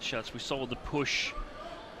the net shots. We saw the push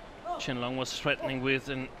Chen Long was threatening with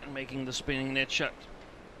and making the spinning net shot.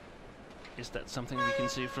 Is that something we can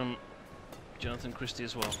see from Jonathan Christie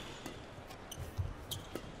as well?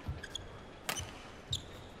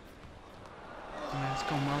 Yeah, it's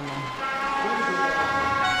gone well long.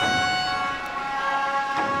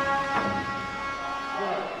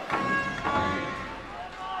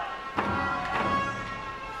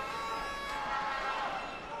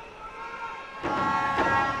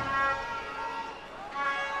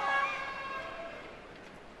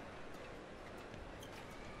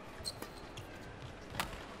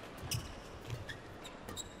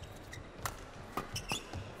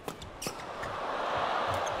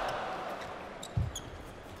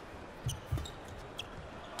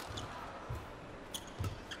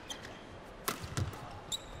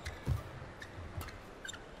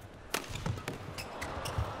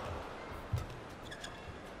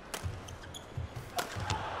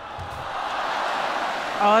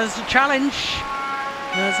 Oh, there's a challenge.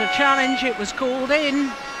 There's a challenge. It was called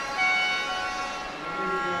in.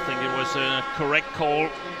 I think it was a correct call.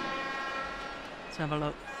 Let's have a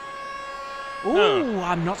look. Oh,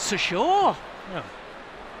 I'm not so sure. No.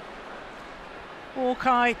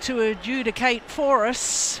 Hawkeye to adjudicate for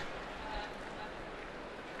us.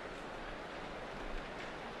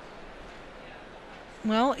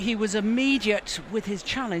 Well, he was immediate with his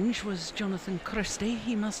challenge, was Jonathan Christie.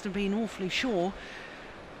 He must have been awfully sure.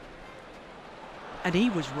 And he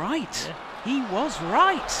was right. Yeah. He was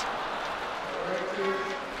right.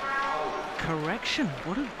 Correction.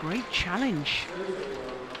 What a great challenge.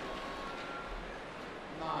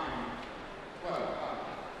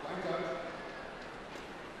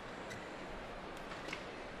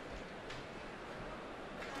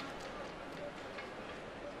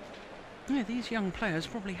 Yeah, these young players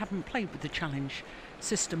probably haven't played with the challenge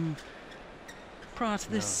system prior to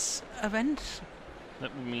this event.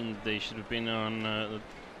 That would mean they should have been on the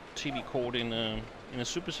TV court in a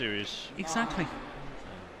Super Series. Exactly.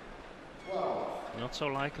 Not so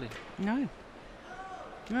likely. No.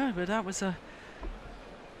 No, but that was a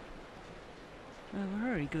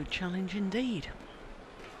very good challenge indeed.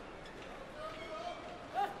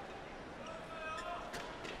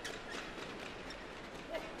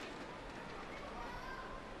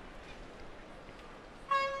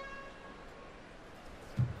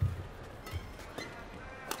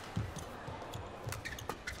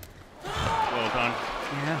 Well done.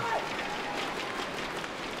 Yeah.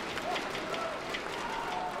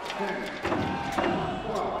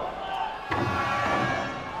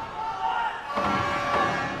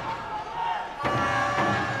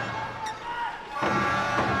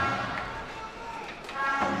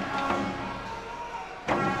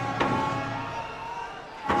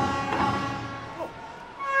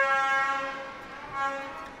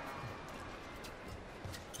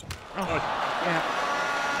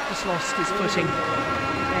 Lost his footing.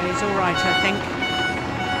 Yeah, he's all right, I think.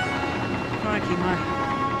 Crikey, my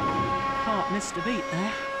heart missed a beat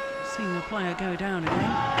there. Seeing the player go down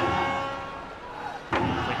again.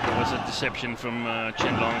 I think there was a deception from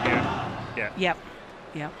Chen Long here. Yeah. Yep.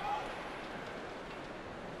 Yep.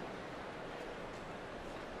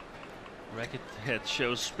 Racket head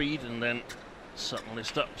shows speed and then suddenly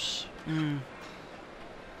stops.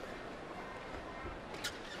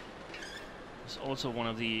 It's also one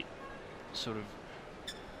of the sort of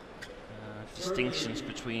distinctions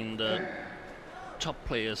between the top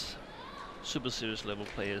players, Super Series level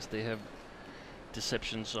players. They have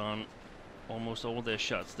deceptions on almost all their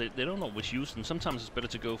shots. They don't always use them. Sometimes it's better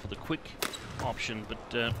to go for the quick option,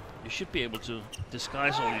 but you should be able to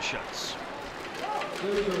disguise all your shots.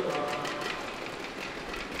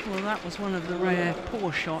 Well, that was one of the rare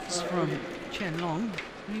poor shots from Chen Long.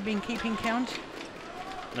 Have you been keeping count?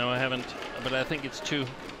 No, I haven't, but I think it's 2.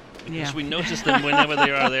 Because Yeah. we notice them whenever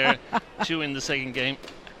they are there. 2 in the second game.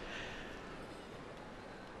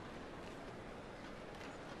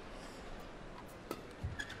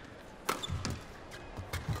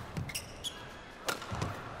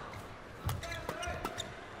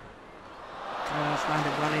 Oh, it's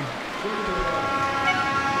landed well in.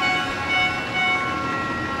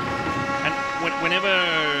 And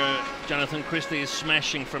whenever Jonathan Christie is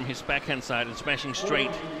smashing from his backhand side and smashing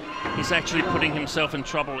straight, he's actually putting himself in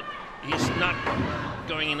trouble. He's not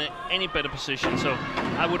going in any better position, so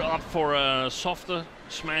I would opt for a softer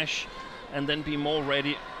smash and then be more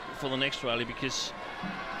ready for the next rally, because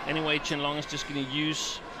anyway Chen Long is just going to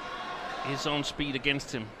use his own speed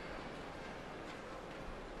against him.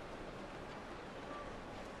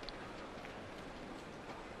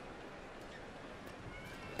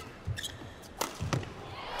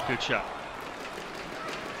 Good shot.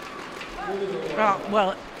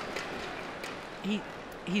 Well,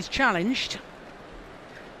 he's challenged,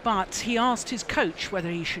 but he asked his coach whether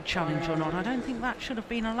he should challenge or not. I don't think that should have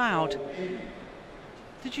been allowed.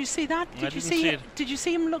 Did you see that? I didn't see it. Did you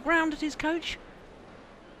see him look round at his coach?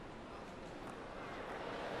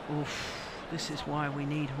 Oof, this is why we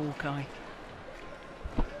need Hawkeye.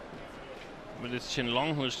 But it's Chen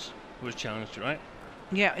Long who's challenged, right?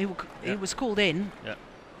 Yeah, it was called in. Yeah.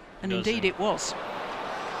 And indeed it was.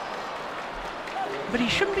 But he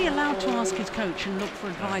shouldn't be allowed to ask his coach and look for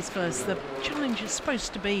advice first. The challenge is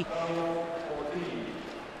supposed to be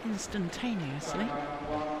instantaneously.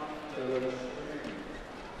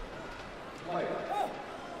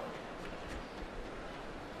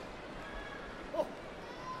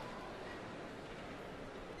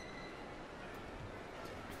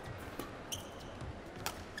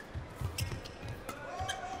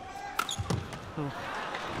 Oh.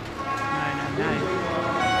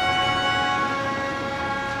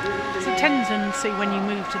 There's a tendency when you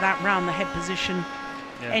move to that round the head position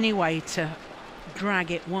anyway to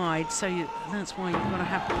drag it wide, so that's why you've got to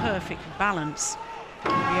have perfect balance to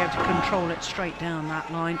be able to control it straight down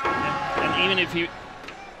that line. And even if he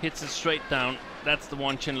hits it straight down, that's the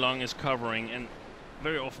one Chen Long is covering, and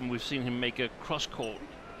very often we've seen him make a cross-court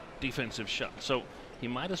defensive shot. So he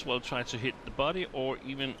might as well try to hit the body or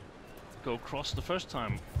even go cross the first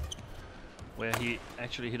time, where he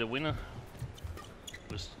actually hit a winner.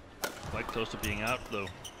 Was quite close to being out though.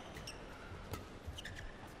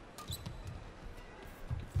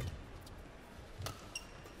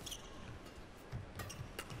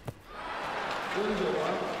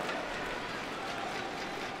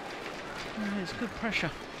 It's good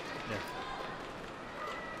pressure. Yeah.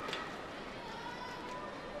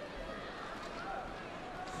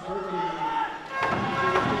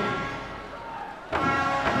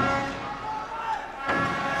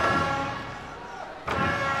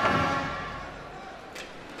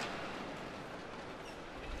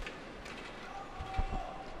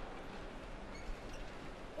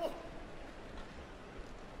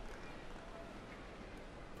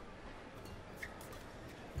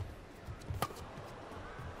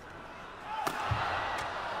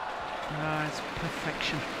 It's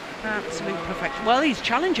perfection. Absolute perfection. Well, he's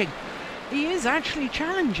challenging. He is actually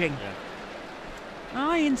challenging. Yeah.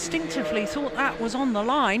 I instinctively thought that was on the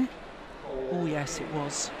line. Oh, yes, it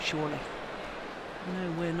was, surely.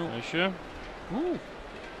 No, we're not. Are you sure? Oh.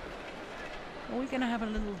 Are we going to have a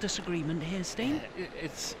little disagreement here, Steen?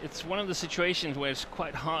 It's one of the situations where it's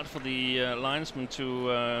quite hard for the linesman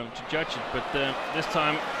to judge it, but this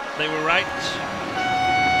time they were right.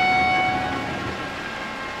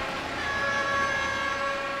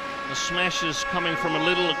 The smash is coming from a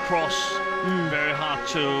little across, very hard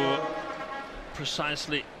to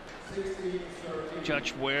precisely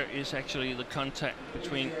judge where is actually the contact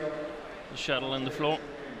between the shuttle and the floor,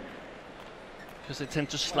 because they tend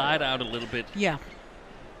to slide out a little bit. Yeah.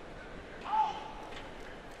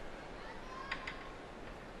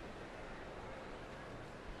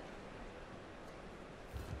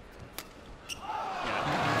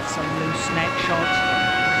 It's a loose net shot.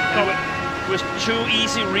 Oh, it was too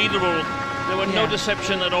easy readable. There was no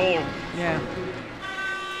deception at all. Yeah.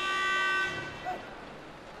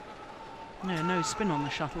 No, no spin on the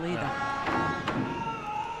shuttle either.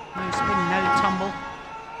 No spin, no tumble.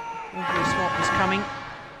 Obvious what was coming.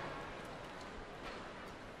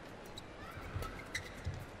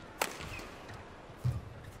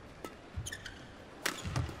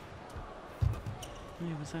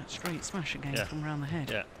 Yeah, was that straight smash again from round the head?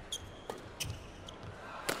 Yeah.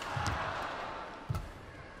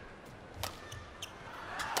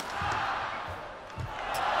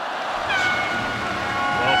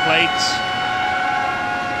 Well played.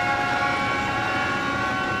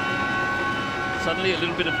 Suddenly a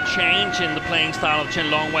little bit of change in the playing style of Chen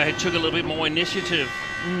Long, where he took a little bit more initiative.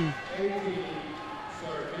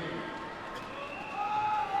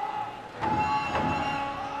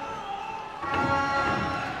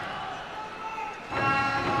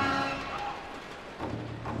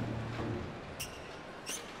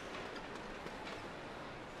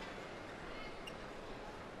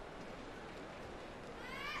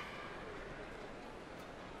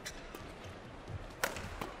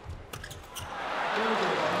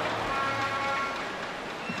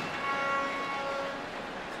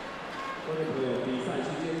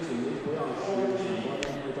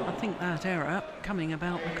 I think that error coming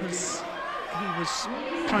about because he was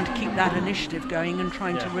trying to keep that initiative going and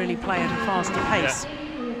trying to really play at a faster pace.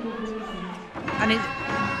 And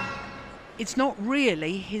it's not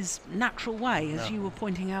really his natural way, as you were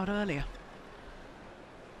pointing out earlier.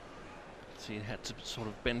 So he had to sort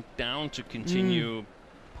of bend down to continue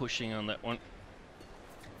pushing on that one.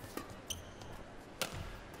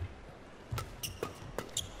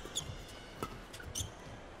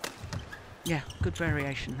 Yeah, good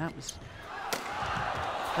variation. That's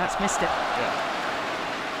missed it.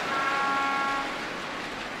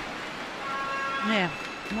 Yeah,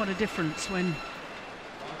 what a difference when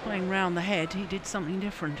playing round the head, he did something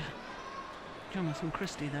different. Jonathan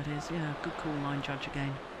Christie, that is. Yeah, good call, line judge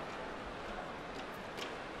again.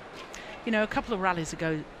 You know, a couple of rallies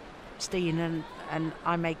ago, Steen, and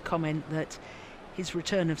I made comment that his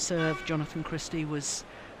return of serve, Jonathan Christie, was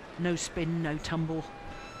no spin, no tumble.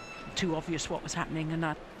 Too obvious what was happening, and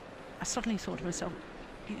I suddenly thought to myself,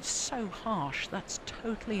 it's so harsh, that's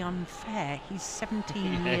totally unfair. He's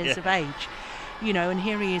 17 years of age, you know, and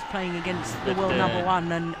here he is playing against the world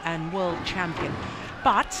 #1 and world champion.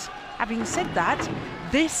 But having said that,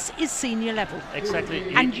 this is senior level.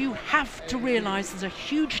 Exactly. And you have to realise there's a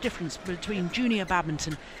huge difference between junior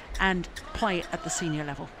badminton and play at the senior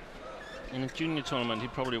level. In a junior tournament, he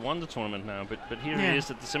probably won the tournament now, but here he is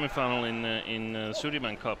at the semifinal in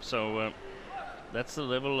Sudirman Cup. So that's the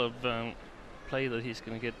level of play that he's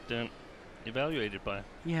going to get evaluated by.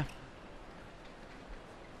 Yeah.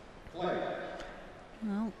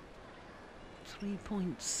 Well, 3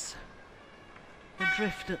 points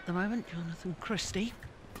adrift at the moment, Jonathan Christie.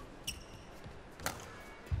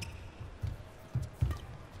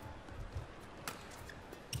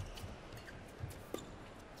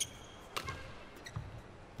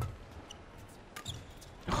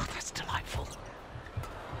 Oh, that's delightful.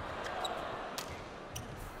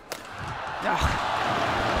 Oh.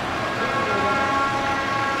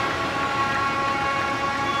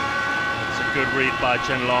 Good read by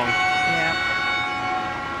Chen Long. Yeah.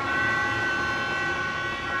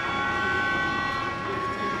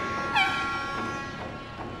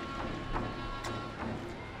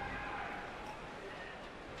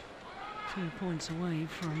 Two points away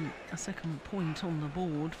from a second point on the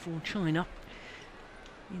board for China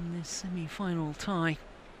in this semi-final tie.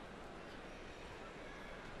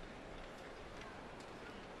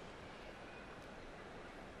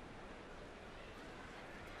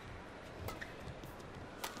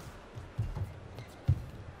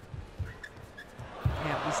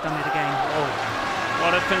 He's done it again. Oh,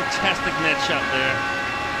 what a fantastic net shot there.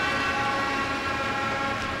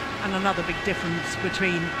 And another big difference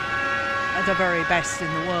between the very best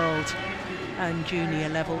in the world and junior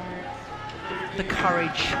level. The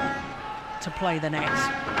courage to play the net.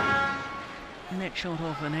 Net shot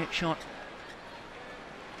off a net shot.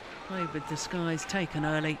 Played with the skies taken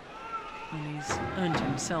early. And he's earned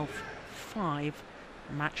himself 5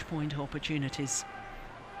 match point opportunities.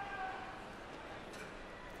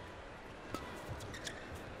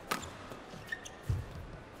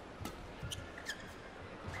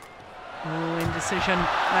 Oh, indecision.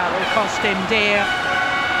 That will cost him dear.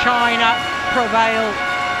 China prevail.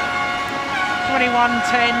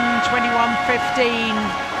 21-10, 21-15.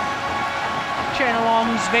 Chen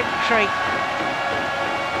Long's victory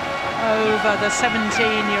over the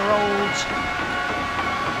 17-year-old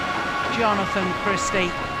Jonathan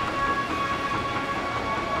Christie.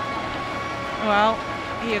 Well,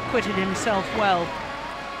 he acquitted himself well,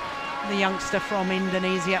 the youngster from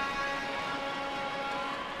Indonesia.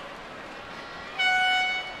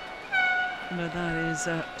 But that is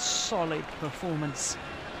a solid performance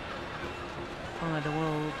by the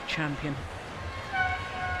world champion.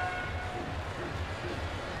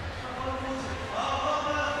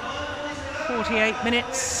 "48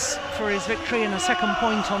 minutes for his victory and a second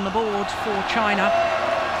point on the board for China."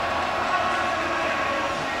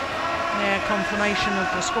 Their confirmation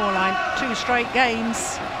of the scoreline. 2 straight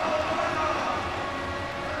games.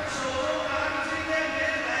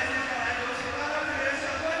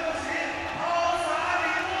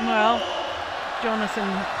 Well, Jonathan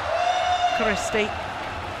Christie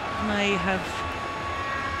may have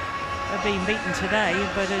been beaten today,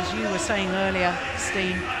 but as you were saying earlier,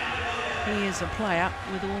 Steen, he is a player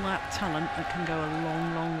with all that talent that can go a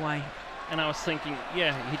long, long way. And I was thinking,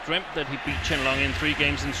 yeah, he dreamt that he beat Chen Long in 3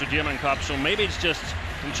 games in Sudirman Cup, so maybe it's just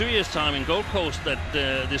in 2 years' time in Gold Coast that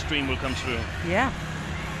this dream will come true. Yeah.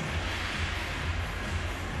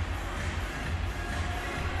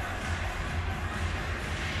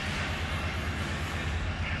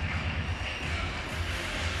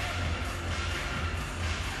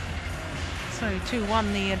 So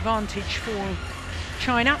 2-1 the advantage for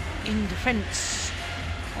China in defence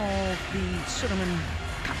of the Sudirman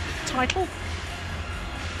Cup title.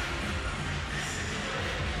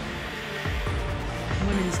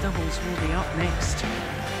 Women's doubles will be up next.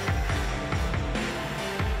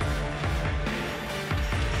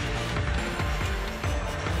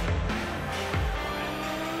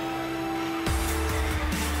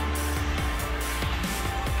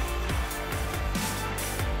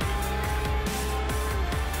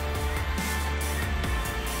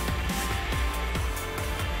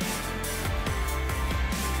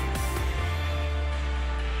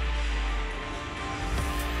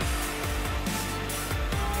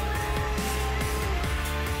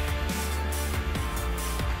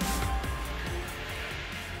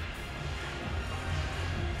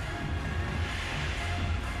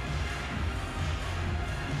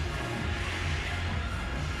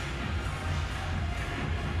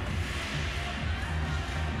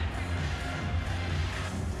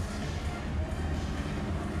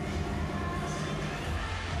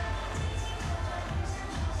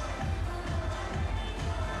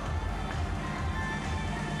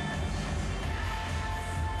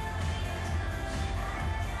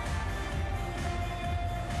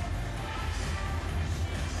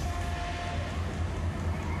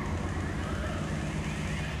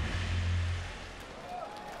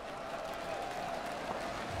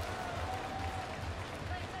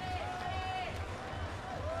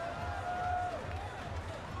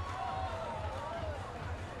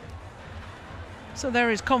 So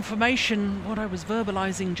there is confirmation, what I was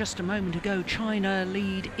verbalising just a moment ago. China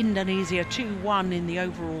lead Indonesia 2-1 in the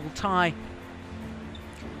overall tie.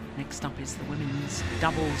 Next up is the women's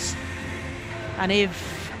doubles. And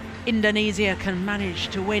if Indonesia can manage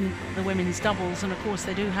to win the women's doubles, and of course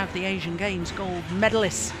they do have the Asian Games gold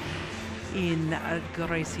medalists in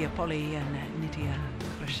Gracia Poli and Nitya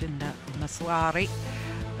Krishinda Maswari,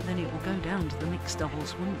 but then it will go down to the mixed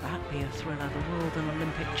doubles. Wouldn't that be a thriller? The world and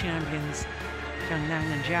Olympic champions Zhang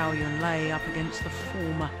Nan and Zhao Yunlei up against the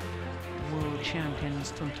former world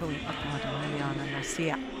champions Tontowi Ahmad and Liliana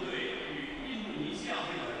Nasia.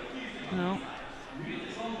 Well,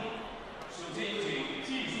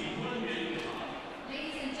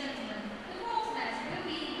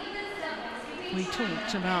 we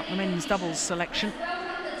talked about the men's doubles selection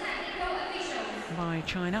by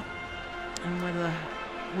China and whether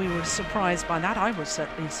we were surprised by that. I was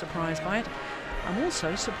certainly surprised by it. I'm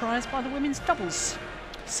also surprised by the women's doubles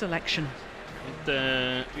selection.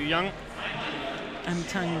 With Yu Yang and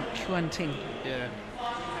Tang Xuanting. Yeah.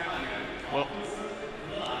 Well,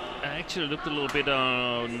 I actually looked a little bit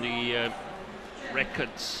on the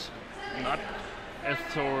records, not as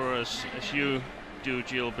thorough as you do,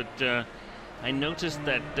 Jill, but I noticed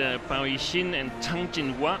that Bao Yixin and Tang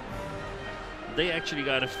Jinhua, they actually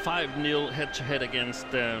got a 5-0 head-to-head against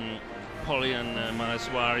Poli and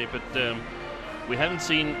Maheswari, but we haven't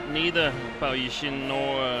seen neither Bao Yixin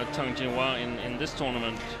nor Tang Jinhua in this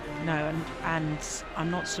tournament. No, and I'm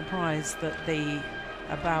not surprised that the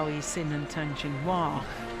Bao Yixin and Tang Jinhua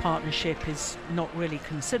partnership is not really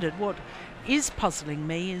considered. What is puzzling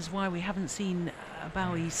me is why we haven't seen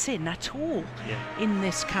Bao Yixin at all in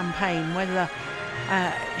this campaign, whether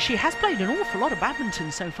she has played an awful lot of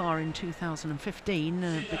badminton so far in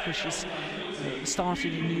 2015 because she's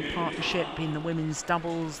started a new partnership in the women's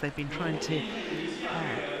doubles. They've been trying to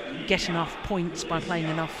get enough points by playing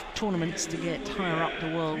enough tournaments to get higher up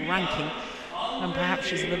the world ranking, and perhaps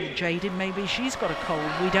she's a little jaded. Maybe she's got a cold,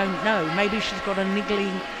 we don't know. Maybe she's got a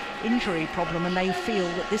niggling injury problem and they feel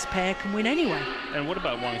that this pair can win anyway. And what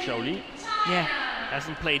about Wang Xiaoli? Yeah.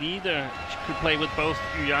 Hasn't played either. She could play with both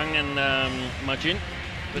Yu Yang and Ma Jin.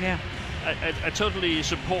 But yeah. I totally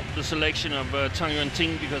support the selection of Tang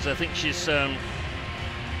Yuanting because I think she's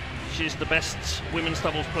the best women's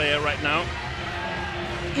doubles player right now.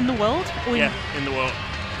 In the world? Or yeah, in the world.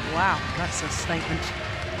 Wow, that's a statement.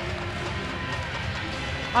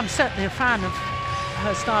 I'm certainly a fan of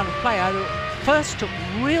her style of play. I first took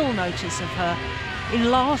real notice of her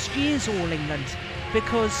in last year's All England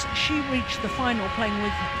because she reached the final playing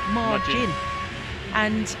with Ma Jin.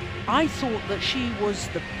 And I thought that she was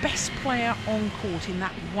the best player on court in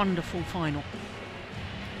that wonderful final.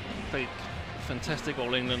 Played fantastic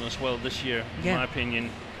All England as well this year, in my opinion.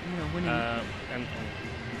 Yeah, winning. And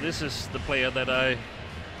this is the player that I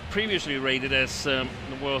previously rated as the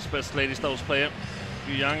world's best ladies doubles player,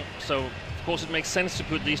 Yu Yang. So, of course, it makes sense to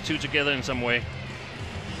put these two together in some way.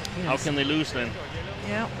 Yes. How can they lose then?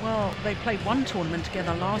 Yeah, well, they played one tournament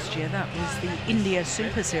together last year. That was the India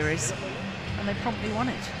Super Series, and they promptly won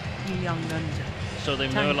it. Yu Yang and so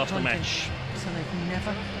they've never lost a match. So they've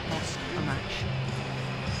never lost a match.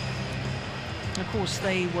 Of course,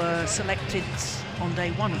 they were selected on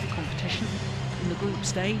day one of the competition in the group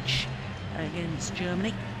stage against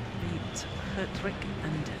Germany. Beat Hertrick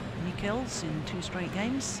and Michels in 2 straight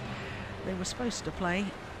games. They were supposed to play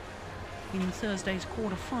in Thursday's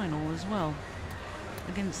quarter-final as well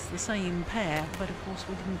against the same pair, but of course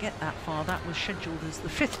we didn't get that far. That was scheduled as the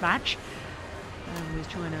 5th match, with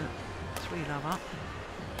China 3-love up.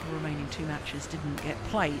 The remaining 2 matches didn't get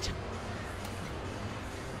played.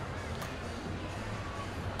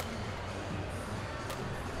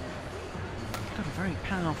 Got a very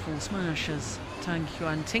powerful smash as Tang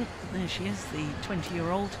Xuanting. There she is, the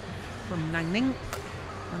 20-year-old from Nanning,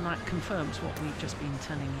 and that confirms what we've just been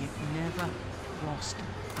telling you. Never lost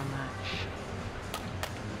a match.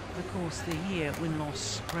 Of course, the year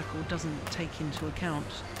win-loss record doesn't take into account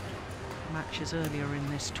matches earlier in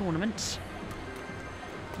this tournament.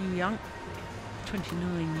 Yu Yang,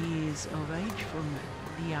 29 years of age, from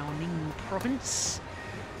Liaoning province,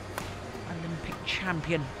 Olympic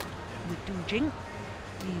champion with Dujing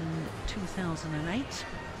in 2008.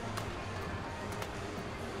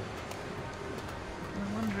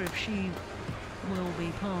 I wonder if she will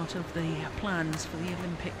be part of the plans for the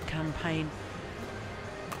Olympic campaign.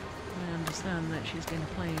 I understand that she's going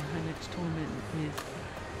to play her next tournament with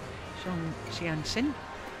Zhong Xianxin.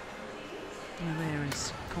 And there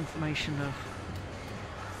is confirmation of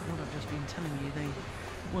what I've just been telling you. They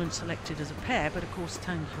weren't selected as a pair, but of course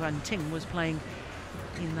Tang Xuanting was playing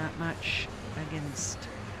in that match against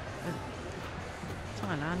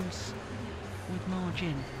Thailand with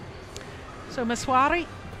margin. So Maswari,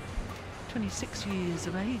 26 years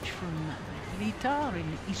of age, from Blitar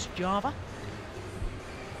in East Java.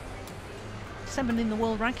 7 in the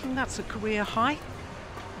world ranking, that's a career high.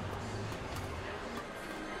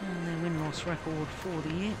 And their win-loss record for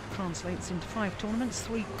the year translates into 5 tournaments,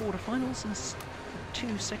 3 quarterfinals and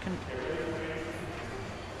 2 second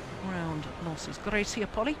round losses. Gracia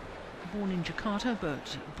Poli, born in Jakarta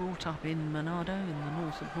but brought up in Manado in the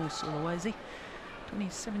north of North Sulawesi,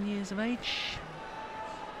 27 years of age.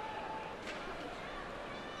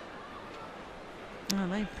 Well,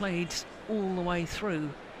 they played all the way through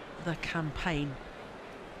the campaign,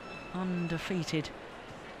 undefeated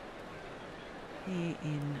here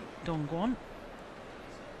in Dongguan.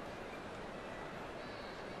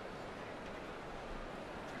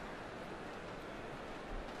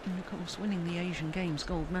 And of course, winning the Asian Games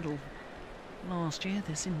gold medal last year,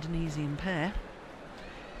 this Indonesian pair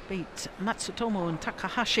beat Matsutomo and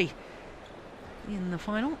Takahashi in the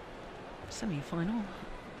final, semi-final.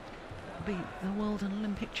 Beat the world and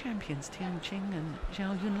Olympic champions Tian Qing and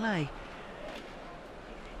Zhao Yunlei.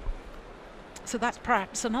 So that's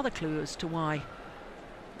perhaps another clue as to why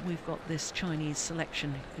we've got this Chinese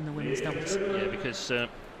selection in the women's doubles. Yeah, because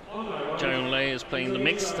Zhao Yunlei is playing the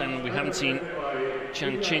mixed, and we haven't seen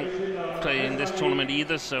Tian Qing play in this tournament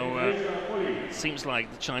either, so it seems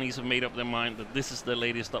like the Chinese have made up their mind that this is the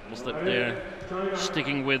latest doubles that they're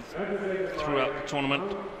sticking with throughout the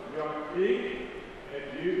tournament.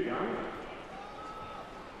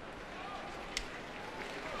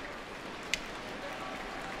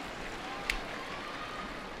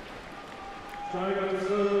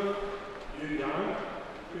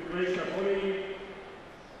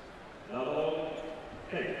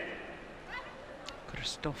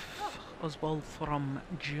 Christoph Oswald from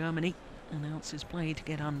Germany announces play to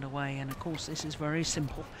get underway, and of course this is very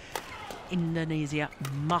simple. Indonesia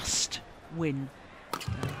must win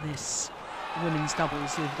this women's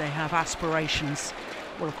doubles if they have aspirations.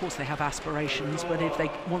 Well, of course they have aspirations, but if they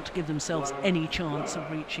want to give themselves any chance of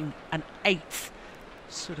reaching an 8th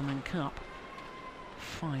Sudirman Cup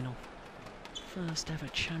final. First ever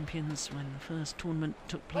champions when the first tournament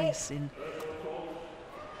took place in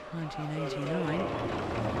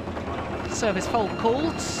 1989. Service fault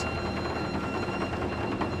called.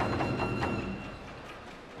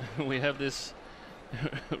 We have this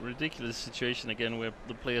ridiculous situation again where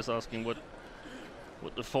the player's asking what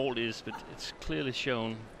the fault is, but it's clearly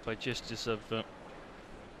shown by gestures of the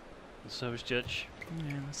service judge.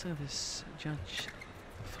 Yeah, the service judge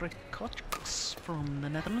Frekots from the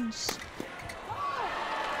Netherlands.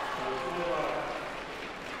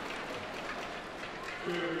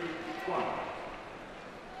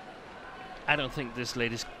 I don't think this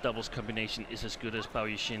latest doubles combination is as good as Bao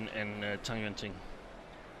Yixin and Tang Yuanting.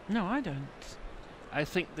 No, I don't. I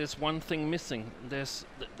think there's one thing missing. There's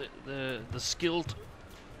the skilled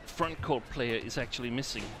front court player is actually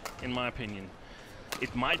missing, in my opinion.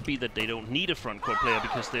 It might be that they don't need a front court player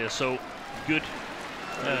because they're so good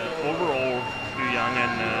overall, Yu Yang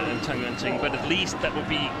and Tang Yuanting, but at least that would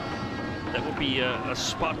be a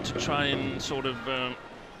spot to try and sort of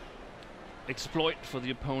exploit for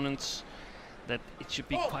the opponents. That it should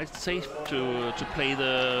be quite safe to play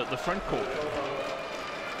the front court.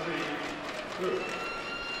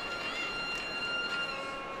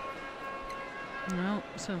 Well,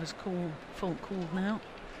 service fault called now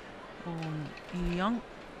on Yu Yang.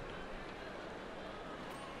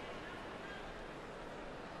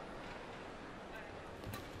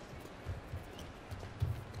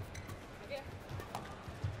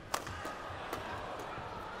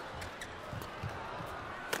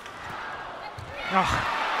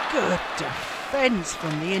 Oh, good defence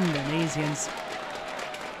from the Indonesians.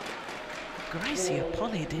 Gracia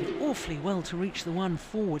Poli did awfully well to reach the one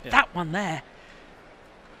forward. Yeah. That one there.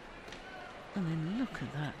 And then look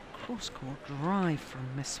at that cross-court drive from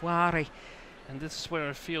Maswari. And this is where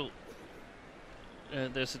I feel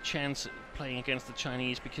there's a chance playing against the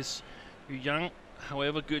Chinese, because Yu Yang,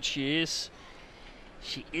 however good she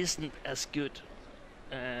isn't as good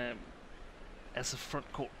as a front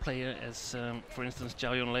court player as, for instance,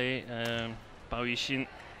 Zhao Yunlei, Bao Yixin,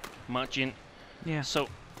 Ma Jin. Yeah. So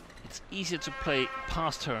it's easier to play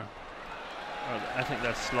past her. I think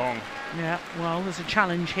that's long. Yeah, well, there's a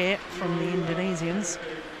challenge here from the Indonesians.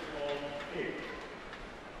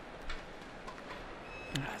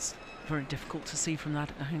 That's very difficult to see from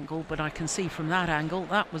that angle, but I can see from that angle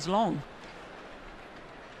that was long.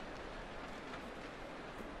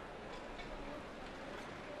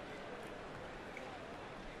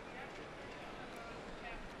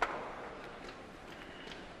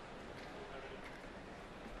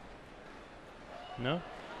 No?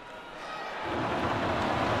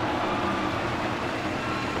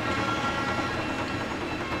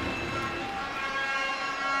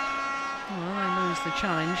 Well, they lose the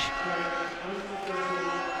challenge.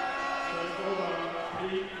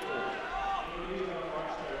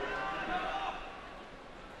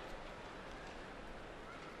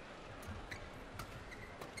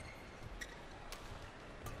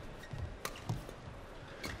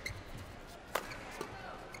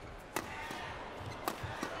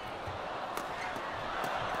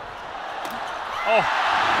 Oh!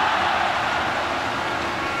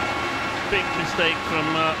 Big mistake from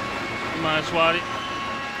Maheswari.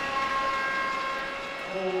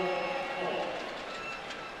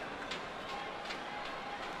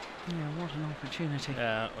 Yeah, what an opportunity.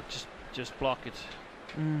 Yeah, just block it.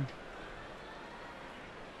 Mm.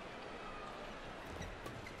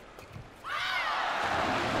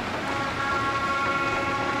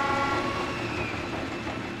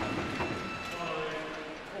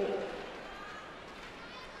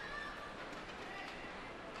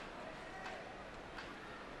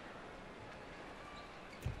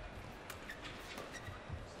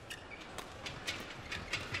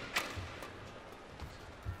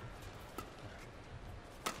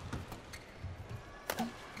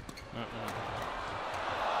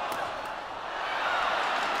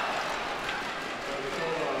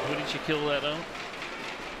 Who did she kill that on?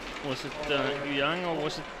 Was it Yu Yang or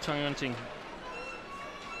was it Tang Yuan-ting?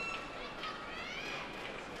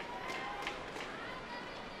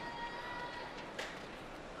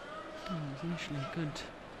 Oh, it was initially good.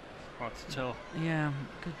 Hard to tell. Yeah,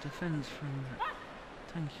 good defence from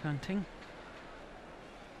Tang Yuan-ting.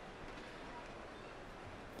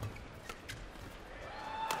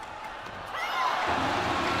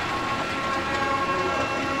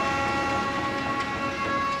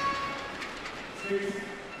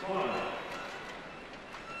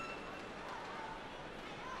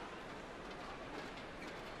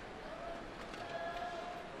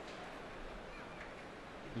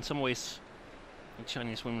 In some ways, the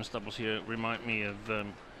Chinese women's doubles here remind me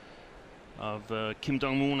of Kim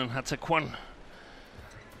Dong-moon and Ha Tae-kwon.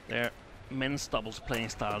 Their men's doubles playing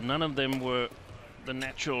style. None of them were the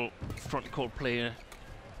natural front court player,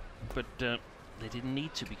 but they didn't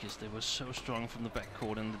need to because they were so strong from the back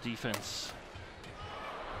court and the defense.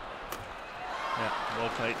 Yeah, well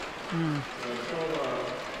played. Mm.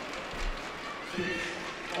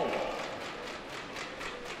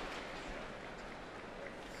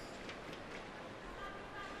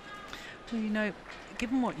 Well, you know,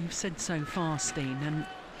 given what you've said so far, Steen, and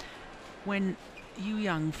when Yu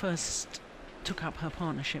Yang first took up her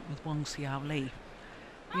partnership with Wang Xiao Li,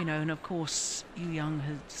 you know, and of course Yu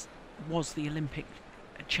Yang was the Olympic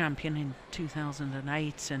champion in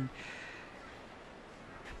 2008 and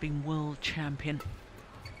been world champion,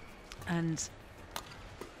 and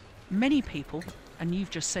many people, and you've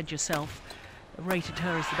just said yourself, rated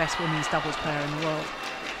her as the best women's doubles player in the world.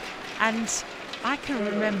 And I can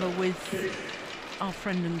remember with our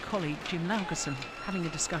friend and colleague Jim Laugerson having a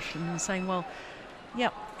discussion and saying, well, yeah,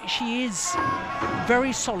 she is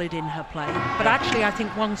very solid in her play, but actually I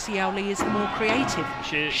think Wang Xiao Li is the more creative.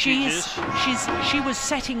 She was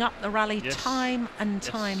setting up the rally time and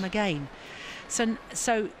time again.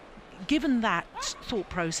 So given that thought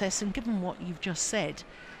process and given what you've just said,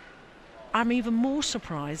 I'm even more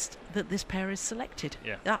surprised that this pair is selected.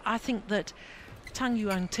 Yeah. I think that Tang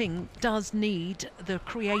Yuan-ting does need the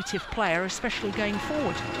creative player, especially going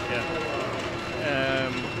forward. Yeah.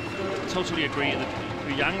 Totally agree that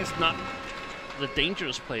Yu Yang is not the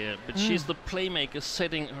dangerous player, but she's the playmaker,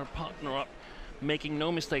 setting her partner up, making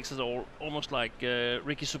no mistakes at all, almost like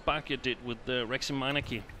Ricky Subakia did with Rexy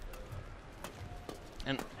Meineke.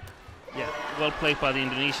 And yeah, well played by the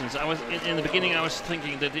Indonesians. I was in the beginning, I was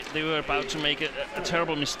thinking that they were about to make a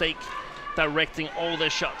terrible mistake, directing all their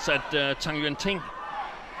shots at Tang Yuan-ting,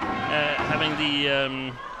 having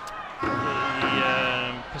the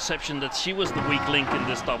perception that she was the weak link in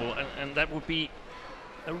this double, and that would be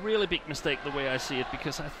a really big mistake the way I see it,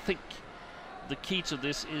 because I think the key to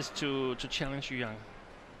this is to challenge Yu Yang.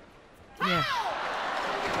 Yeah.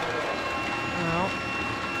 Well,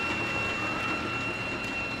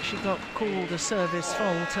 she got called a service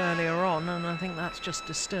fault earlier on, and I think that's just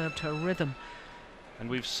disturbed her rhythm. And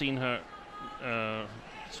we've seen her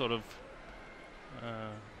sort of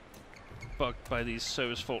bugged by these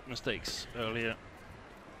service fault mistakes earlier.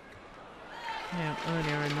 Yeah,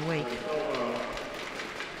 earlier in the week.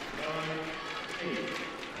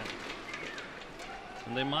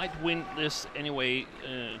 And they might win this anyway,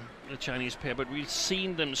 the Chinese pair, but we've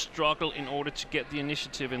seen them struggle in order to get the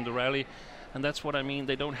initiative in the rally. And that's what I mean.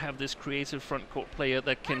 They don't have this creative front court player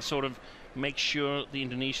that can sort of make sure the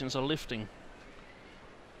Indonesians are lifting.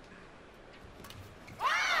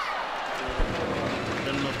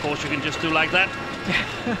 Then, of course, you can just do like that.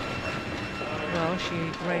 Well, she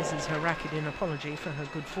raises her racket in apology for her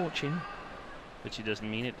good fortune. But she doesn't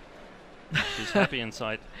mean it. She's happy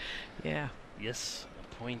inside. Yeah. Yes,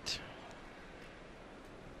 a point.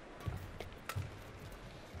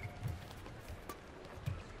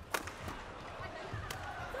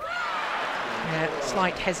 Yeah,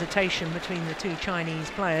 slight hesitation between the two Chinese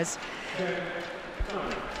players.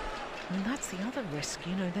 And that's the other risk,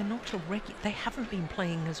 you know, they're not they haven't been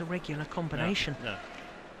playing as a regular combination. No.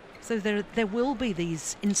 So there will be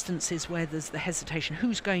these instances where there's the hesitation,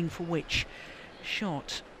 who's going for which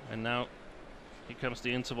shot. And now here comes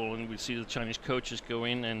the interval, and we see the Chinese coaches go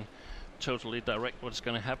in and totally direct what's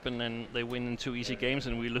going to happen, and they win in 2 easy games,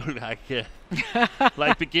 and we look like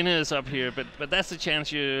like beginners up here. But that's the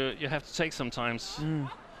chance you have to take sometimes.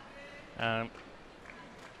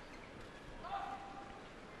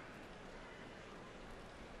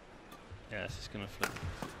 Yes, he's going to flip.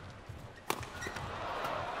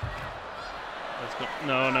 Let's go.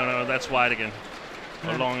 No, that's wide again.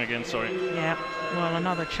 Or long again, sorry. Yeah, well,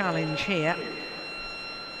 another challenge here.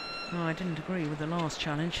 No, I didn't agree with the last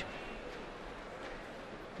challenge.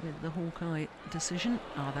 With the Hawkeye decision.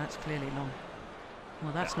 Oh, that's clearly long.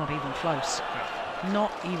 Well, that's not even close.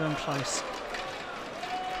 Not even close.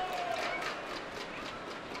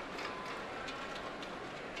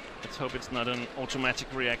 Let's hope it's not an automatic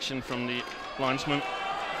reaction from the linesman.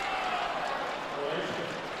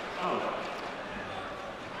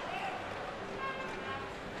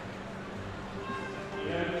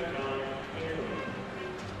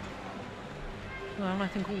 Well, I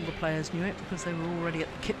think all the players knew it because they were already at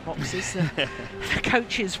the kit boxes. The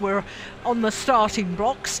coaches were on the starting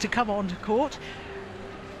blocks to come onto court.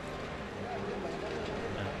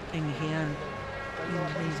 In here,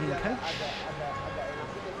 Indonesian coach.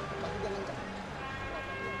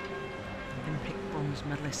 Olympic bronze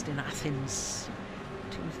medalist in Athens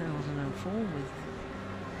 2004 with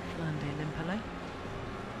Flande Limpele.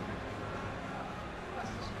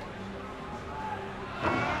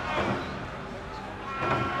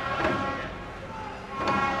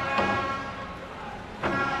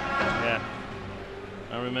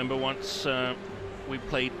 I remember once we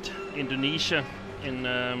played Indonesia in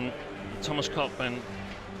the Thomas Cup, and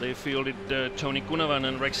they fielded Tony Gunawan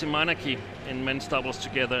and Rexy Manaki in men's doubles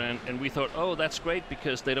together, and we thought, oh, that's great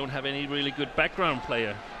because they don't have any really good background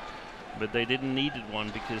player. But they didn't need one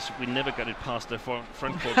because we never got it past their front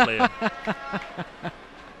court player.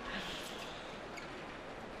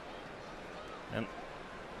 And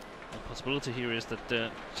the possibility here is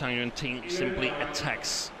that Tang Yuan-ting simply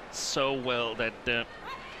attacks so well that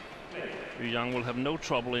Yu Yang will have no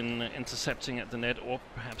trouble in intercepting at the net, or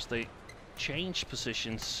perhaps they change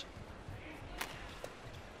positions.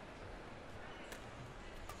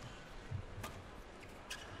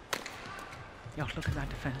 Oh, look at that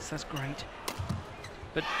defense, that's great.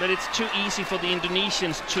 But it's too easy for the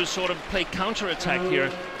Indonesians to sort of play counter-attack here.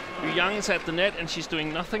 Yu Yang is at the net and she's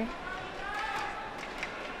doing nothing.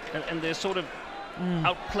 And they're sort of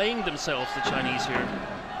outplaying themselves, the Chinese here.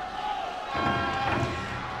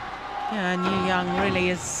 Yeah, and Yu Yang really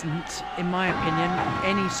isn't, in my opinion,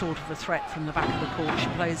 any sort of a threat from the back of the court. She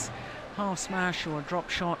plays half smash or a drop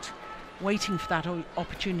shot, waiting for that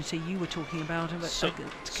opportunity you were talking about to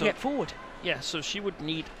get forward. Yeah, so she would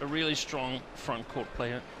need a really strong front court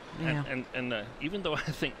player. Yeah. And even though I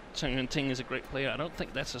think Tang Yuan-ting is a great player, I don't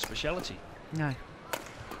think that's a speciality. No.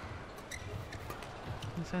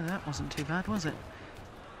 So that wasn't too bad, was it?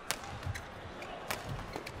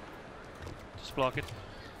 Just block it.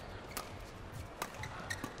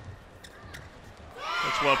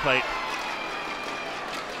 That's well played.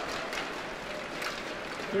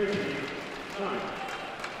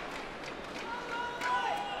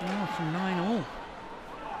 Oh, from 9-all.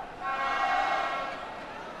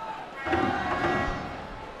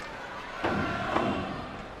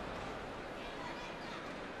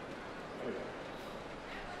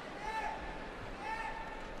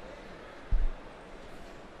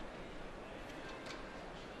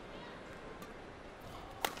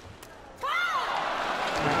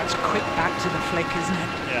 That's quick back to the flick, isn't it?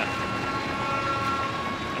 Yeah.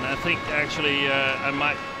 And I think actually I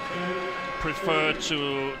might prefer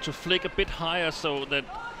to flick a bit higher so that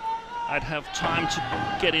I'd have time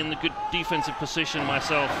to get in the good defensive position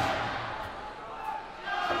myself.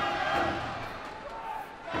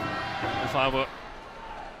 If I were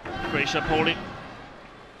Gracia Poli.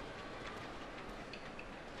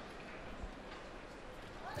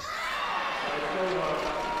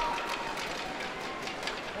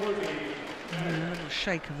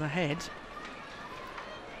 shake of the head.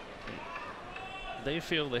 They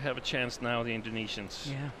feel they have a chance now, the Indonesians.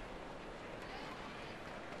 Yeah.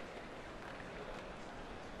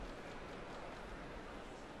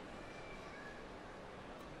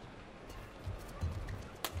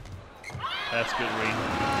 That's good read.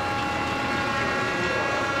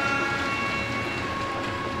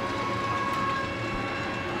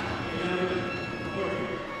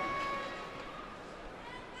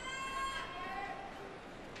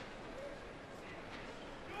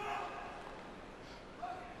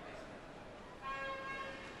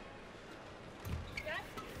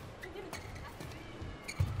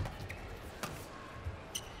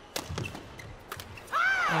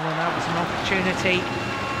 Oh, that was an opportunity.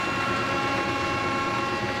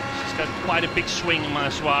 She's got quite a big swing,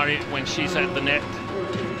 Maheswari, when she's at the net,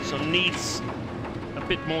 so needs a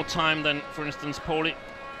bit more time than, for instance, Poli.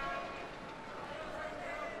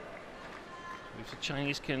 If the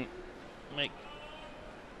Chinese can make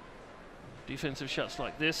defensive shots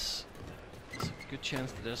like this, there's a good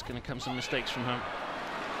chance that there's going to come some mistakes from her.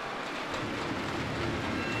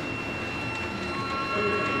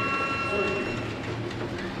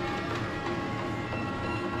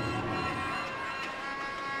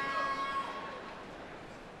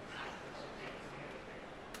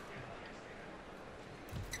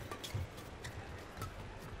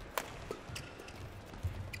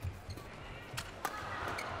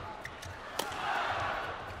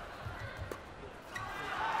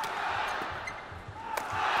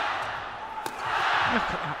 Look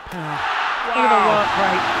at that power. Look at the work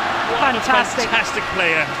rate. What Fantastic. a fantastic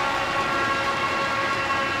player.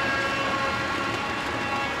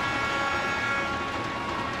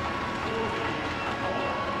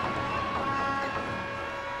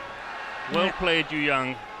 Well played, Yu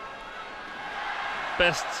Yang.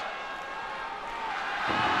 Best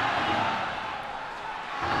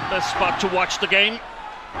spot to watch the game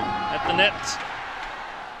at the net.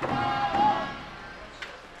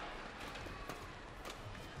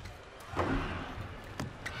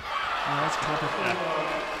 That's clever. Yeah.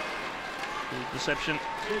 Good deception.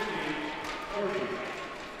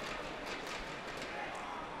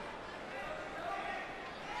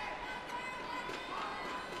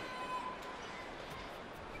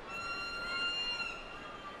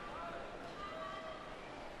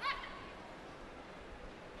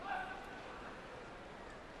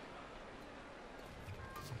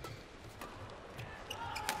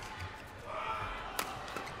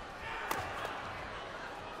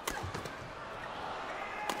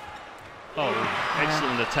 Oh,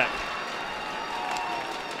 excellent attack.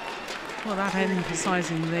 Well, that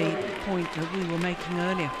emphasising the point that we were making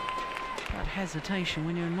earlier. That hesitation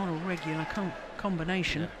when you're not a regular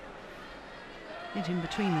combination. Hit in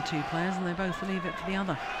between the two players and they both leave it for the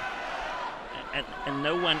other. And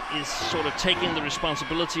no one is sort of taking the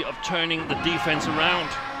responsibility of turning the defense around.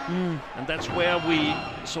 And that's where we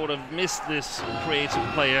sort of miss this creative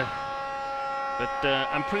player. But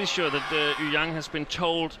I'm pretty sure that Yu Yang has been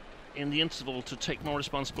told in the interval to take more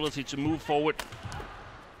responsibility, to move forward.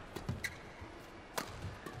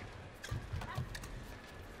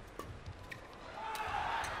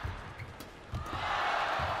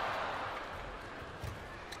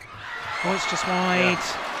 Oh, it's just wide.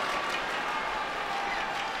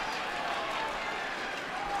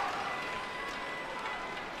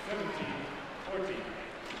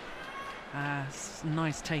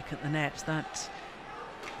 Nice take at the net. That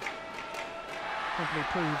probably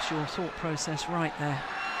proves your thought process right there,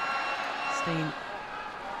 Steen.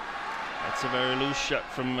 That's a very loose shot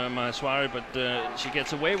from Maheswari, but she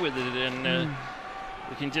gets away with it, and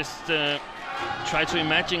we can just try to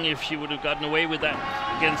imagine if she would have gotten away with that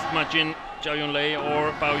against Ma Jin, Zhao Yunlei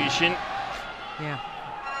or Bao Yixin. Yeah.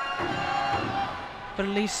 But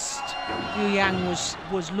at least Yu Yang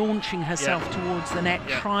was launching herself towards the net,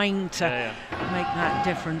 trying to make that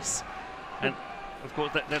difference. And of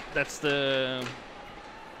course, that's the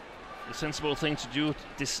sensible thing to do.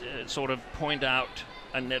 This sort of point out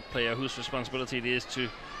a net player whose responsibility it is to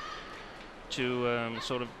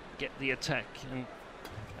sort of get the attack. And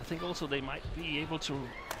I think also they might be able to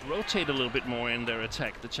rotate a little bit more in their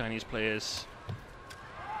attack, the Chinese players.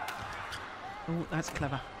 Oh, that's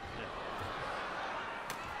clever.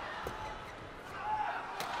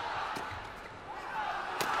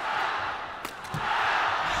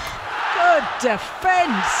 Good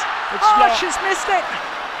defense. Oh, she's missed it.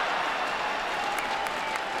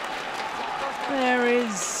 There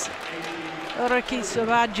is Riki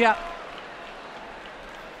Savaja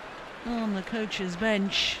on the coach's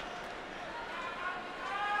bench.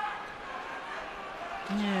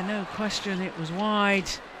 Yeah, no question it was wide.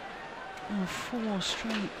 4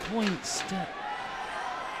 straight points to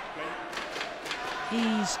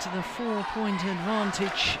ease to the 4-point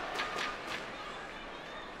advantage.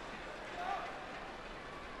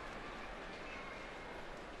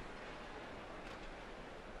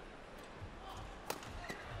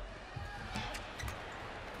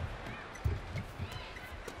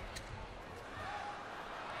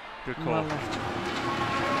 Good call. Well left.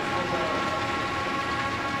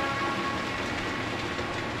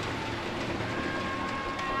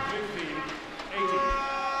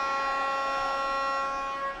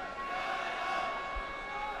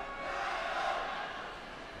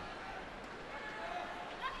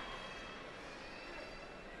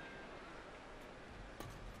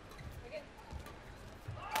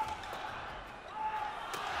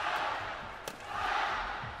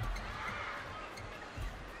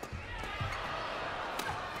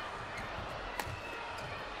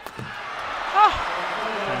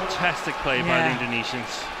 Fantastic play by the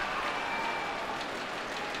Indonesians.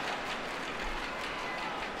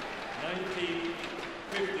 19-15.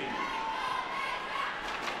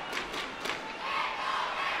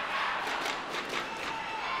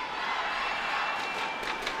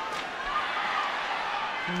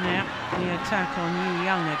 Yeah, the attack on Yu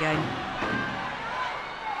Yang again.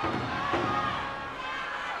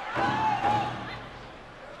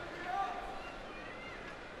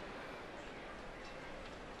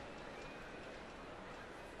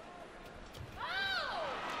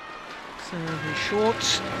 Serve is short.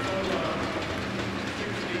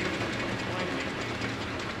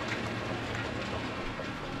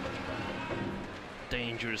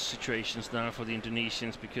 Dangerous situations now for the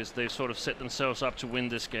Indonesians because they've sort of set themselves up to win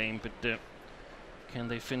this game, but can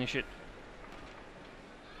they finish it?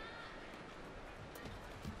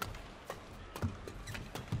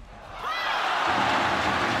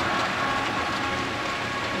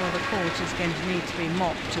 Well, the court is going to need to be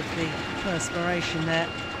mopped of the perspiration there.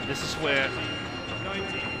 This is where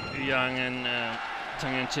Yang and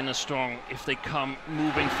Tang Yuanqing are strong. If they come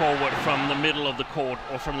moving forward from the middle of the court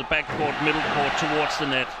or from the back court, middle court towards the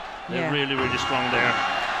net, they're really, really strong there.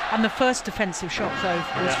 And the first defensive shot, though,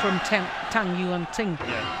 was from Tang Yuanqing.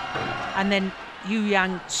 Yeah. And then Yu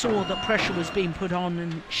Yang saw that pressure was being put on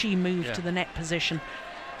and she moved to the net position.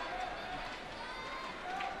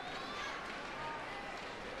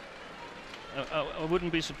 I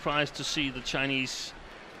wouldn't be surprised to see the Chinese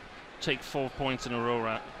take 4 points in a row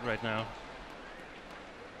right now.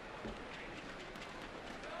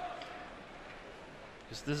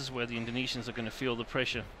 Because this is where the Indonesians are going to feel the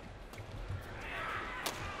pressure.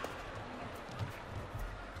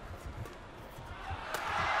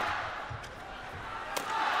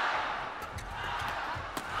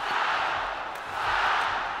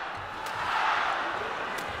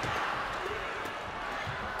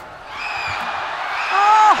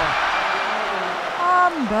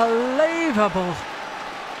 Unbelievable.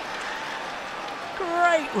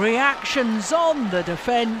 Great reactions on the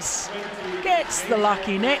defence. Gets the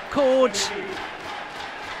lucky net cord.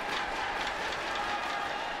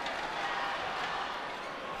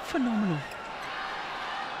 Phenomenal.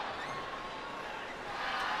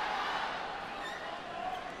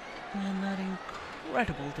 And that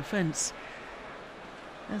incredible defence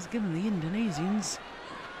has given the Indonesians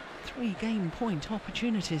 3 game point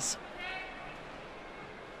opportunities.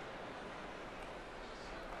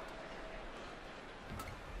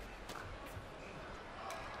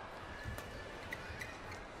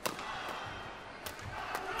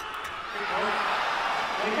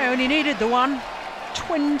 They only needed the one.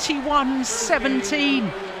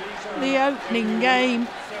 21-17, the opening game.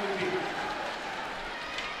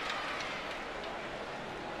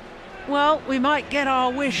 Well, we might get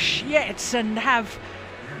our wish yet and have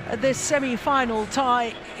this semi-final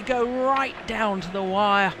tie go right down to the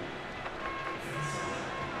wire.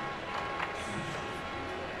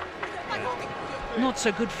 Not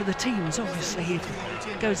so good for the teams, obviously. It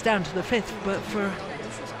goes down to the 5th, but for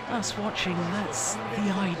us watching, that's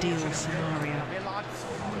the ideal scenario.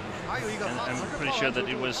 And I'm pretty sure that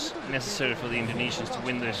it was necessary for the Indonesians to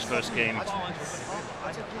win this first game. It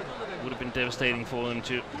would have been devastating for them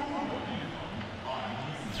to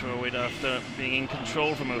throw it after being in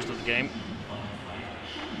control for most of the game.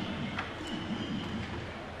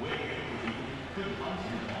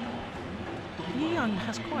 Yu Yang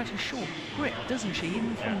has quite a short grip, doesn't she,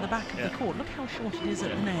 even from the back of the court. Look how short it is at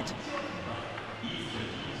the net.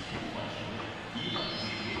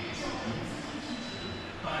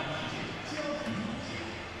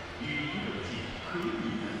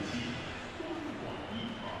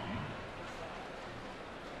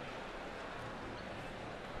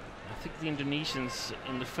 I think the Indonesians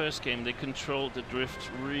in the first game, they controlled the drift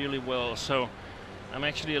really well. So I'm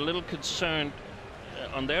actually a little concerned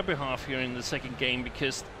on their behalf here in the second game,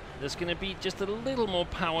 because there's going to be just a little more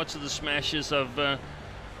power to the smashes of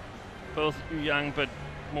both Yu Yang, but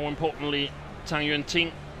more importantly Tang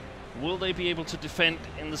Yuan-Ting. Will they be able to defend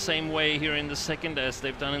in the same way here in the second as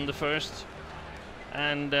they've done in the first?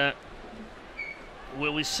 And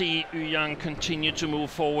will we see Yu Yang continue to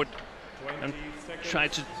move forward and try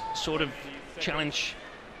to sort of challenge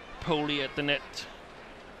Poli at the net?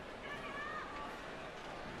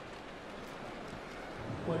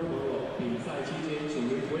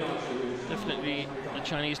 Definitely the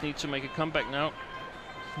Chinese need to make a comeback now.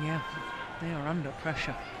 Yeah, they are under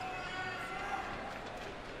pressure.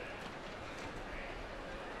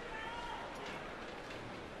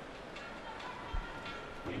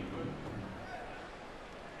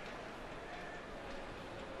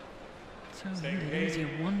 So Indonesia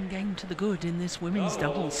 1 game to the good in this women's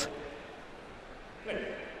doubles. Yeah.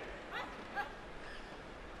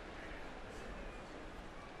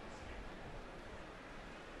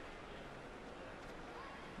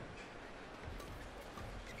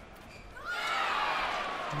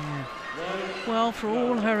 Well, for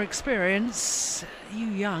all her experience, Yu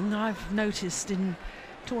Yang, I've noticed in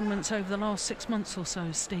tournaments over the last 6 months or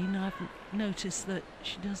so, Steen, I've noticed that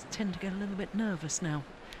she does tend to get a little bit nervous now.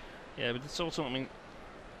 Yeah, but it's also, I mean,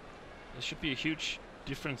 there should be a huge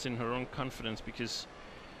difference in her own confidence, because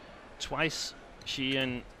twice she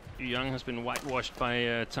and Yu Yang has been whitewashed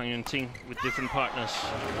by Tang Yuan-Ting with different partners.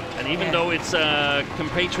 And even though it's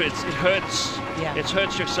compatriots, it hurts. Yeah. It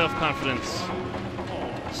hurts your self-confidence.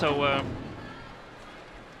 So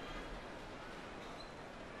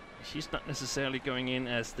she's not necessarily going in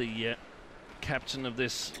as the captain of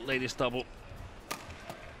this ladies double.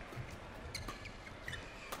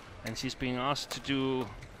 And she's being asked to do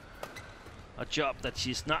a job that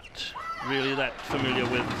she's not really that familiar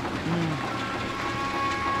with.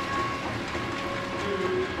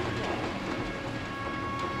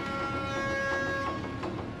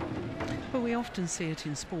 But we often see it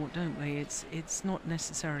in sport, don't we? It's not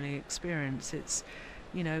necessarily experience. It's,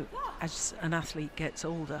 you know, as an athlete gets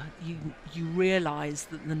older, you realise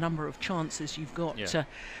that the number of chances you've got to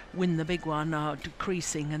win the big one are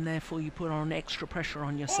decreasing, and therefore you put on extra pressure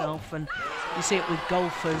on yourself. And you see it with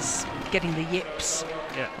golfers getting the yips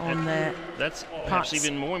on their That's perhaps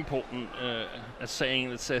even more important, a saying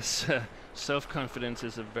that says self-confidence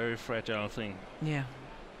is a very fragile thing. Yeah.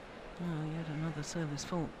 Well, yet another service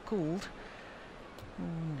fault called.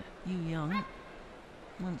 And Yu Yang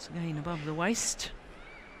once again above the waist.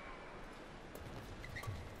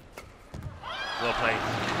 Well played.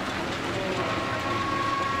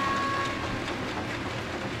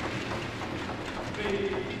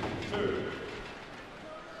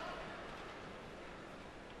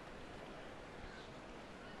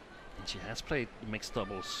 And she has played mixed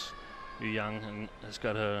doubles, Yu Yang, and has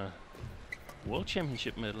got a World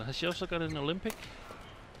Championship medal. Has she also got an Olympic?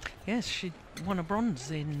 Yes, she won a bronze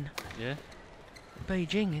in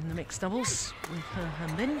Beijing in the mixed doubles with her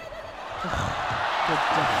hand in. Oh, good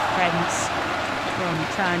defence from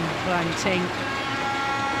Tang Yuan-Ting.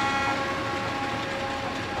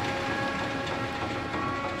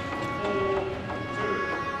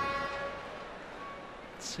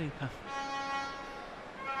 Super.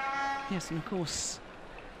 Yes, and of course,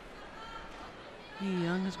 Yu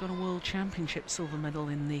Yang has got a World Championship silver medal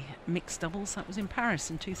in the mixed doubles. That was in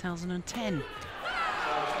Paris in 2010.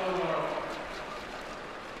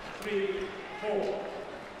 3-4.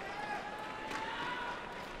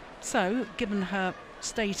 So, given her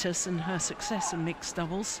status and her success in mixed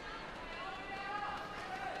doubles,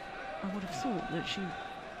 I would have thought that she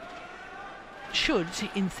should,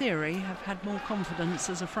 in theory, have had more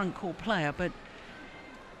confidence as a front court player. But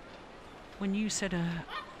when you said a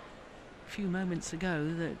few moments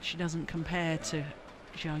ago that she doesn't compare to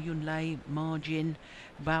Zhao Yunlei, Ma Jin,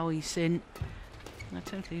 Bao Yixin, I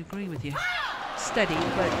totally agree with you. Steady,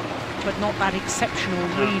 but not that exceptional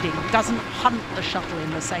reading. Doesn't hunt the shuttle in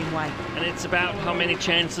the same way. And it's about how many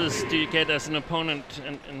chances do you get as an opponent,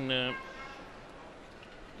 and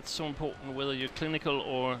it's so important whether you're clinical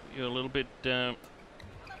or you're a little bit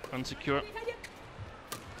unsecure.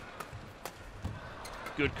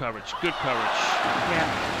 Good coverage, good coverage. Yeah.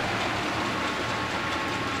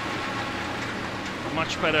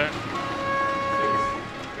 Much better.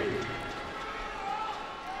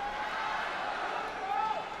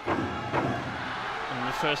 In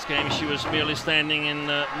the first game, she was merely standing in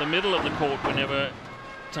the middle of the court whenever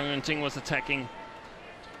Tang Yuan-Ting was attacking.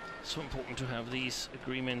 So important to have these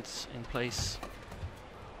agreements in place.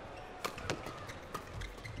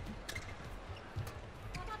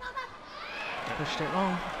 pushed it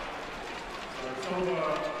long. It's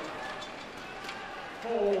over.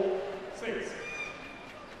 4-6.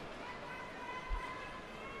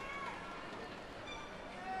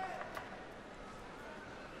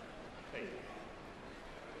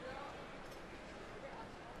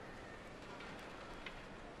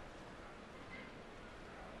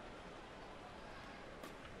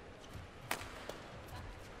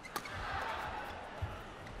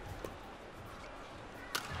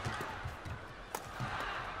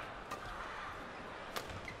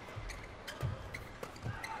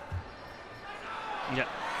 Yeah.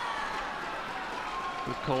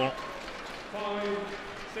 Good call.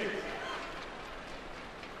 5-6.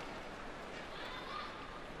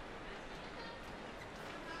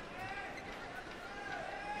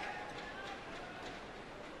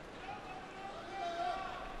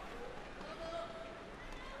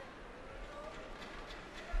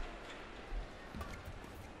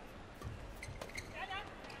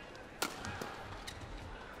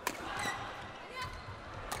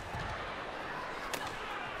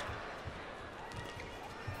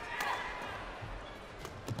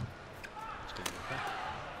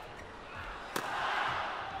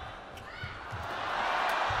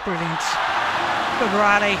 Brilliant. Good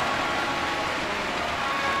rally.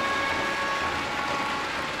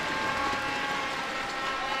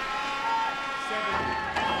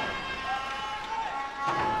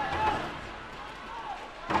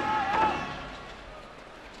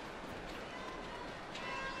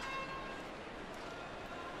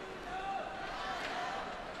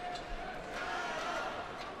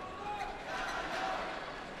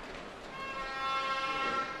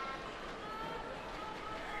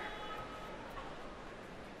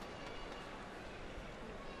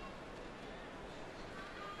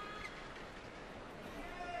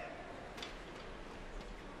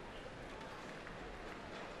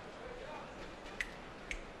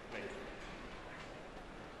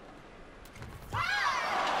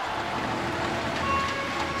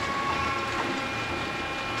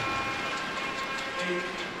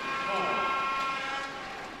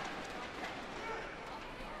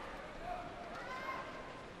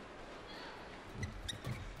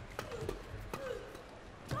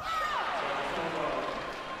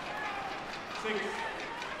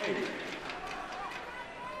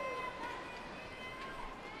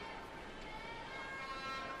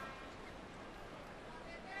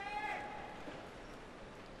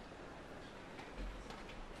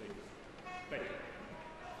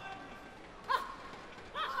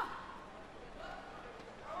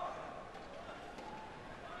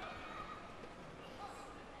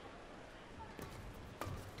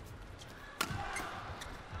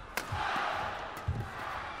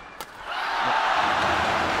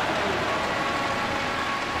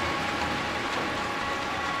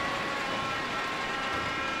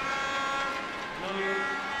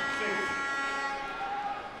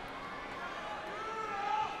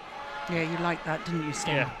 Yeah, you liked that, didn't you,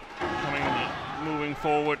 Stan? Yeah, moving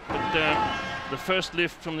forward, but the first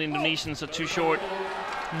lift from the Indonesians are too short.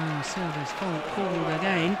 Service fault called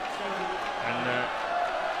again. And they're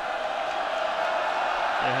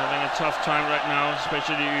having a tough time right now,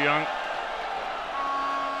 especially Yu Yang.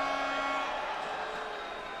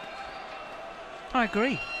 I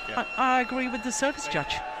agree. Yeah. I agree with the service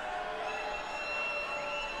judge.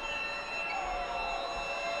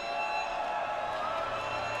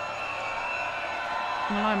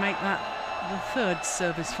 Well, I make that the third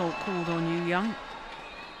service fault called on Yu Yang.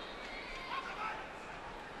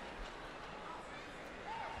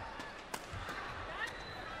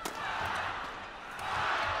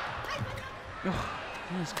 Oh,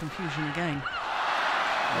 there's confusion again.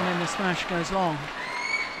 And then the smash goes long.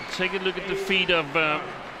 Take a look at the feet of the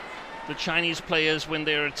Chinese players when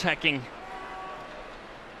they're attacking.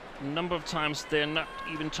 A number of times they're not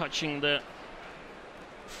even touching the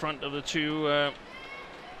front of the two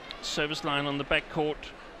service line on the back court,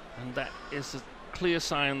 and that is a clear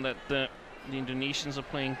sign that the Indonesians are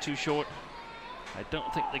playing too short. I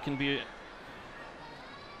don't think they can be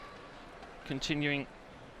continuing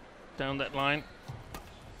down that line.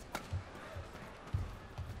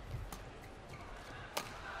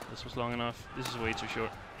 This was long enough. This is way too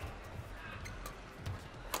short.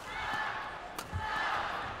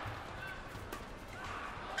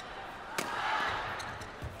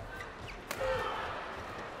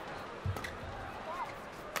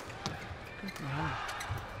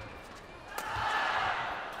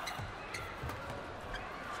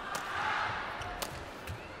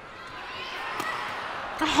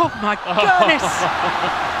 Oh my goodness!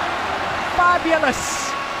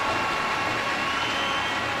 Fabulous!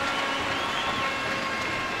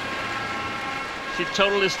 She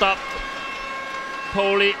totally stopped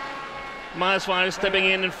Poli. Maeswai stepping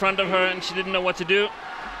in front of her, and she didn't know what to do.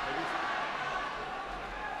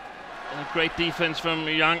 And a great defense from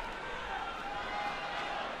Yang.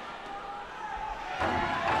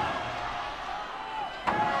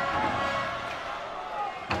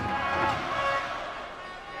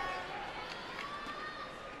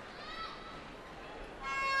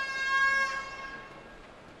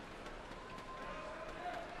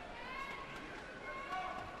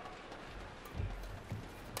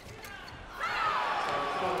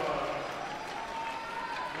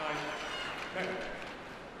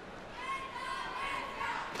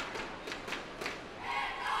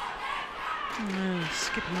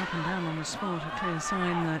 Skipping up and down on the spot, a clear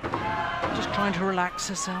sign that just trying to relax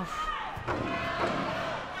herself.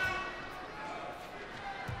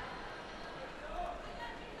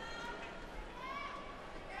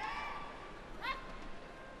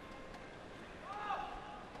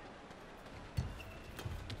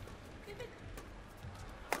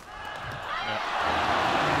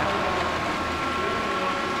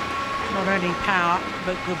 Not only power,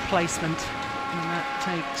 but good placement. And that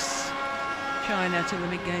takes China to the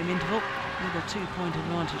mid-game interval with a 2-point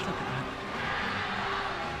advantage. Look at that.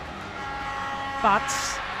 But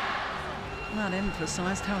that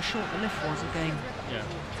emphasised how short the lift was again. Yeah.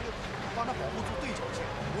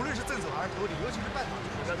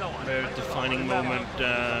 Very defining moment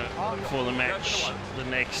for the match. The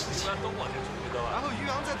next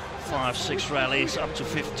 5-6 rallies up to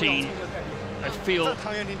 15. I feel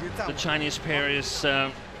the Chinese pair is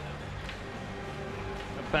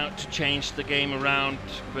about to change the game around,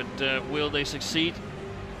 but will they succeed?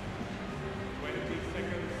 20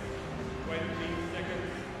 seconds. 20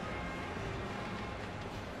 seconds.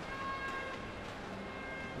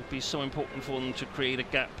 It would be so important for them to create a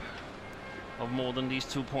gap of more than these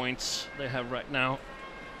 2 points they have right now.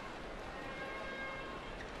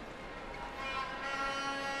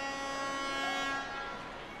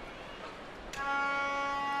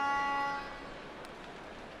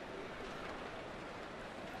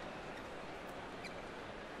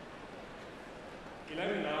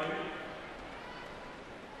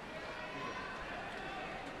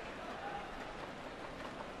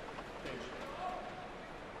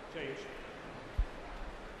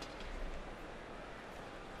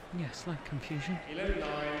 Yeah, slight confusion.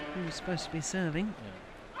 Who was supposed to be serving?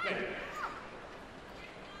 Yeah.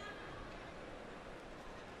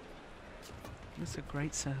 That's a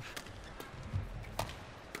great serve.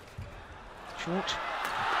 Short.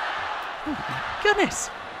 Oh my goodness!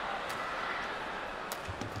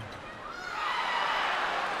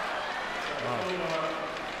 Wow.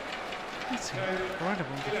 That's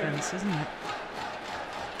incredible defence, isn't it?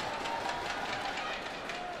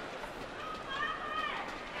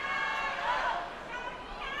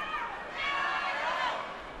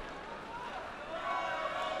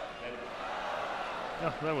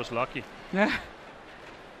 Oh, that was lucky. Yeah.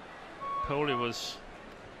 Poli was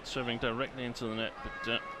serving directly into the net, but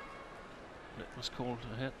that was called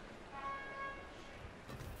ahead.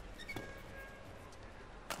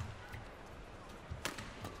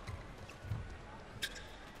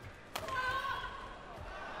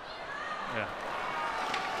 Yeah.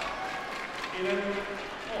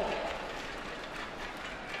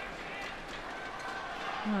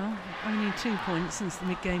 Well, only 2 points since the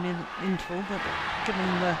mid-game interval, but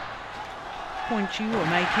given the point you were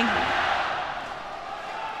making,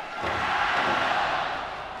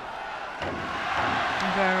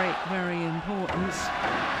 very, very important.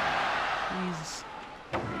 These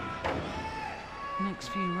next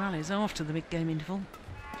few rallies after the mid-game interval.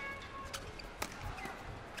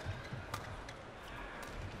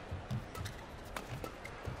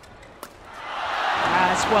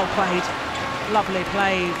 That's well played. Lovely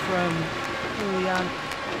play from Hu Yan.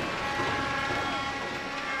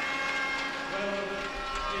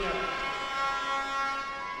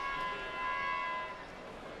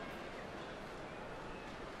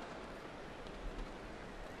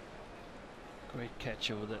 Great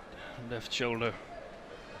catch over that left shoulder.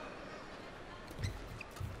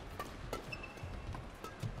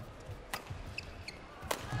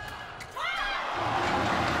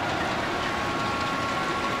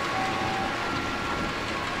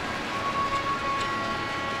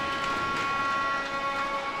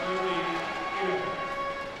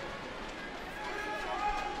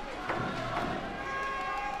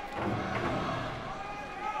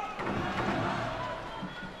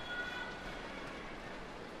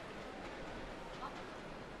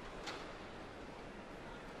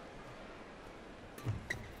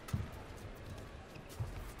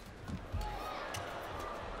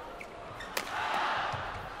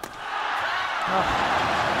 Oh,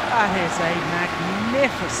 that is a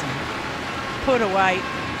magnificent put away.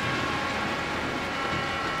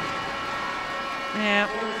 Yeah,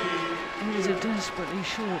 it was a desperately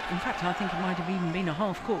short. In fact, I think it might have even been a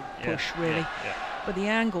half-court push, really. But the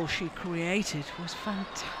angle she created was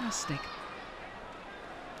fantastic.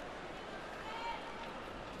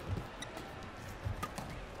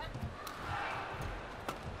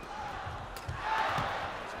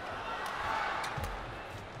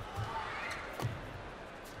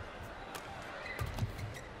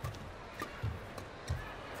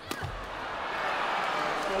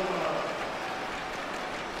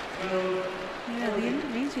 Yeah, the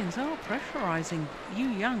Indonesians are pressurising Yu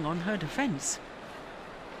Yang on her defence.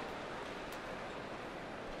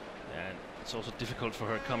 And it's also difficult for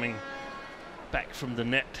her coming back from the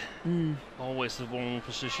net. Always the wrong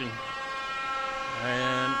position.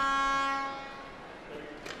 And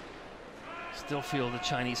still feel the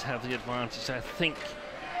Chinese have the advantage. I think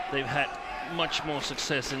they've had much more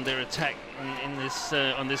success in their attack in this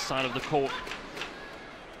on this side of the court.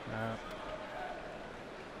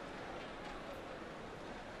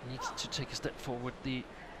 Needs to take a step forward, the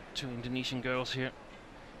two Indonesian girls here.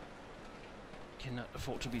 Cannot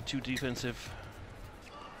afford to be too defensive.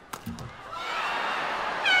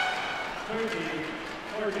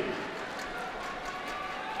 30.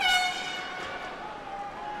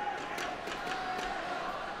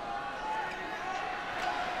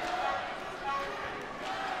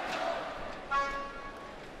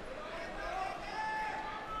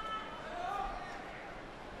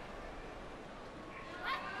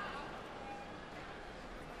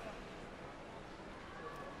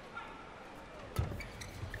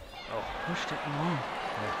 Pushed it long.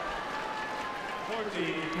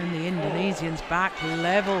 And the Indonesians back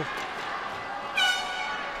level.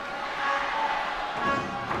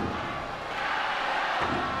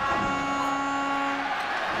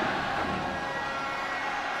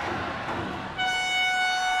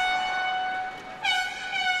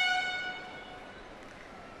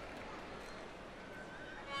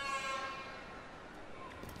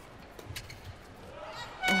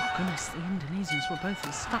 Oh goodness, the Indonesians were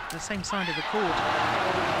both stuck to the same side of the court.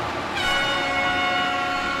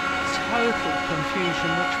 Total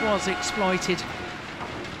confusion, which was exploited. 50,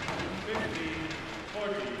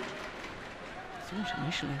 40. I thought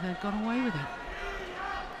initially they'd got away with it.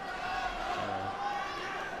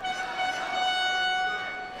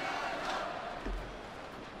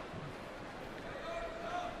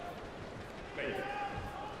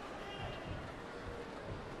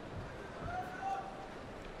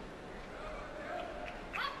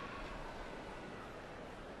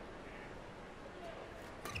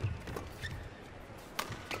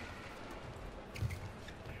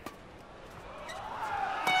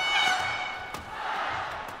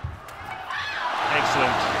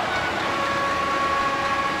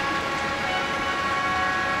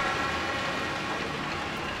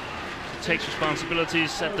 Takes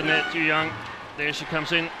responsibilities at the net, Yu Yang. There she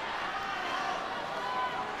comes in.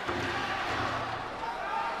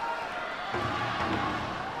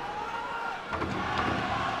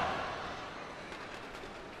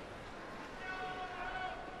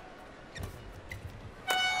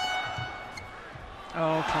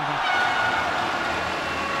 Oh, clever.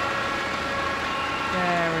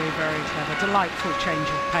 Very, very clever. Delightful change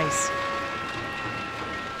of pace.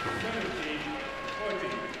 70, 40.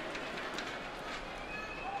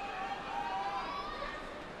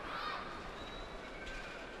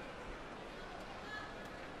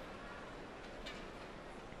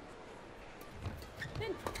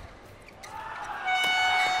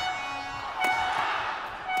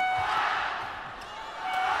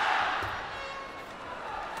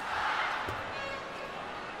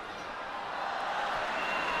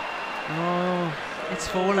 Oh, it's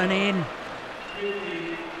fallen in.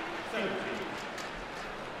 50, 70.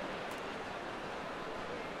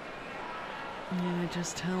 Yeah,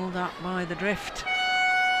 just held up by the drift.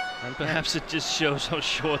 And perhaps it just shows how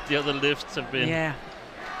short the other lifts have been. Yeah.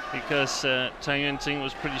 Because Tang Yuan-Ting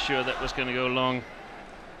was pretty sure that was going to go long.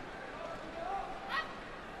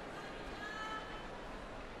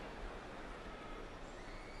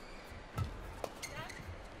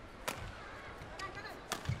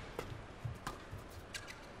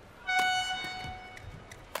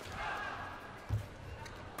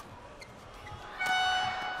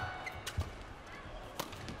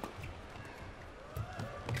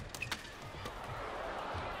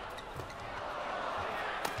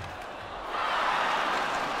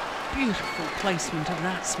 Beautiful placement of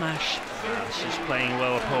that smash. She's playing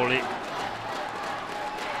well, Paulie.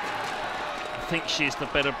 I think she's the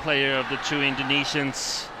better player of the two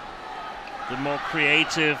Indonesians. bit more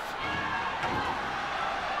creative.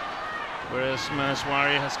 Whereas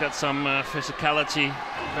Maheswari has got some physicality,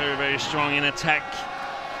 very, very strong in attack.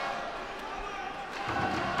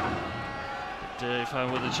 But if I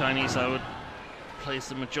were the Chinese, I would place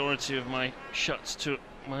the majority of my shots to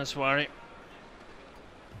Maheswari.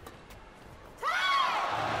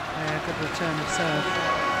 Yeah, good return of serve.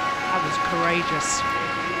 That was courageous.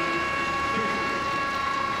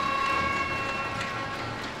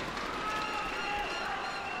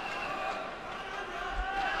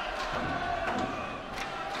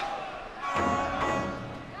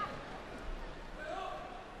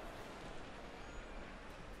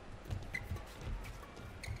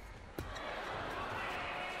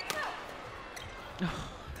 Oh,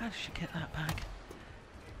 how did she get that back?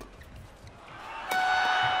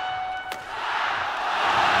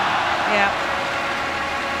 Yeah.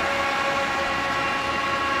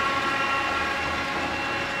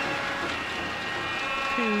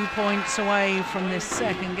 Two points away from this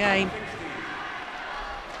second game.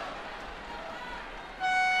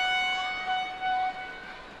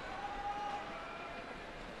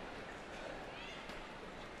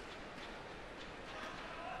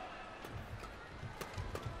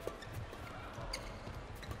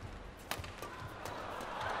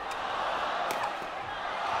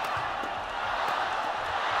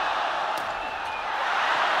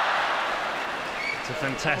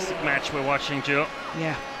 Fantastic match we're watching, Joe.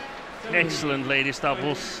 Yeah. Excellent ladies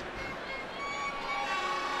doubles.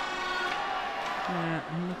 Yeah,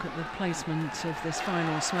 and look at the placement of this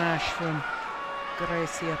final smash from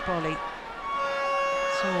Gracia Poli.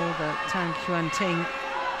 Saw that Tang Yuan-ting,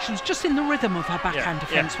 she was just in the rhythm of her backhand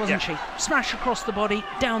defence, wasn't she? Smash across the body,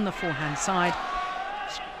 down the forehand side.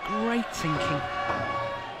 It's great thinking.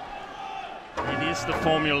 It is the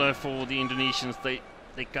formula for the Indonesians. They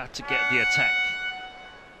got to get the attack.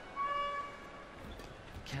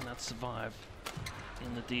 Cannot survive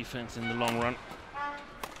in the defense in the long run.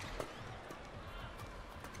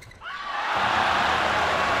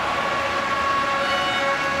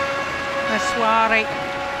 Maheswari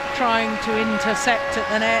trying to intercept at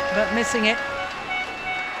the net but missing it.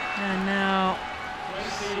 And now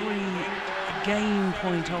 3 game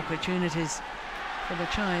point opportunities for the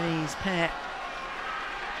Chinese pair.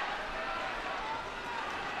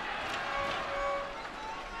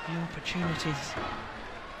 The opportunities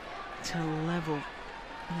to level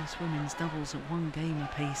this women's doubles at 1 game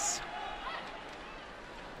apiece.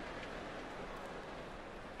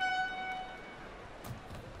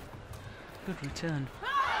 Good return.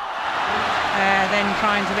 Then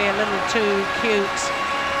trying to be a little too cute,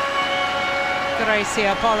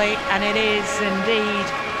 Gracia Poli, and it is indeed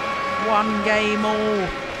 1 game all.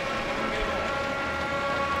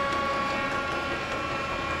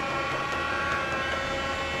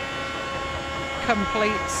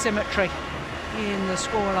 Complete symmetry in the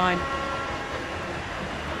scoreline.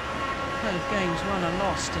 Both games won and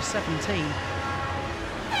lost to 17.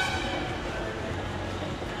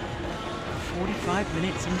 45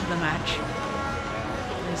 minutes into the match.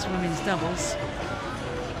 This women's doubles,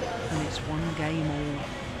 and it's 1 game all.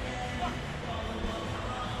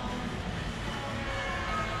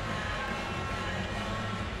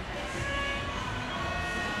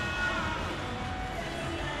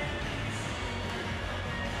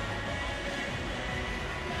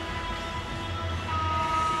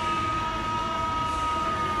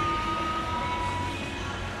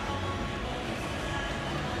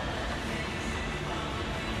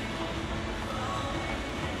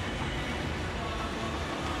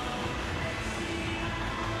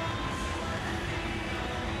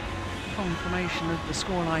 Confirmation of the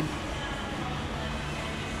scoreline.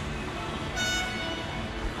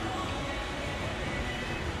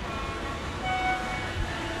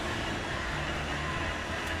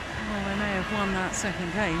 Well, they may have won that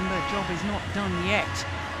second game, but job is not done yet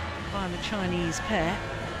by the Chinese pair.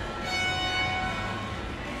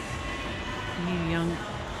 Yu Young,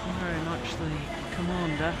 very much the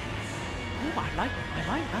commander. Oh, I like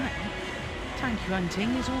that. Tang Yuan-ting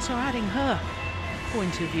is also adding her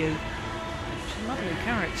point of view. She's a lovely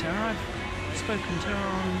character. I've spoken to her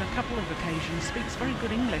on a couple of occasions. Speaks very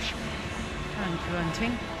good English. Tang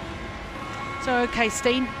Yuan-ting. So, okay,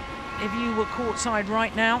 Steen, if you were courtside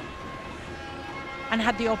right now and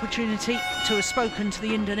had the opportunity to have spoken to the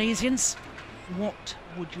Indonesians, what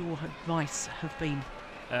would your advice have been?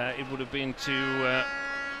 It would have been to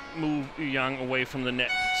move Yu Yang away from the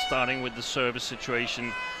net, starting with the service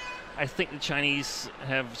situation. I think the Chinese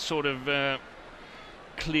have sort of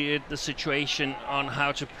cleared the situation on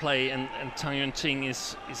how to play, and Tang Yuan-ting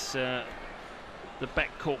is the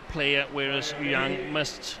backcourt player, whereas Yu Yang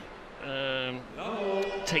must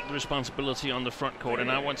take the responsibility on the front court, and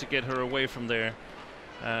I want to get her away from there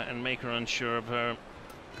and make her unsure of her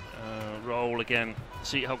role again.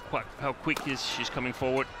 See how quick she's coming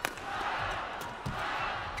forward.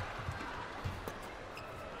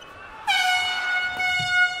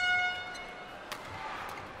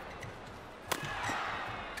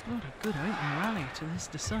 What a good opening rally to this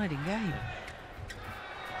deciding game.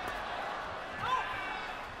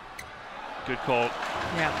 Good call.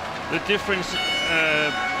 Yeah. The difference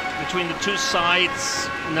between the two sides,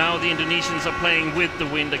 now the Indonesians are playing with the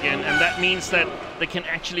wind again, and that means that they can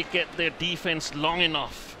actually get their defense long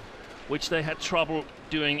enough, which they had trouble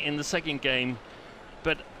doing in the second game.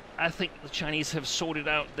 But I think the Chinese have sorted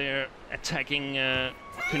out their attacking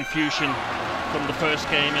confusion from the first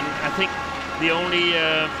game, and I think the only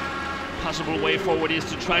possible way forward is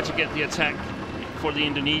to try to get the attack for the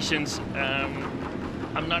Indonesians.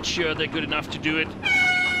 I'm not sure they're good enough to do it.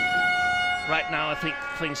 Right now, I think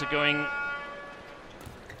things are going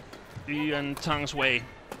Yu and Tang's way.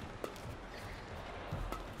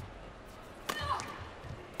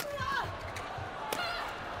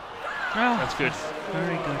 Oh, that's good.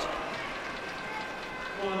 Very good.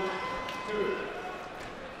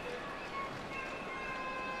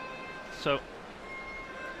 So,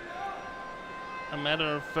 a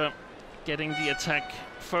matter of getting the attack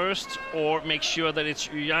first, or make sure that it's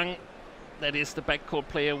Yu Yang that is the backcourt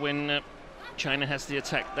player when China has the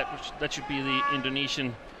attack. That should be the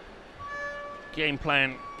Indonesian game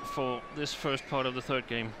plan for this first part of the third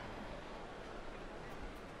game.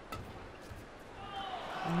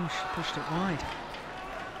 Oh, she pushed it wide.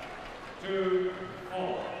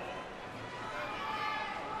 2-4.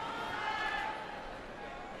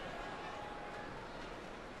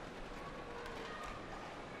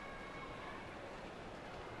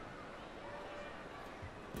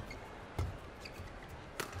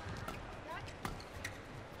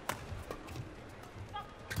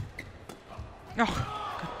 Oh,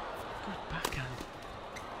 good backhand.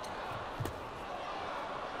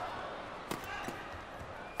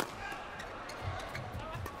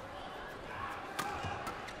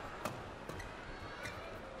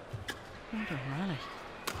 What a rally.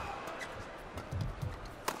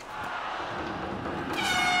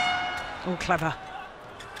 Oh, clever.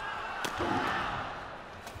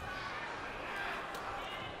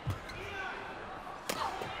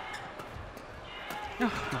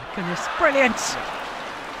 Oh my goodness, brilliant!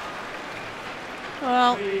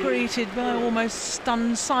 Well, greeted by almost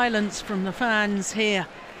stunned silence from the fans here.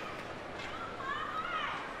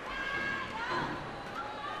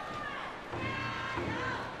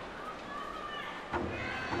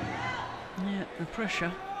 Yeah, the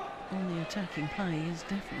pressure on the attacking play is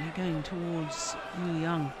definitely going towards Yu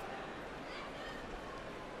Yang.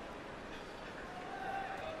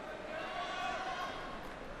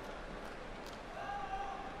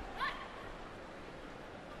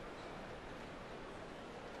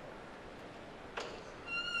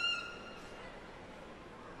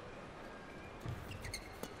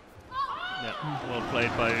 Well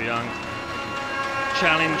played by Yu Yang.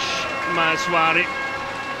 Challenge Maheswari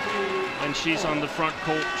when she's on the front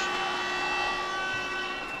court.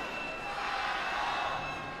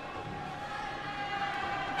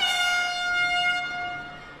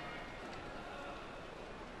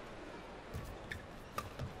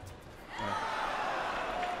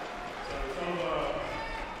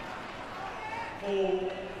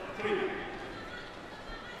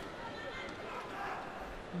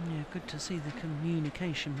 Good to see the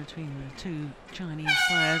communication between the two Chinese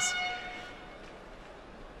players.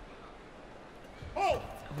 Oh,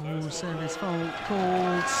 service fault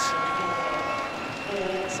called.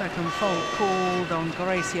 Second fault called on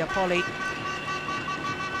Gracia Polly.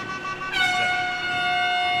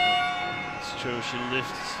 It's true, she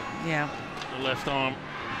lifts the left arm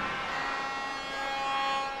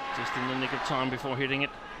just in the nick of time before hitting it.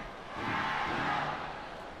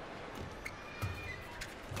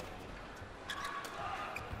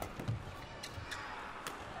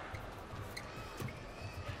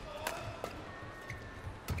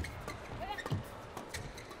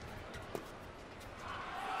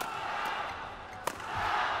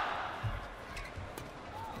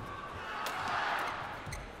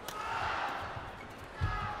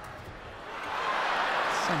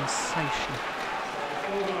 Sensational.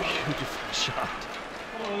 Beautiful shot.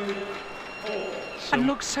 And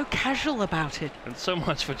looks so casual about it. And so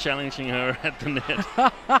much for challenging her at the net.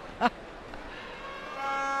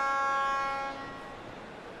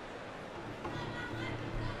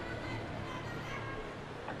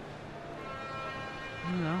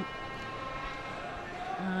 Well,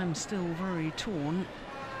 I'm still very torn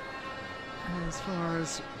as far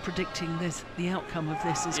as predicting this, the outcome of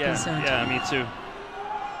this is concerned. Yeah, me too.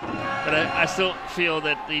 But I still feel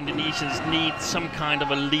that the Indonesians need some kind of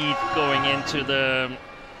a lead going into the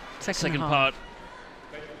second part.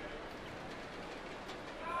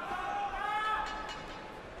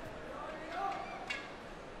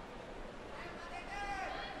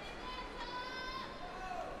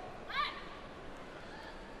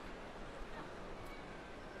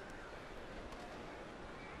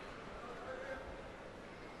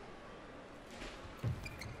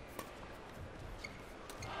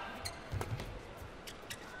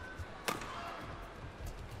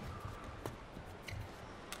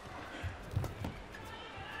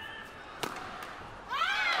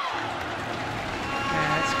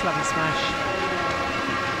 Clever smash.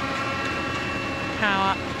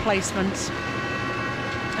 Power, placement,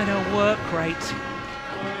 and her work rate.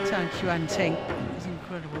 Tan Kuan Ting is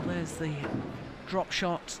incredible. There's the drop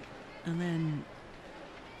shot, and then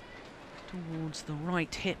towards the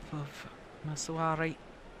right hip of Masuari.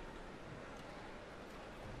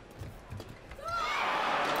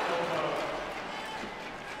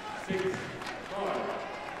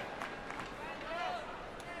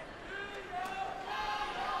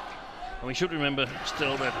 And we should remember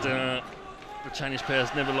still that the Chinese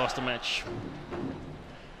players never lost a match.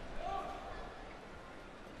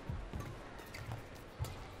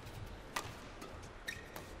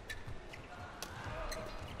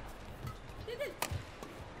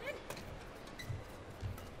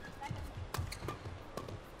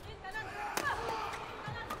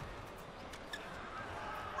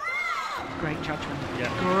 Great judgment.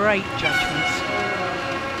 Yeah. Great judgments.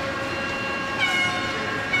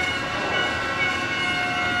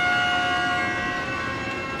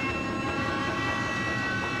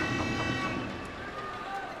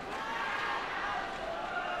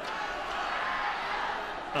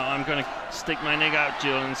 I'm going to stick my neck out,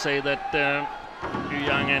 Jill, and say that Yu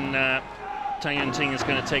Yang and Tan Kuan Ting is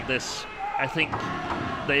going to take this. I think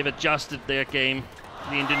they've adjusted their game.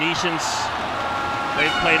 The Indonesians,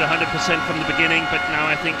 they've played 100% from the beginning, but now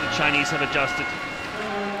I think the Chinese have adjusted.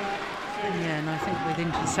 Yeah, and I think with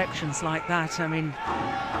interceptions like that, I mean,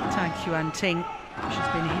 Tan Kuan Ting, she's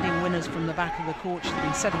been hitting winners from the back of the court. She's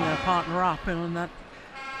been setting her partner up on that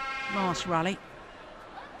last rally.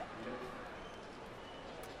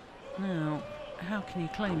 Now, how can you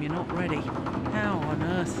claim you're not ready? How on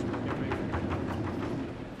earth?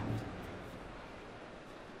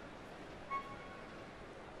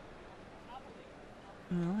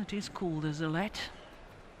 Well, it is called a Zalette.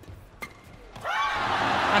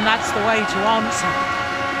 And that's the way to answer.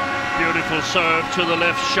 Beautiful serve to the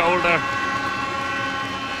left shoulder,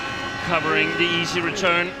 covering the easy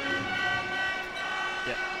return.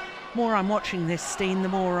 Yeah. More I'm watching this, Steen, the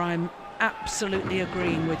more I'm absolutely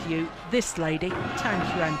agreeing with you. This lady, Tan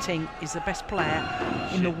Kuan Ting, is the best player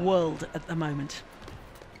in the world at the moment.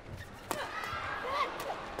 I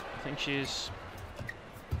think she's...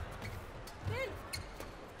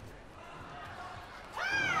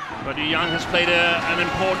 But Yu Yang has played an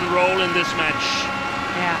important role in this match.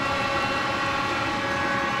 Yeah.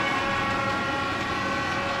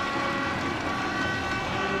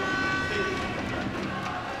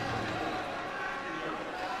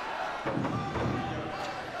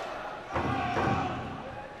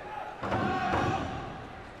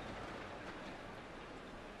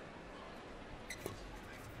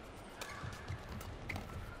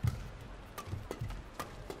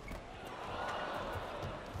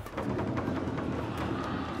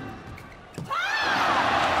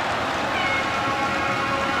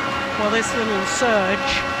 Well, this little surge,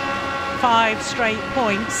 5 straight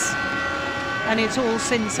points, and it's all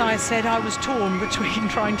since I said I was torn between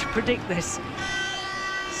trying to predict this.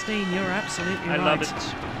 Steen, you're absolutely right. I love it.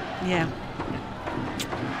 Yeah.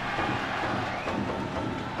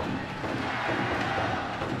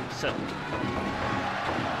 So.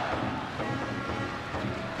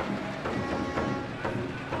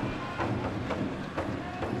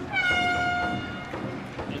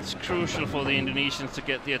 It's crucial for the Indonesians to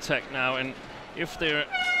get the attack now, and if they're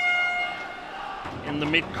in the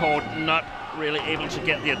mid-court not really able to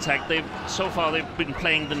get the attack, so far they've been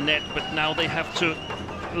playing the net, but now they have to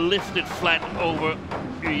lift it flat over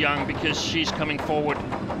Yu Yang because she's coming forward.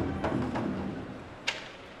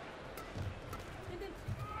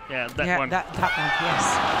 Yeah, that one. That one,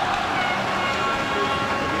 yes.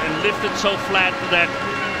 And lift it so flat that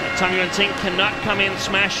Tan Kuan Ting cannot come in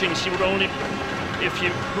smashing. She would only, if she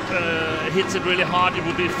hits it really hard, it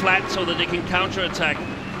would be flat so that they can counter-attack.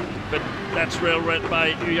 But that's well read by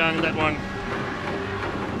Yu Yang, that one.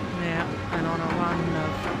 Yeah, and on a run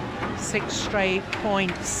of 6 straight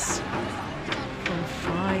points.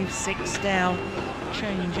 6 down.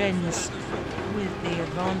 Change ends with the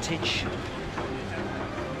advantage.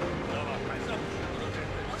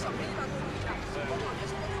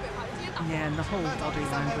 Yeah, and the whole body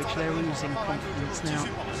language, they're losing confidence now.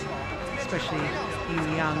 Especially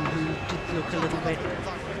Yu Yang, who did look a little bit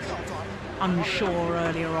unsure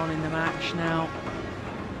earlier on in the match. Now,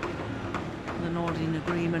 the nodding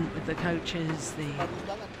agreement with the coaches, the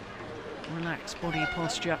relaxed body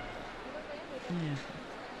posture. Yeah.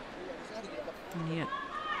 And yet,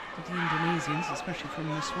 with the Indonesians, especially from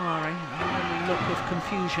Miswari, a look of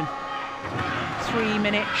confusion. 3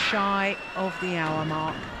 minutes shy of the hour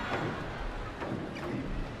mark.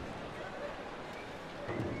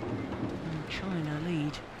 And China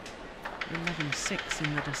lead 11-6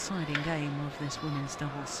 in the deciding game of this women's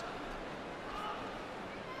doubles.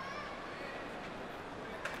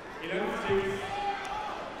 11-6.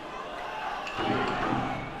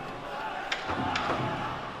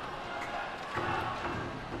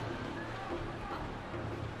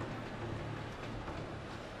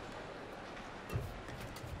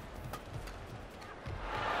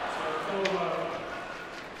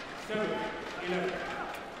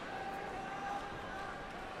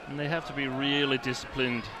 And they have to be really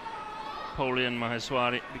disciplined, Poli and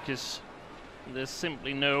Maheswari, because there's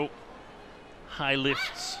simply no high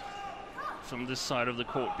lifts from this side of the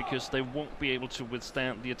court, because they won't be able to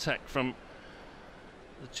withstand the attack from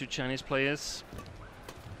the two Chinese players.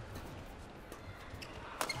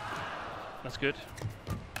 That's good.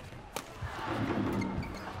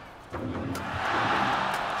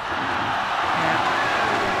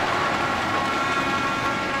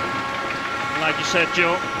 Like you said,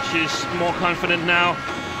 Joe, she's more confident now.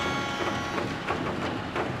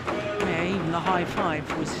 Yeah, even the high five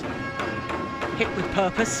was hit with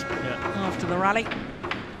purpose after the rally.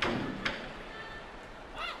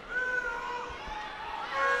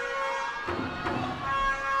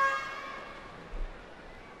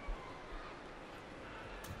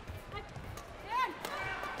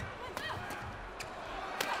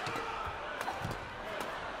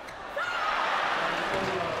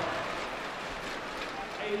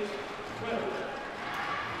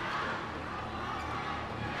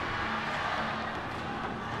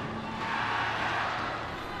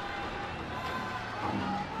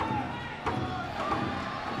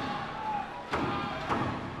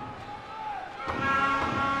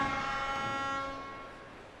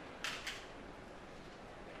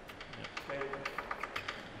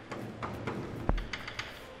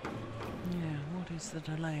 The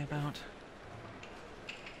delay about?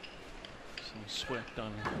 Some sweat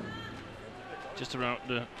done just around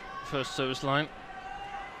the first service line.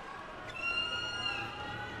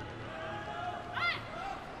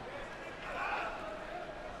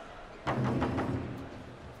 And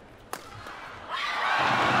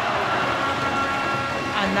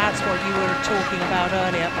that's what you were talking about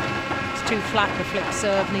earlier. It's too flat, the flick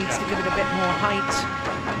serve needs to give it a bit more height.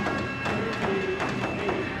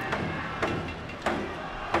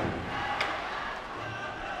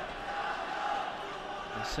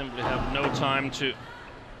 Simply have no time to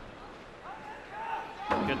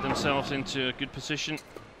get themselves into a good position.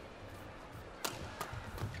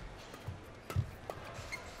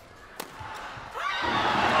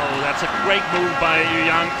 Oh, that's a great move by Yu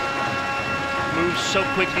Yang. Moves so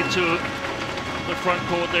quickly to the front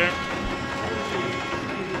court there.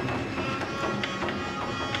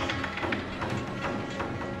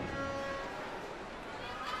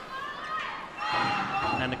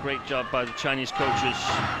 And a great job by the Chinese coaches.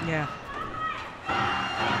 Yeah.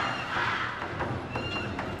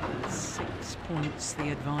 6 points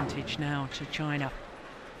the advantage now to China.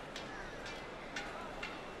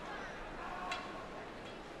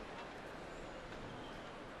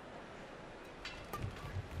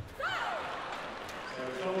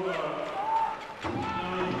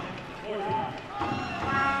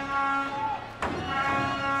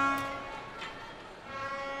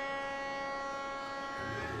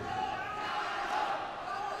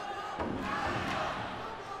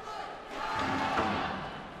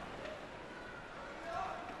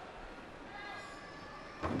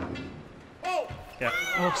 Yeah.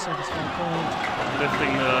 Oh, satisfying ball.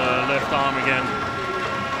 Lifting the left arm again.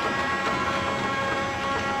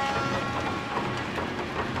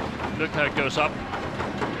 Look how it goes up.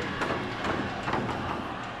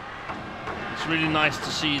 It's really nice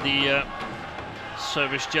to see the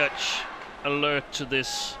service judge alert to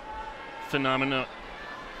this phenomena.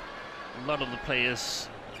 A lot of the players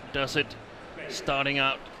does it starting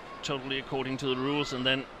out totally according to the rules, and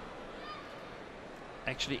then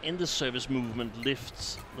actually in the service movement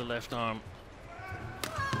lifts the left arm.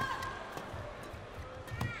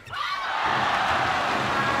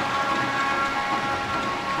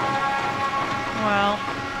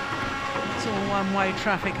 one-way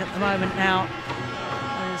traffic at the moment now.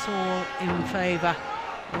 And it's all in favour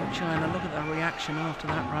of China. Look at the reaction after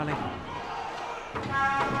that rally.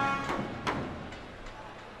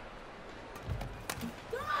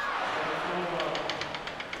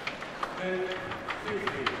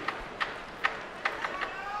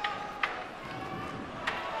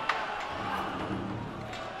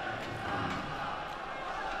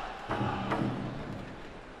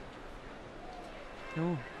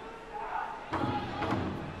 Oh.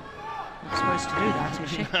 Not supposed to do that, is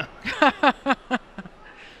she?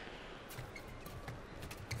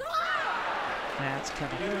 That's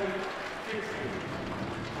clever.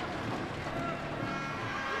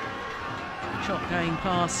 Shot going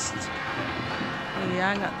past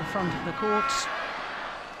Yang at the front of the court.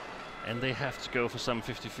 And they have to go for some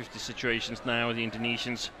 50-50 situations now. The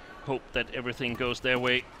Indonesians hope that everything goes their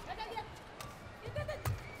way.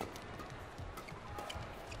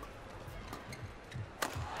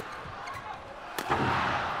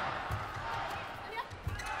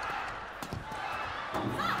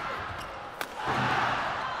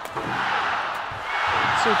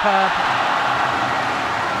 Superb.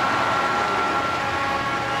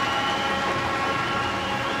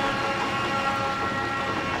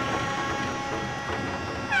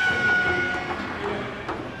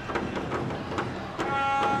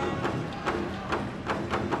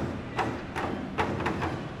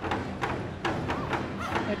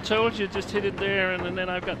 I told you, just hit it there and then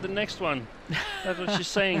I've got the next one. That's what she's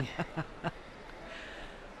saying.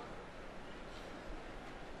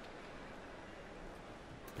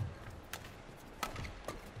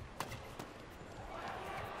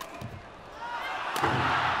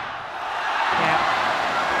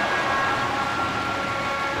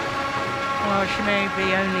 Well, she may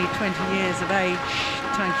be only 20 years of age,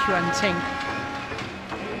 Tang Yuan Ting.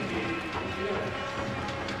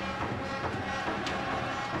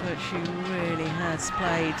 But she really has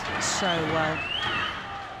played so well.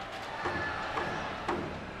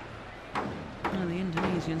 Well, the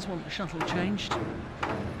Indonesians want the shuttle changed.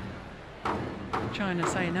 China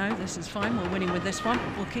say no, this is fine, we're winning with this one.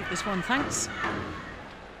 We'll keep this one, thanks.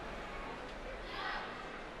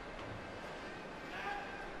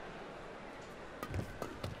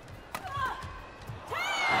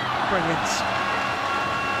 Brilliant.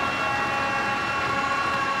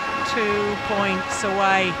 2 points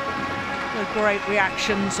away with great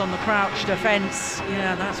reactions on the crouch defence.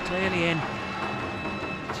 Yeah, that's clearly in.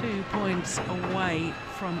 2 points away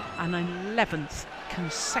from an 11th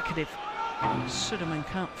consecutive Sudirman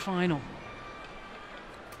Cup final.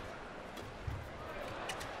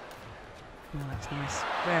 Oh, that's nice.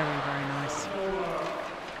 Very, very nice.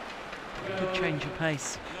 Good change of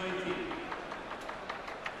pace.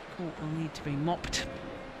 Court will need to be mopped.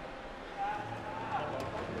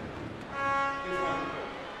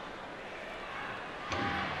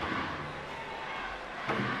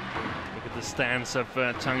 Look at the stance of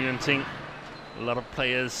Tang Yuan Ting. A lot of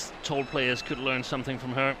players, tall players, could learn something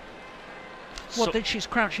from her. What, that she's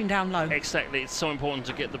crouching down low? Exactly. It's so important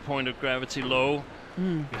to get the point of gravity low.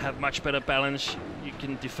 You have much better balance. You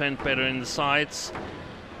can defend better in the sides.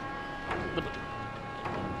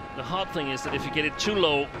 The hard thing is that if you get it too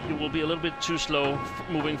low, you will be a little bit too slow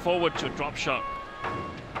moving forward to a drop shot.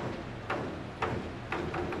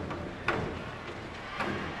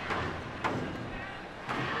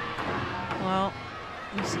 Well,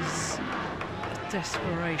 this is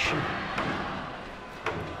desperation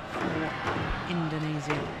for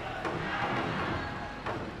Indonesia.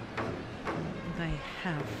 They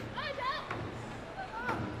have.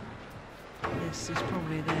 This is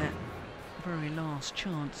probably their very last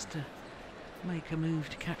chance to make a move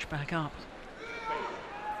to catch back up.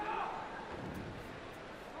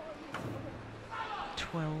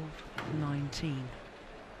 12-19.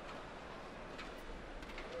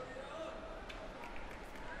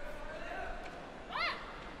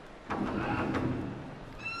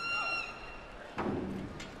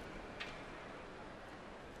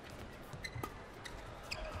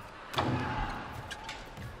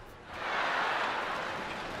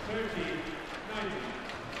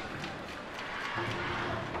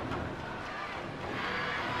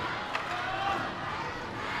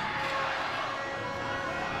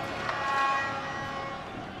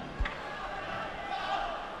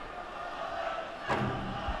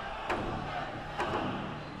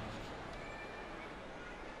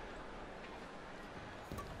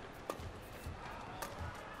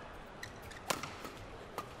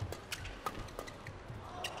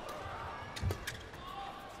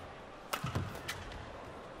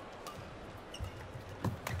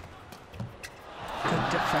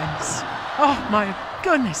 Defence. Oh my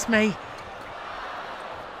goodness me.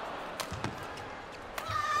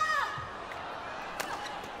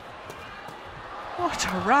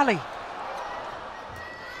 rally.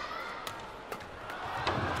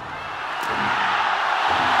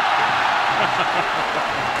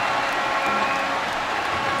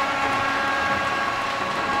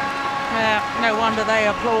 No wonder they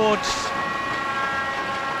applaud,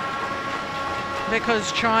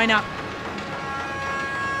 because China,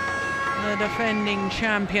 the defending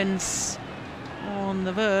champions, on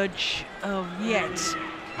the verge of yet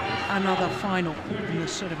another final in the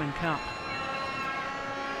Sudirman Cup.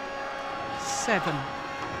 7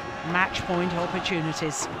 match point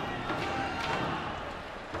opportunities.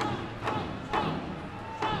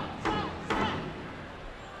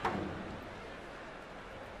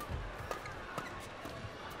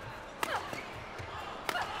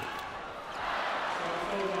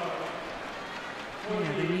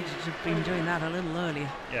 Yeah, they needed to have been doing that a little earlier,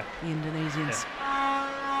 Yeah. the Indonesians.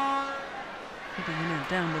 Yeah. Putting it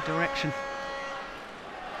down the direction.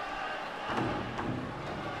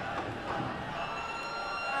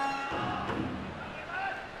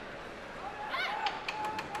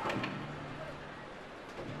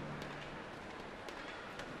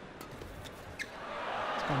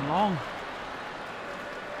 It's gone long.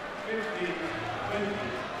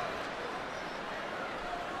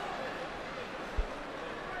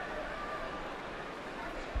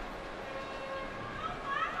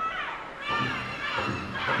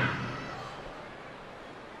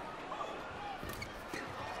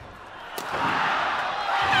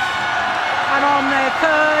 And on their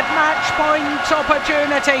 3rd match point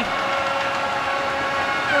opportunity,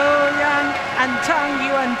 Wu Yang and Tang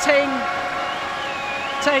Yuan-ting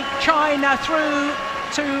take China through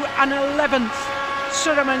to an 11th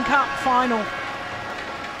Sudirman Cup final.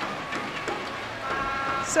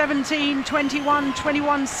 17-21,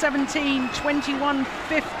 21-17,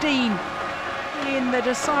 21-15 in the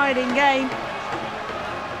deciding game,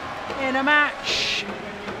 in a match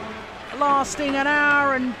lasting an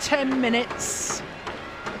hour and 10 minutes.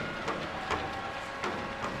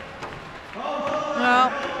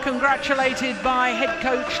 Well, congratulated by head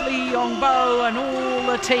coach Lee Yong-bo and all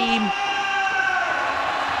the team.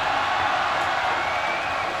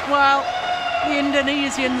 Well, the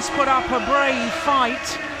Indonesians put up a brave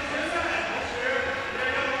fight.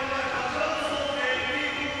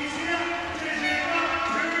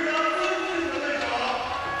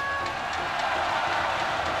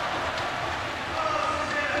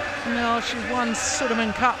 No, she's won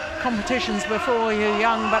Sudirman Cup competitions before, Yu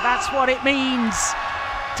Yang, but that's what it means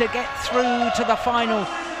to get through to the final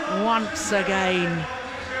once again.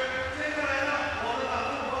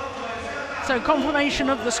 So confirmation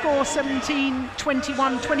of the score: 17-21,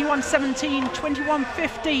 21-17,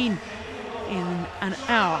 21-15 in an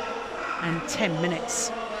hour and 10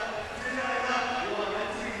 minutes.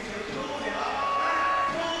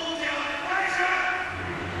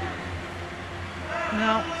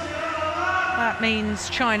 Now, that means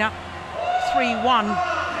China 3-1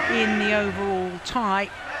 in the overall tie,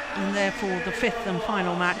 and therefore the 5th and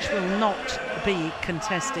final match will not be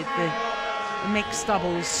contested. The mixed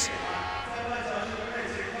doubles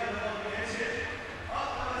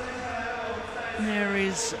there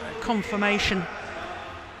is confirmation.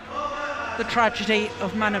 The tragedy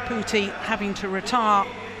of Manaputi having to retire.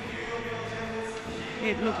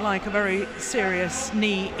 It looked like a very serious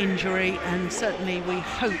knee injury, and certainly we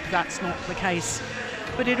hope that's not the case.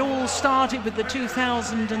 But it all started with the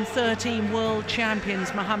 2013 world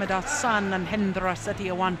champions Muhammad Hassan and Hendra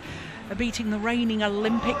Setiawan beating the reigning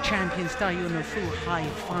Olympic champions Dayun and Fu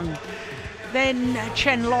Haifeng. Then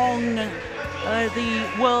Chen Long, the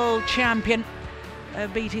world champion,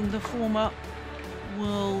 beating the former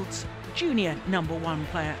world junior #1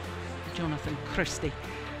 player Jonathan Christie.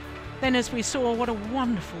 Then, as we saw, what a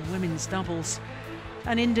wonderful women's doubles.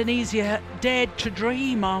 And Indonesia dared to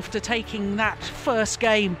dream after taking that first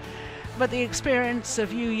game. But the experience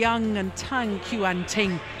of Yu Yang and Tang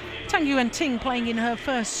Yuan-ting. Tang Yuan-ting playing in her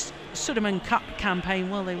first Sudirman Cup campaign,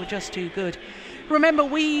 well, they were just too good. Remember,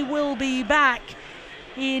 we will be back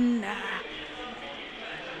in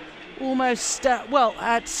almost,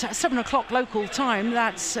 at 7 o'clock local time.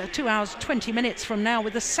 That's 2 hours 20 minutes from now,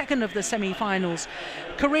 with the second of the semi-finals.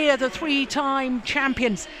 Korea, the 3-time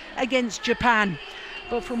champions, against Japan.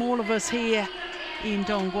 But from all of us here in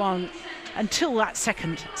Dongguan, until that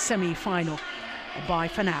second semi-final, bye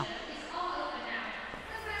for now.